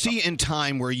 Adam, you see in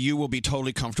time where you will be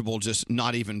totally comfortable just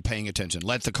not even paying attention.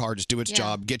 Let the car just do its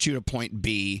job, get you to point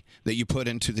B that you put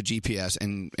into the GPS,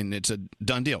 and it's a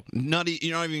done deal. You're not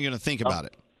even going to think about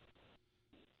it.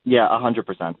 Yeah,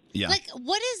 100%. Yeah. Like,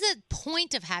 what is the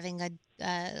point of having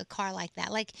a car like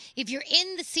that? Like, if you're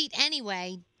in the seat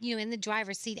anyway, in the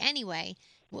driver's seat anyway,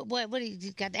 what do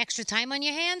you got extra time on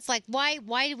your hands? Like, why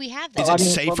do we have that? Is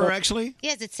it safer, actually?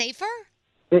 Yeah, is it safer?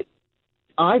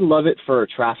 I love it for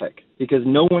traffic because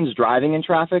no one's driving in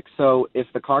traffic. So if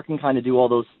the car can kind of do all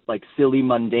those like silly,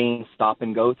 mundane stop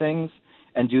and go things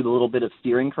and do the little bit of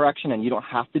steering correction, and you don't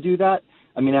have to do that.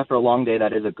 I mean, after a long day,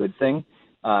 that is a good thing.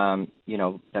 That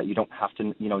you don't have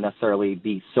to, necessarily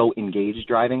be so engaged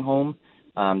driving home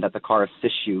that the car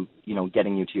assists you,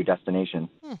 getting you to your destination.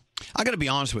 I got to be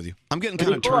honest with you. I'm getting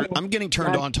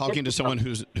turned on talking to someone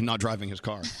who's not driving his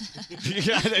car. There's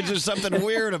just something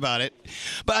weird about it.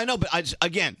 But I know. But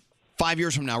again, 5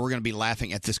 years from now, we're going to be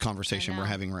laughing at this conversation we're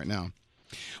having right now.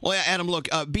 Well, yeah, Adam, look,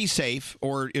 be safe,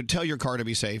 or tell your car to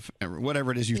be safe,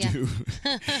 whatever it is you do.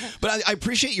 But I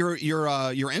appreciate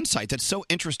your insight. That's so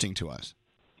interesting to us.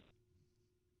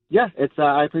 Yeah, it's.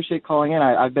 I appreciate calling in.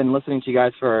 I've been listening to you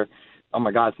guys for, oh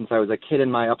my God, since I was a kid in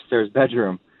my upstairs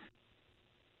bedroom.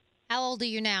 How old are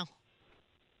you now?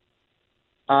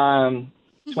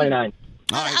 29.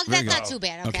 Oh, that's not too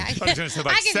bad. Okay. I was going to say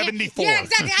like 74. Yeah,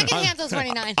 exactly. I can handle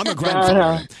 29. I'm a grandfather.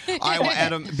 All right, well,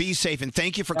 Adam, be safe, and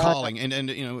thank you for calling. And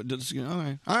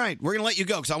all right, we're going to let you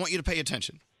go because I want you to pay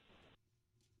attention.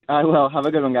 I will. Have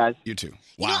a good one, guys. You too.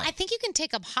 You know, I think you can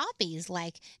take up hobbies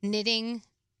like knitting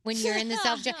when you're in the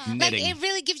self-drive. Like, Knitting. it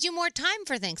really gives you more time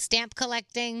for things. Stamp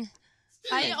collecting.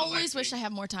 I always wish I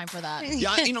had more time for that.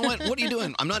 Yeah, you know what? What are you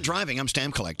doing? I'm not driving. I'm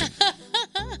stamp collecting.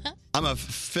 I'm a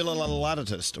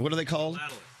philatelist. What are they called?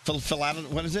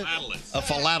 What is it? A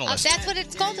philatelist. Oh, that's what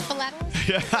it's called, a philatelist?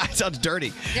 Yeah, it sounds dirty.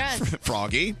 It does.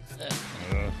 Froggy.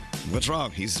 What's wrong?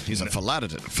 He's a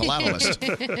philatelist.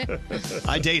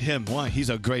 I date him. Why? He's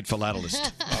a great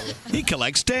philatelist. He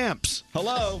collects stamps.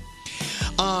 Hello.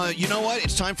 You know what?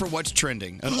 It's time for What's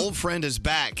Trending. An old friend is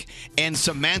back, and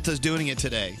Samantha's doing it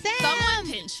today.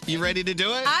 Someone pinch me. You ready to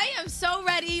do it? I am so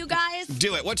ready, you guys.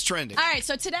 Do it. What's trending? All right,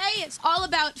 so today it's all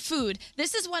about food.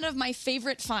 This is one of my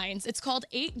favorite finds. It's called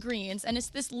 8 Greens, and it's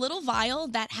this little vial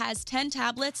that has 10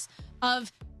 tablets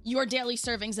of your daily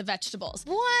servings of vegetables.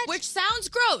 What? Which sounds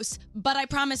gross, but I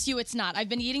promise you it's not. I've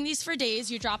been eating these for days.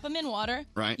 You drop them in water.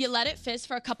 Right. You let it fizz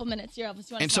for a couple minutes. Here,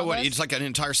 Elvis, you want And to so smell what? this? It's like an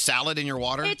entire salad in your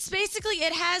water? It's basically,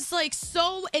 it has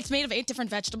it's made of 8 different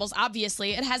vegetables,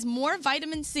 obviously. It has more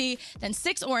vitamin C than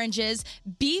 6 oranges,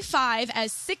 B5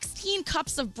 as 16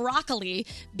 cups of broccoli,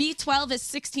 B12 as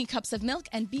 16 cups of milk,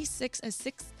 and B6 as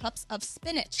 6 cups of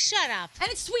spinach. Shut up. And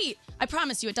it's sweet. I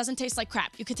promise you, it doesn't taste like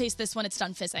crap. You could taste this when it's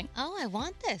done fizzing. Oh, I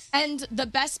want this. And the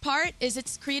best part is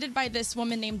it's created by this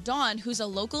woman named Dawn, who's a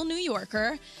local New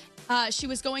Yorker. She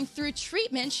was going through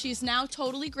treatment. She's now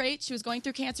totally great. She was going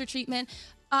through cancer treatment.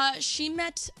 She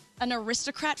met an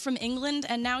aristocrat from England,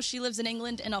 and now she lives in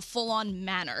England in a full-on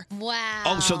manor. Wow.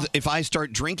 Oh, so if I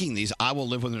start drinking these, I will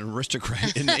live with an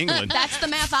aristocrat in England. That's the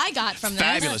math I got from this.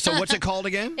 Fabulous. So what's it called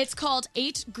again? It's called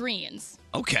 8 Greens.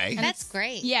 Okay. That's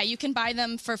great. Yeah, you can buy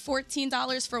them for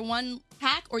 $14 for one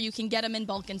pack, or you can get them in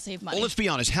bulk and save money. Well, let's be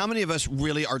honest. How many of us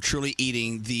really are truly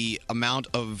eating the amount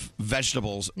of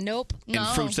vegetables Nope. and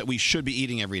fruits that we should be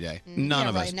eating every day? None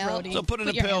of us. No. So put in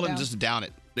a your pill hand and down. just down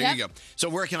it. There Yep. you go. So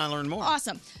where can I learn more?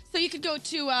 Awesome. So you could go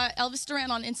to Elvis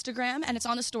Duran on Instagram, and it's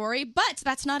on the story. But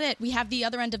that's not it. We have the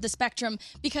other end of the spectrum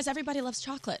because everybody loves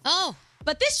chocolate. Oh.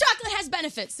 But this chocolate has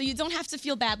benefits, so you don't have to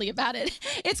feel badly about it.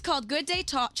 It's called Good Day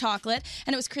Chocolate,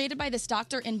 and it was created by this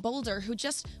doctor in Boulder who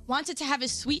just wanted to have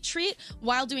his sweet treat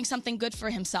while doing something good for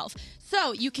himself.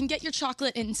 So you can get your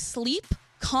chocolate in sleep,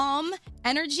 calm,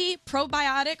 energy,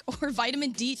 probiotic, or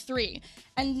vitamin D3.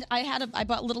 And I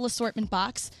bought a little assortment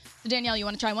box. So Danielle, you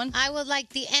want to try one? I would like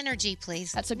the energy,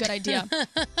 please. That's a good idea.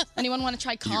 Anyone want to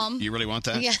try calm? You really want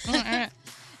that? Yeah.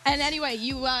 And anyway,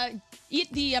 you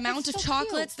eat the amount of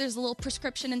chocolates. There's a little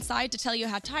prescription inside to tell you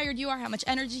how tired you are, how much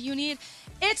energy you need.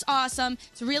 It's awesome.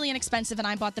 It's really inexpensive, and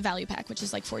I bought the value pack, which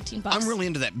is like $14. I'm really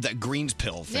into that greens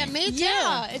pill thing. Yeah, me too.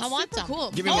 Yeah, it's I want super some. cool.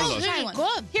 Give me one of those. Try one.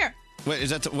 Good. Here. What, is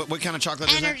that what kind of chocolate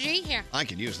is that? Energy. Here. I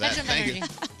can use that. Have some Thank energy. you.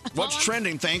 What's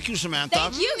trending? Thank you, Samantha.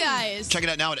 Thank you, guys. Check it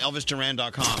out now at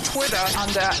ElvisDuran.com. Twitter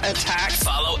under attack.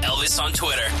 Follow Elvis on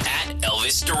Twitter at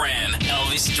Elvis Duran.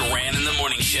 Elvis Duran in the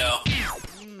Morning Show.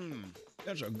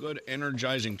 That's a good,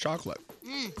 energizing chocolate.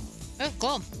 That's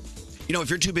cool. You know, if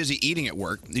you're too busy eating at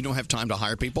work, you don't have time to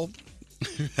hire people.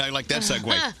 I like that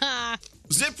segue.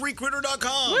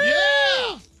 ZipRecruiter.com.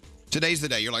 Yeah! Today's the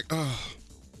day. You're like, oh,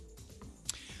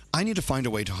 I need to find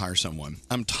a way to hire someone.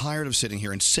 I'm tired of sitting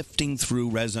here and sifting through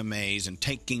resumes and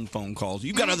taking phone calls.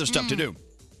 You've got other stuff to do.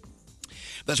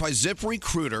 That's why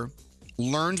ZipRecruiter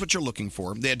learns what you're looking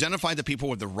for. They identify the people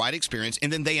with the right experience,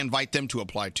 and then they invite them to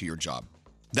apply to your job.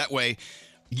 That way,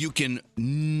 you can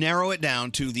narrow it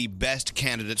down to the best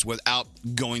candidates without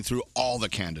going through all the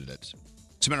candidates.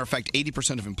 As a matter of fact,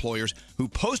 80% of employers who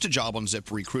post a job on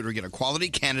ZipRecruiter get a quality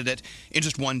candidate in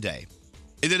just one day.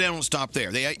 And then they don't stop there.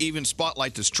 They even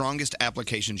spotlight the strongest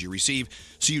applications you receive,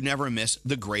 so you never miss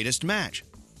the greatest match.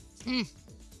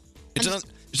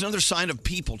 It's another sign of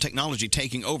people, technology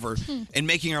taking over and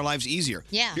making our lives easier.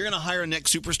 Yeah. If you're going to hire a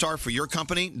next superstar for your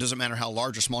company, doesn't matter how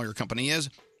large or small your company is,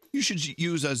 you should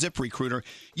use a ZipRecruiter.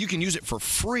 You can use it for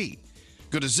free.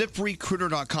 Go to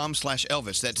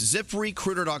ZipRecruiter.com/Elvis. That's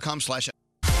ZipRecruiter.com/Elvis.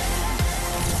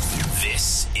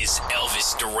 This is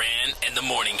Elvis Duran and the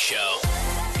Morning Show.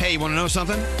 Hey, you want to know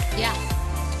something? Yeah.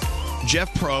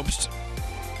 Jeff Probst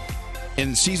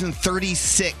in season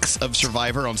 36 of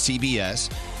Survivor on CBS.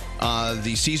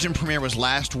 The season premiere was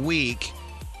last week.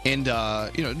 And,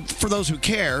 for those who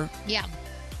care, Yeah.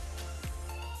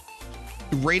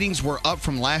 ratings were up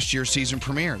from last year's season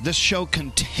premiere. This show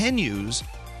continues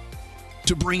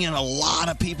to bring in a lot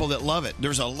of people that love it.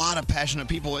 There's a lot of passionate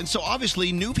people, and so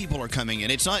obviously new people are coming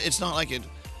in. It's not like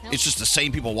it's just the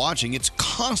same people watching. It's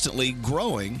constantly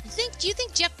growing. Do you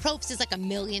think Jeff Probst is like a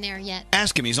millionaire yet?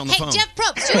 Ask him. He's on the phone. Hey, Jeff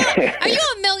Probst, are you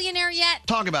a millionaire yet?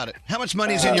 Talk about it. How much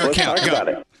money is in your let's account? talk Go. about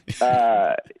it.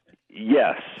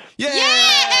 Yes. Yeah.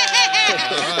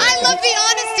 I love the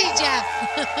honesty,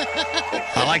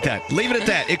 Jeff. I like that. Leave it at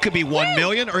that. It could be 1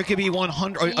 million or it could be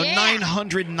 100 or Yeah.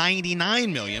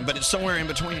 999 million, but it's somewhere in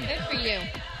between. Good for you.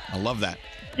 I love that.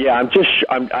 Yeah,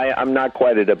 I'm not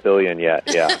quite at $1 billion yet.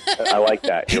 Yeah, I like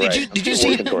that. Hey, You're did right. you I'm see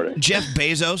working toward it. Jeff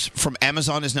Bezos from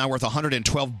Amazon is now worth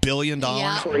 $112 billion?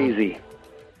 Yeah. Crazy.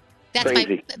 That's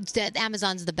Crazy.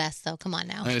 Amazon's the best, though. Come on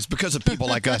now. And it's because of people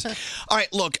like us. All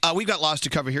right, look, we've got lots to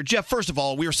cover here. Jeff, first of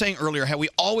all, we were saying earlier how we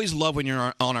always love when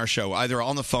you're on our show, either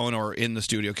on the phone or in the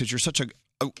studio, because you're such a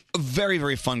very,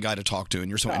 very fun guy to talk to, and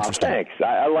you're so interesting. Thanks.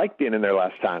 I liked being in there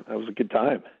last time. That was a good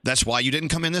time. That's why you didn't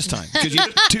come in this time, because you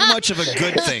too much of a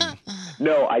good thing.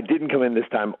 No, I didn't come in this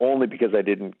time only because I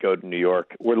didn't go to New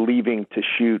York. We're leaving to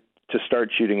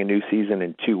start shooting a new season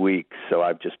in 2 weeks, so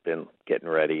I've just been getting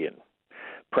ready and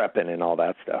prepping and all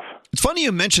that stuff. It's funny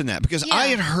you mentioned that, because I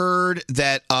had heard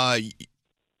that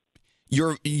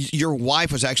your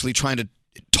wife was actually trying to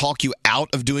talk you out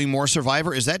of doing more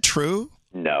Survivor. Is that true?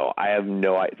 No, I have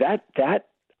no idea. That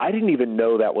I didn't even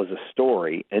know that was a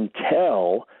story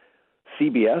until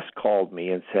CBS called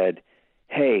me and said,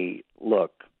 "Hey,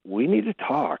 look, we need to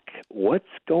talk. What's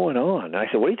going on?" And I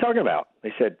said, "What are you talking about?"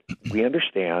 They said, "We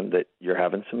understand that you're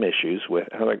having some issues with."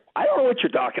 And I'm like, "I don't know what you're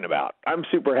talking about. I'm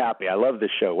super happy. I love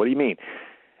this show. What do you mean?"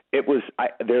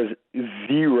 There's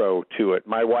zero to it.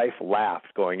 My wife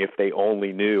laughed, going, "If they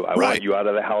only knew. I want you out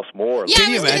of the house more." Yeah,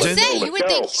 Can you I was going to imagine? say, you would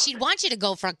Let's think go. she'd want you to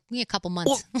go for a couple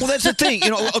months. Well, that's the thing.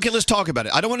 Okay, let's talk about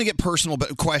it. I don't want to get personal,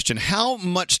 but question: how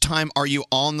much time are you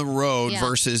on the road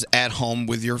versus at home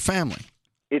with your family?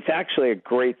 It's actually a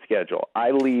great schedule.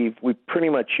 We pretty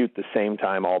much shoot the same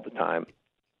time all the time,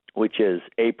 which is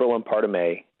April and part of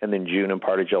May, and then June and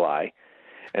part of July.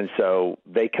 And so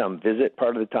they come visit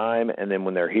part of the time, and then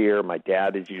when they're here, my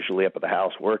dad is usually up at the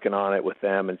house working on it with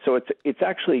them. And so it's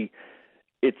actually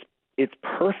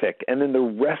perfect. And then the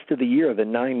rest of the year, the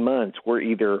 9 months, we're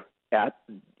either at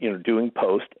doing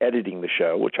post, editing the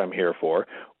show, which I'm here for,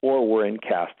 or we're in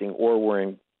casting, or we're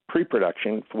in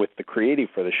pre-production with the creative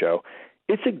for the show.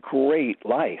 It's a great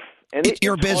life, and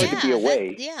you're busy. Hard to be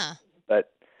away, Yeah.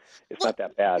 but it's not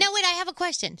that bad. Now, wait, I have a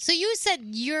question. So you said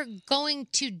you're going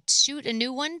to shoot a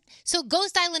new one. So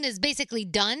Ghost Island is basically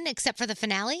done except for the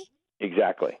finale?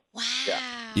 Exactly. Wow.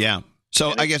 Yeah.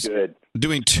 So And I it's guess good.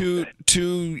 doing two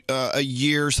a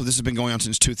year. So this has been going on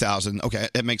since 2000. Okay,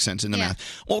 that makes sense in the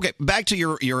math. Well, okay, back to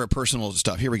your personal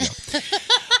stuff. Here we go.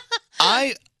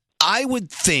 I would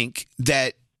think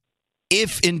that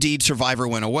if indeed Survivor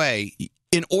went away,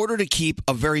 in order to keep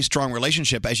a very strong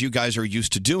relationship, as you guys are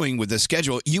used to doing with this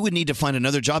schedule, you would need to find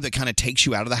another job that kind of takes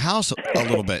you out of the house a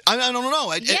little bit. I don't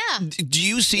know. Do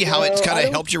you see how it's kind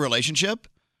of helped your relationship?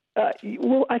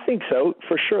 Well, I think so.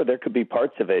 For sure, there could be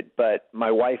parts of it, but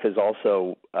my wife is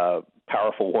also a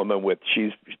powerful woman.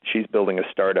 She's building a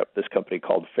startup, this company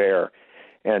called Fair,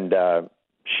 and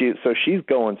she's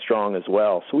going strong as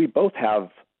well. So we both have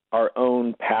our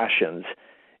own passions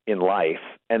in life,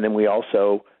 and then we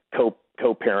also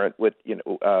co-parent with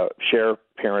share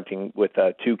parenting with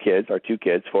our two kids,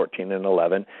 14 and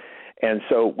 11, and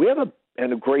so we have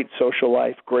a great social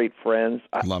life, great friends.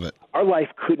 Love it. Our life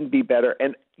couldn't be better.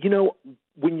 And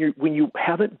when you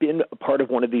haven't been a part of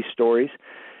one of these stories,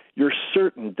 you're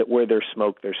certain that where there's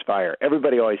smoke, there's fire.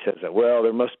 Everybody always says that. Well,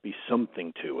 there must be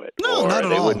something to it. No, not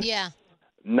at all. Yeah.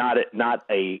 Not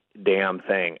a damn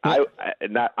thing. I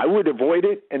would avoid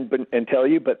it and tell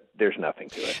you, but there's nothing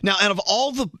to it. Now, out of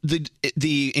all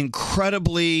the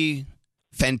incredibly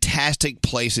fantastic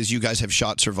places you guys have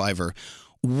shot Survivor,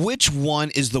 which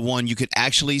one is the one you could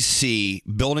actually see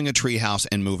building a treehouse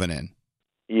and moving in?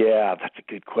 Yeah, that's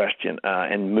a good question.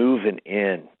 And moving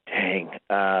in, dang.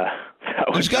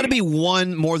 There's got to be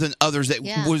one more than others that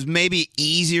was maybe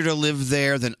easier to live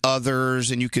there than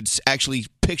others, and you could actually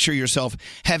picture yourself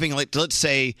having, like, let's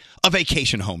say, a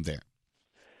vacation home there.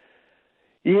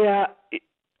 Yeah,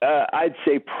 I'd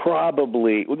say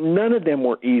probably none of them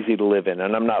were easy to live in,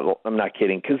 and I'm not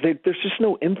kidding, because there's just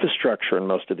no infrastructure in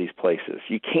most of these places.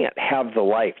 You can't have the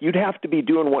life. You'd have to be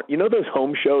doing those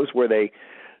home shows where the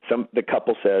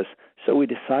couple says, So we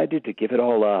decided to give it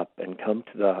all up and come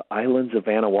to the islands of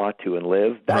Vanuatu and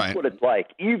live. That's what it's like.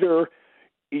 Either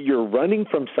you're running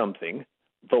from something,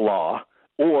 the law,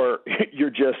 or you're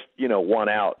just, want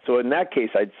out. So in that case,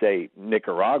 I'd say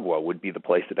Nicaragua would be the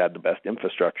place that had the best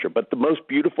infrastructure. But the most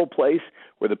beautiful place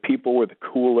where the people were the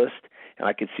coolest and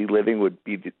I could see living would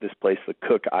be this place, the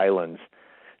Cook Islands.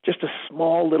 Just a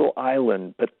small little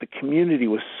island, but the community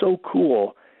was so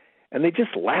cool. And they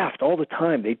just laughed all the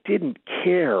time. They didn't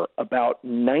care about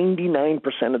 99%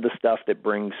 of the stuff that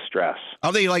brings stress.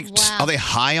 Are they are they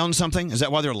high on something? Is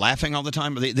that why they're laughing all the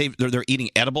time? Are they're eating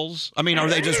edibles? I mean, are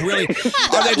they just really?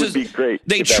 Are they That would be great.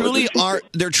 They if that was truly the are.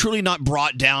 secret. They're truly not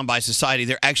brought down by society.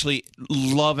 They're actually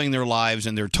loving their lives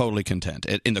and they're totally content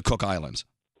in the Cook Islands.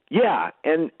 Yeah,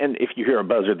 and if you hear a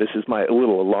buzzer, this is my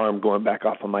little alarm going back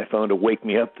off on my phone to wake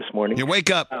me up this morning. You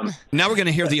wake up. Now we're going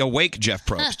to hear the awake Jeff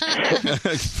Probst.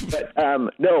 But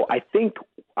no,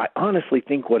 I honestly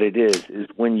think what it is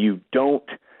when you don't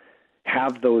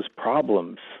have those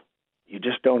problems, you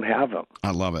just don't have them.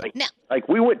 I love it. Like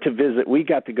we went to visit, we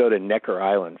got to go to Necker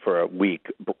Island for a week,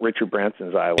 Richard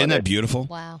Branson's island. Isn't that beautiful?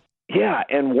 Wow. Yeah,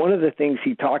 and one of the things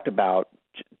he talked about,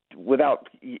 without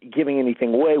giving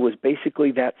anything away, was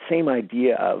basically that same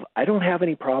idea of I don't have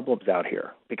any problems out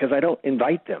here because I don't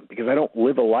invite them, because I don't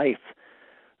live a life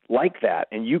like that.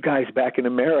 And you guys back in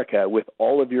America with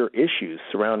all of your issues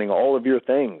surrounding all of your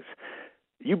things,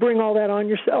 you bring all that on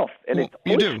yourself, and it's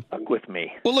always stuck with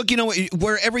me. Well, look,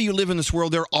 wherever you live in this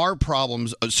world, there are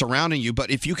problems surrounding you,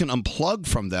 but if you can unplug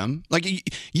from them, like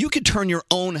you could turn your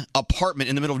own apartment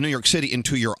in the middle of New York City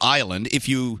into your island if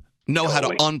you know how to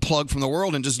unplug from the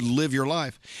world and just live your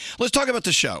life. Let's talk about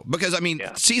the show because,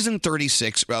 season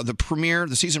 36, the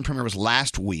season premiere was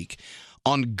last week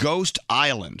on Ghost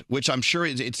Island, which I'm sure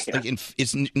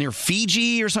it's near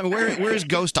Fiji or something. Where is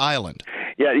Ghost Island?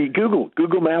 Yeah, you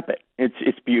Google map it.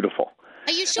 It's beautiful.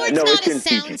 Are you sure it's not a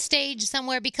sound stage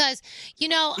somewhere? Because,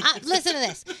 listen to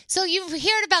this. So you've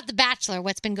heard about The Bachelor,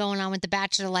 what's been going on with The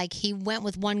Bachelor. Like, he went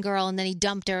with one girl, and then he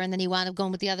dumped her, and then he wound up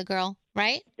going with the other girl,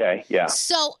 right? Okay, yeah.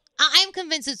 So I'm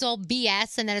convinced it's all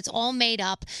BS and that it's all made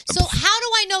up. So how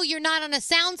do I know you're not on a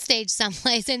sound stage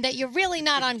someplace and that you're really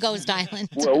not on Ghost Island?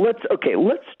 Well,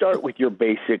 let's start with your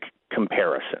basic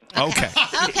comparison. Okay.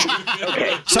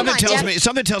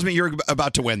 Something tells me you're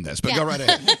about to win this, but go right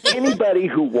ahead. Anybody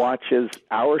who watches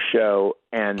our show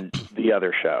and the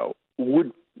other show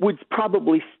would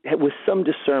probably, with some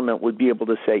discernment, would be able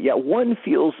to say, yeah, one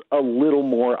feels a little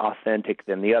more authentic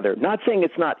than the other. Not saying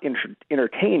it's not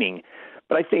entertaining,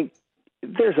 but I think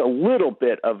there's a little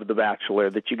bit of The Bachelor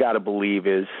that you got to believe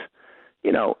is,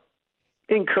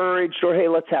 encouraged, or hey,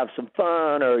 let's have some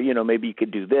fun, or maybe you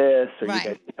could do this, or you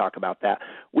guys can talk about that.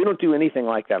 We don't do anything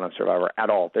like that on Survivor at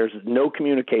all. There's no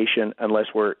communication unless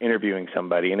we're interviewing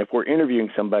somebody, and if we're interviewing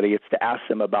somebody, it's to ask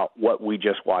them about what we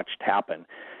just watched happen.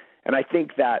 And I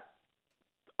think that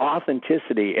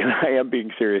authenticity, and I am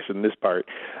being serious in this part,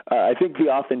 I think the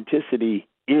authenticity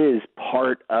is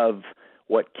part of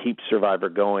what keeps Survivor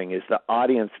going, is the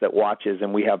audience that watches,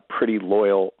 and we have pretty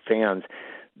loyal fans.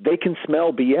 They can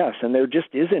smell BS, and there just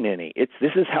isn't any.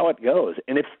 This is how it goes.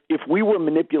 And if we were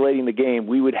manipulating the game,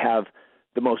 we would have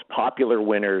the most popular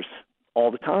winners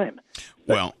all the time.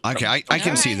 Well, okay, I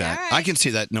can see that. Right. I can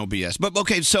see that, no BS. But,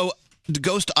 okay, so the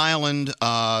Ghost Island,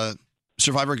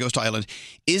 Survivor Ghost Island,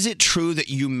 is it true that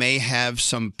you may have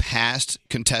some past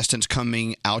contestants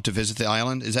coming out to visit the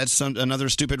island? Is that another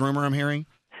stupid rumor I'm hearing?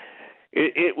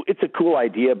 It's a cool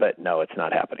idea, but no, it's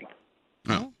not happening.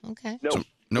 Oh, okay.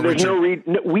 No, there's no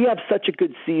reason. We have such a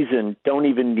good season, don't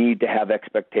even need to have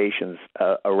expectations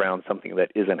around something that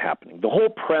isn't happening. The whole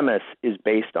premise is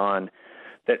based on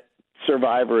that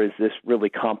Survivor is this really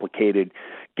complicated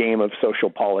game of social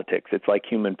politics. It's like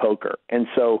human poker. And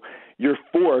so you're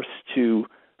forced to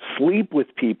sleep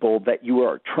with people that you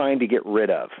are trying to get rid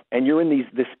of. And you're in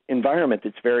this environment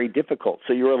that's very difficult.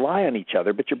 So you rely on each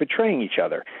other, but you're betraying each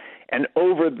other. And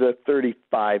over the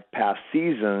 35 past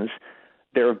seasons,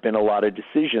 there have been a lot of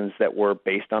decisions that were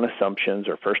based on assumptions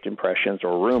or first impressions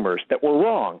or rumors that were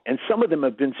wrong. And some of them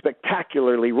have been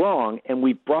spectacularly wrong, and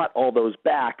we brought all those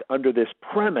back under this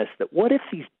premise that what if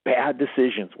these bad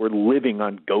decisions were living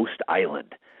on Ghost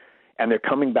Island and they're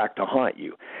coming back to haunt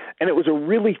you? And it was a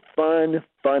really fun,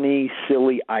 funny,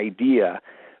 silly idea,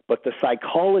 but the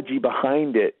psychology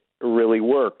behind it really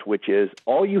worked, which is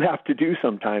all you have to do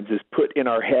sometimes is put in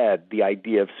our head the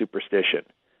idea of superstition.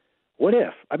 What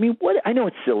if? I mean, I know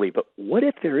it's silly, but what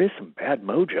if there is some bad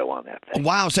mojo on that thing?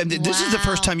 Wow. So this is the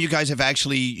first time you guys have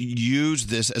actually used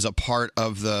this as a part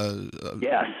of the...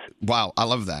 Yes. Wow. I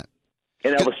love that.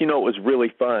 And Elvis, what was really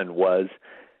fun was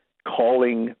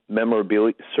calling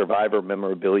Survivor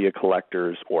memorabilia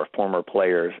collectors or former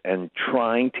players and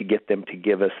trying to get them to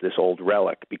give us this old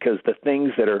relic, because the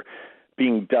things that are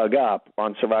being dug up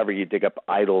on Survivor, you dig up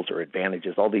idols or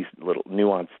advantages, all these little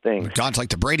nuanced things. God's like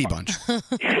the Brady Bunch.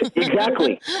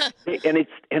 Exactly.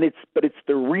 But it's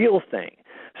the real thing.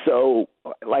 So,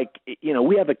 like,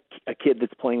 we have a kid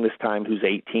that's playing this time who's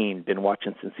 18, been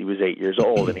watching since he was 8 years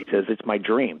old, and he says, it's my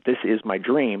dream. This is my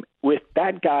dream. If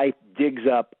that guy digs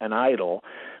up an idol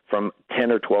from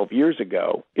 10 or 12 years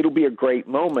ago, it'll be a great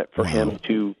moment for him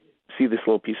to see this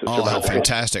little piece of Oh, Survivor.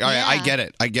 fantastic. All right,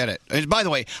 I get it. And by the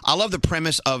way, I love the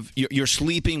premise of you're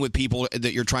sleeping with people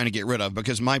that you're trying to get rid of,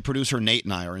 because my producer Nate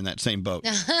and I are in that same boat.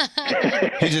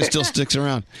 He just still sticks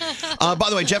around. By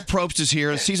the way, Jeff Probst is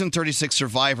here. Season 36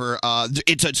 Survivor.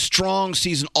 It's a strong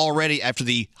season already after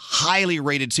the highly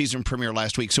rated season premiere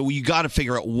last week, so you got to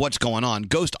figure out what's going on.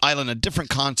 Ghost Island, a different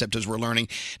concept as we're learning.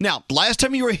 Now, last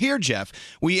time you were here, Jeff,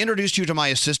 we introduced you to my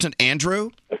assistant,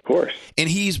 Andrew. Of course. And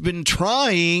he's been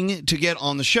trying to get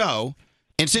on the show.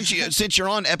 And since you're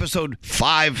on episode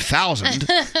 5,000,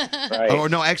 or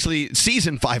no, actually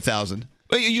season 5,000,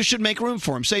 you should make room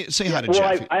for him. Say hi to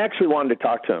Jeff. I actually wanted to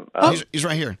talk to him. He's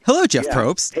right here. Hello, Jeff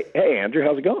Probst. Hey, Andrew,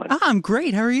 how's it going? I'm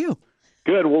great. How are you?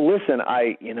 Good. Well, listen,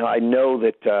 I know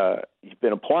that you've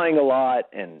been applying a lot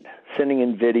and sending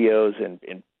in videos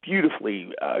and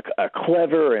beautifully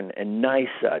clever and nice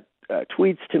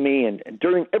tweets to me and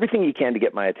doing everything you can to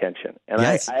get my attention. And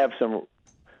yes. I have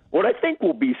what I think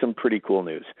will be some pretty cool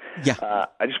news. Yeah.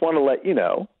 I just want to let you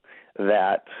know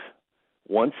that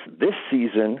once this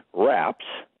season wraps,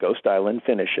 Ghost Island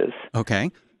finishes.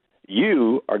 Okay.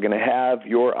 You are going to have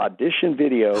your audition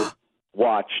video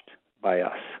watched by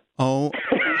us. Oh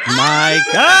my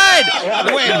God!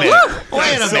 Wait a minute.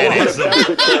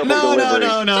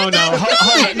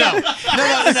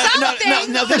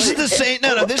 No. This is the same.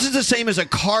 No. This is the same as a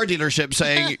car dealership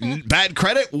saying, "Bad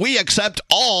credit, we accept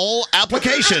all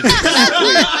applications."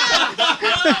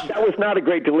 That was not a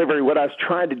great delivery. What I was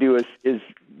trying to do is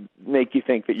make you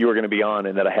think that you were going to be on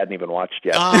and that I hadn't even watched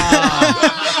yet.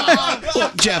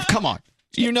 Look, Jeff, come on.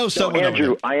 You know someone.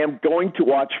 Andrew, I am going to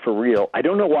watch for real. I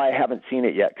don't know why I haven't seen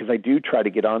it yet, because I do try to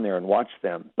get on there and watch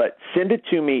them. But send it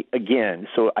to me again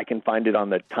so I can find it on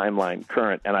the timeline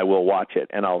current, and I will watch it,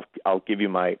 and I'll give you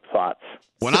my thoughts.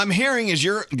 What I'm hearing is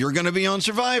you're going to be on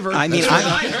Survivor. I mean,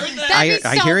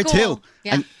 I hear it too.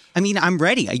 Yeah. I mean, I'm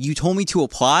ready. You told me to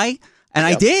apply, and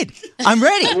I did. I'm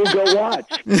ready. We'll go watch.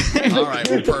 All right.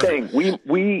 Here's the thing.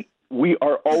 We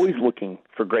are always looking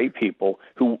for great people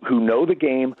who know the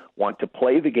game, want to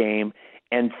play the game,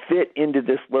 and fit into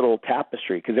this little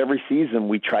tapestry. Because every season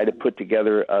we try to put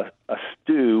together a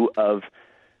stew of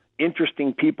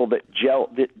interesting people that gel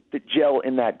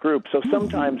in that group. So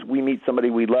sometimes we meet somebody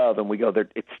we love and we go,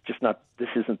 it's just not, this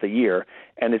isn't the year,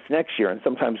 and it's next year. And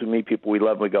sometimes we meet people we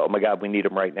love and we go, oh my God, we need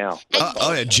them right now.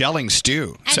 A gelling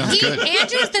stew. Sounds good.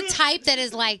 Andrew's the type that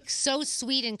is like so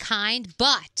sweet and kind,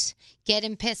 but get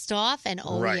him pissed off, and I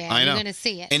know. you're going to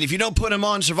see it. And if you don't put him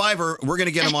on Survivor, we're going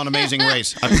to get him on Amazing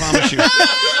Race. I promise you.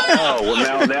 Oh,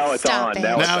 well, now it's on.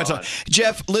 Now it's on.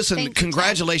 Jeff, listen,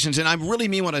 congratulations. And I really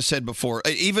mean what I said before.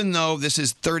 Even though this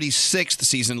is 36th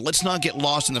season, let's not get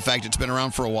lost in the fact it's been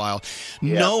around for a while.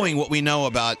 Yeah. Knowing what we know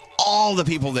about all the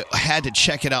people that had to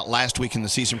check it out last week in the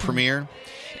season premiere,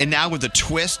 and now with the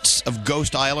twists of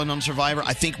Ghost Island on Survivor,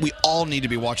 I think we all need to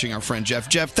be watching our friend Jeff.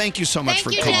 Jeff, thank you so much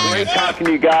for calling. Great talking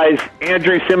to you guys.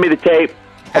 Andrew, send me the tape.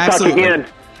 I'll talk again.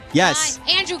 Yes.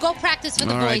 Bye. Andrew, go practice for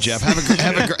the voice. All right, Jeff.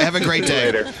 Have a great day.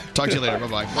 Later. Talk to you later.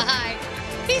 Bye-bye. Bye.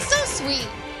 He's so sweet.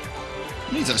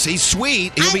 He's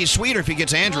sweet. He'll be sweeter if he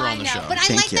gets Andrew on the show. But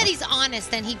I like that he's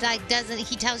honest and he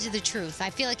tells you the truth. I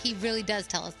feel like he really does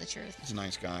tell us the truth. He's a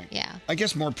nice guy. Yeah. I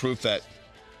guess more proof that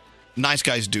nice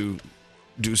guys do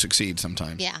succeed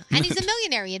sometimes. Yeah. And he's a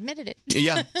millionaire. He admitted it.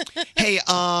 Yeah. Hey,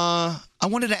 I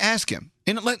wanted to ask him,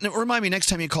 and remind me next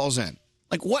time he calls in,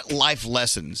 like, what life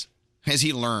lessons has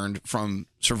he learned from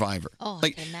Survivor? Oh,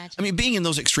 like, I can imagine. I mean, being in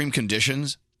those extreme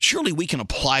conditions, surely we can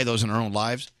apply those in our own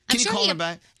lives. Can you call him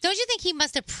back? Don't you think he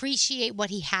must appreciate what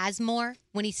he has more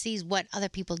when he sees what other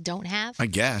people don't have? I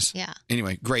guess. Yeah.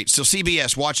 Anyway, great. So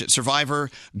CBS, watch it. Survivor,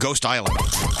 Ghost Island.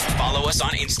 Follow us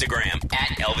on Instagram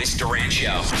at Elvis Duran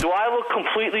Show. Do I look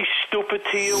completely stupid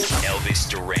to you? Elvis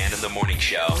Duran in the Morning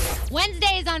Show.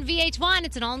 Wednesdays on VH1,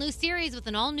 it's an all-new series with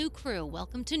an all-new crew.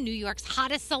 Welcome to New York's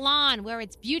hottest salon, where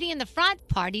it's beauty in the front,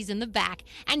 parties in the back,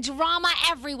 and drama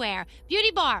everywhere.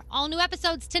 Beauty Bar, all new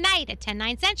episodes tonight at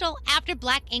 10/9 Central after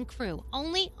Black Ink Crew,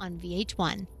 only on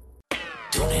VH1.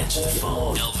 Don't answer the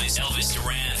phone. Elvis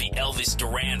Duran, the Elvis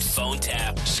Duran phone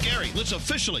tap. Scary. Let's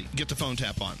officially get the phone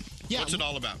tap on. Yeah. What's it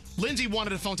all about? Lindsay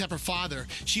wanted to phone tap her father.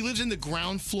 She lives in the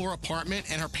ground floor apartment,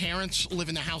 and her parents live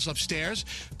in the house upstairs.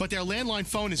 But their landline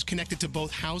phone is connected to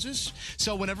both houses.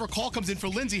 So whenever a call comes in for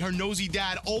Lindsay, her nosy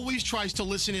dad always tries to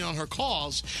listen in on her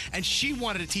calls. And she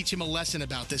wanted to teach him a lesson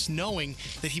about this, knowing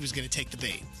that he was going to take the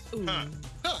bait.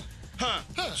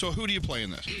 So who do you play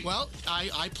in this? Well,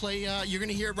 I play. You're going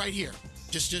to hear it right here.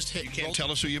 Just hit. You can't tell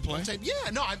us who you play? Yeah,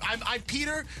 no, I'm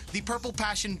Peter, the Purple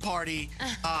Passion Party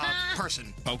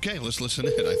person. Okay, let's listen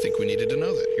in. I think we needed to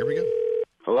know that. Here we go.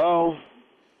 Hello.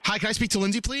 Hi, can I speak to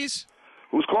Lindsay, please?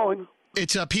 Who's calling?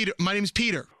 It's Peter. My name's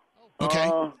Peter. Okay.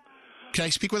 Can I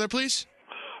speak with her, please?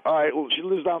 All right. Well, she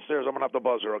lives downstairs. I'm gonna have to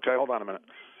buzz her. Okay. Hold on a minute.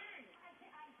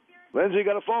 Lindsay, you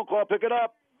got a phone call. Pick it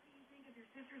up.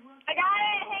 I got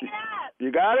it. Hang it up.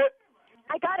 You got it?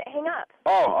 I got it. Hang up.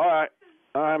 Oh, all right.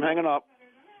 I'm hanging up.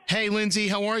 Hey, Lindsay,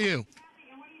 how are you?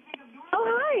 Oh,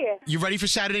 hi. You ready for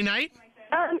Saturday night?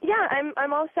 Yeah,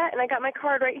 I'm all set, and I got my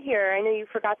card right here. I know you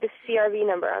forgot the CRV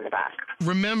number on the back.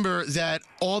 Remember that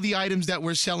all the items that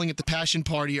we're selling at the Passion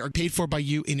Party are paid for by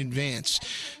you in advance.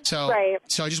 So, Right.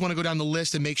 So I just want to go down the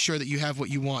list and make sure that you have what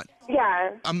you want.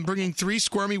 Yeah. I'm bringing 3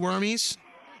 Squirmy Wormies.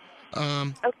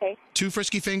 Okay. 2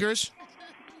 Frisky Fingers.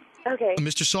 Okay. A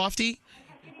Mr. Softy.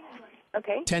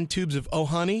 Okay. 10 tubes of Oh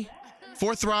Honey.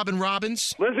 4 Throbbing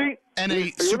Robins. Lindsay? And a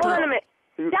Hold super... on a minute.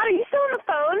 Dad, are you still on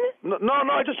the phone? No,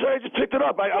 I just picked it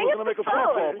up. I was going to make a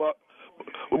phone call,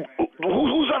 but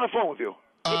who's on the phone with you?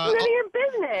 It's none of your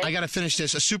business. I got to finish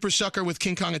this. A Super Sucker with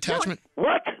King Kong attachment.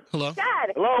 What? Hello?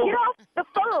 Dad, Hello? get off the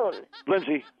phone.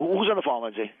 Lindsay, who's on the phone,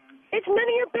 Lindsay? It's none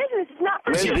of your business. It's not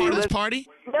for Is he you. part of this party?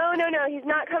 No, he's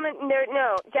not coming.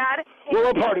 No, Dad.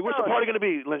 What party? Where's the party going to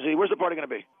be, Lindsay? Where's the party going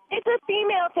to be? It's a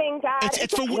female thing, Dad.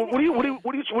 It's for...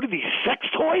 What are these sex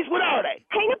toys? What are they?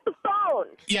 Hang up the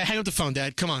phone. Yeah, hang up the phone,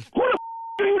 Dad. Come on. Who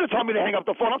the are you to tell me to hang up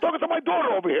the phone? I'm talking to my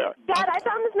daughter over here. Dad, I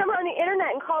found this number on the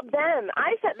internet and called them.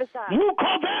 I set this up. You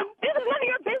called them? This is none of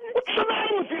your business. What's the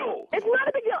matter with you? It's not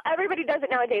a big deal. Everybody does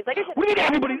it nowadays. Like I said, What do you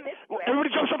mean everybody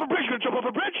jumps off a bridge? You gonna jump off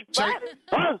a bridge? Sorry.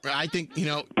 Huh? I think,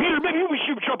 Peter, maybe you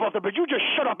should jump off the bridge. You just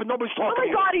shut up and nobody's Oh talking my to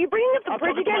you. God, are you bringing up the I'm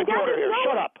bridge talking to again? my daughter Dad, here. no.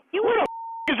 Shut up. Who the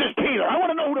is this Peter? I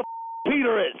want to know who the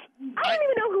Peter is. I don't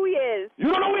even know who he is. You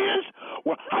don't know who he is?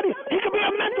 Well, he could be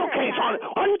a mental case. How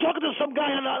are you talking to some guy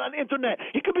on the internet?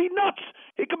 He could be nuts.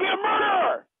 He could be a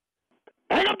murderer.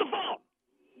 Hang up the phone.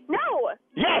 No.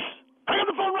 Yes. Hang up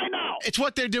the phone right now. It's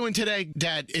what they're doing today,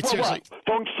 Dad. It's What? seriously...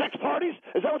 Throwing sex parties?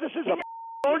 Is that what this is? A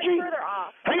orgy? Further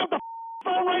off. Hang up the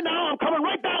phone right now. I'm coming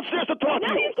right downstairs to talk to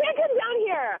No, you. you can't come down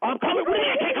here. I'm coming. What do you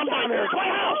mean I can't come down here? It's my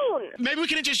house. Maybe we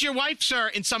can interest your wife, sir,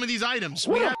 in some of these items.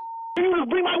 What We the have, you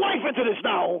bring my wife into this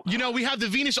now? we have the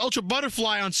Venus Ultra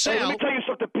Butterfly on Hey, sale. let me tell you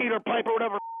something, Peter Piper,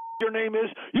 whatever your name is.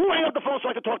 You hang up the phone so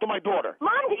I can talk to my daughter.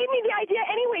 Mom gave me the idea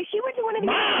anyway. She went to one of these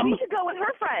Mom? weeks ago with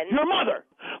her friends. Your mother.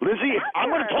 Lizzie, I'm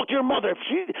going to talk to your mother.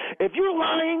 If you're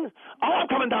lying, I'm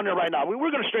coming down there right now. We're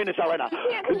going to straighten this out right now. You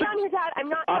can't come down here, Dad. I'm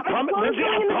not. I'm coming, Lindsay,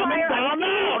 I'm coming down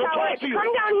now to talk to you.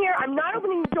 Come down here. I'm not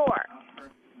opening the door.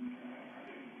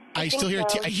 I still hear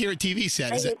so. I hear a TV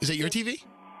set. Is that your TV?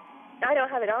 I don't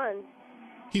have it on.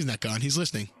 He's not gone. He's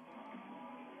listening.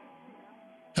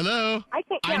 Hello?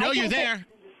 I know you're can't there.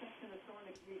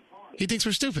 He thinks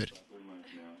we're stupid.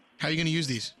 How are you going to use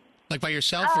these? Like by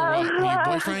yourself or what? With your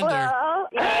boyfriend? Well,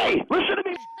 Hey, listen to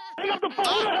me. Hang up the phone.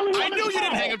 I knew you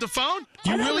didn't hang up the phone.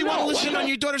 You really want to listen on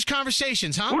your daughter's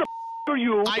conversations, huh? Who the are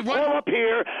you? I to call up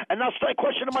here and now start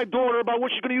questioning my daughter about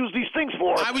what she's going to use these things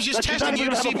for. I was just That she's testing not you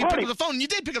even to gonna see have if a you picked party. up the phone. You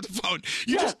did pick up the phone.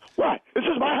 What? This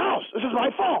is my house. This is my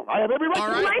phone. I have every right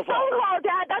to My use the phone call,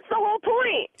 Dad. That's the whole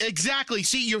point. Exactly.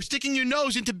 See, you're sticking your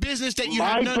nose into business that you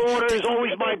My have no... daughter is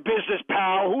always my business,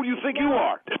 pal. Who do you think you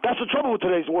are? That's the trouble with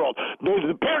today's world.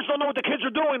 The parents don't know what the kids are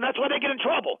doing. That's why they get in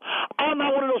trouble. I'm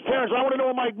not one of those parents. I want to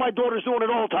know what my daughter's doing at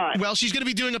all times. Well, she's going to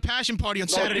be doing a passion party on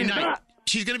Saturday she's night. not.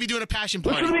 She's going to be doing a passion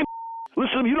party. Listen to me.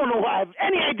 Listen, you don't know. I have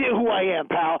any idea who I am,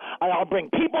 pal. I'll bring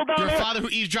people down Your there. father who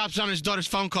eavesdrops on his daughter's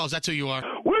phone calls. That's who you are.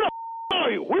 Where the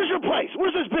are you? Where's your place?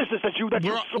 Where's this business that you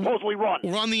supposedly run?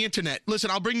 We're on the internet.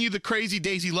 Listen, I'll bring you the crazy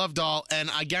Daisy Love doll,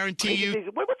 and I guarantee you...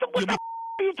 What the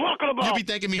are you talking about? You'll be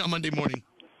thanking me on Monday morning.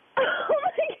 Oh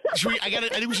my God. I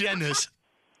think we should end this.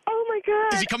 Oh my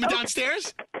God. Is he coming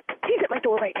downstairs? He's at my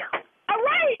door right now. All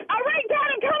right, Dad.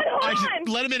 I'm coming. Hold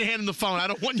on. Let him in and hand him the phone. I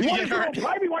don't want you to get hurt. You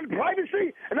want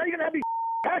privacy? And now you're going to have these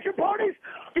passion parties?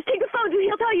 Just take the phone.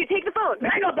 He'll tell you. Take the phone.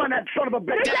 Hang up on that son of a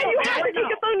bitch. Dad, you have to take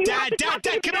the phone. You have to Dad, talk to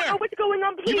him. come You don't here. know what's going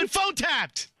on, please. You've been phone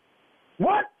tapped.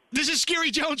 What? This is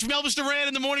Scary Jones from Elvis Duran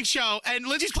in the Morning Show, and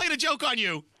Lindsay's playing a joke on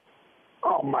you.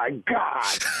 Oh, my God.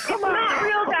 It's not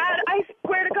real, Dad. I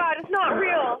swear to God, it's not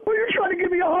real. Well, you're trying to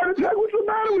give me a heart attack. What's the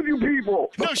matter with you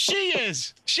people? No, she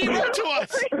is. She wrote to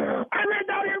us. I ran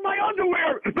down here in my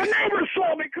underwear. The neighbors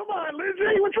saw me. Come on,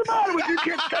 Lizzie. What's the matter with you? You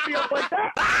can't set me up like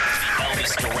that.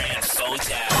 Elvis Duran phone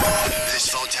tap. This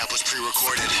phone tap was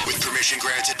pre-recorded with permission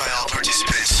granted by all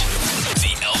participants.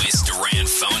 The Elvis Duran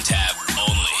phone tap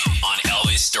only on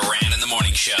Elvis Duran in the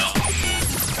Morning Show.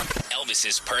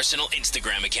 Elvis's personal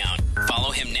Instagram account.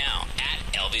 Follow him now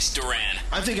at Elvis Duran.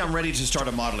 I think I'm ready to start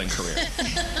a modeling career.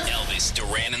 Elvis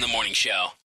Duran in the Morning Show.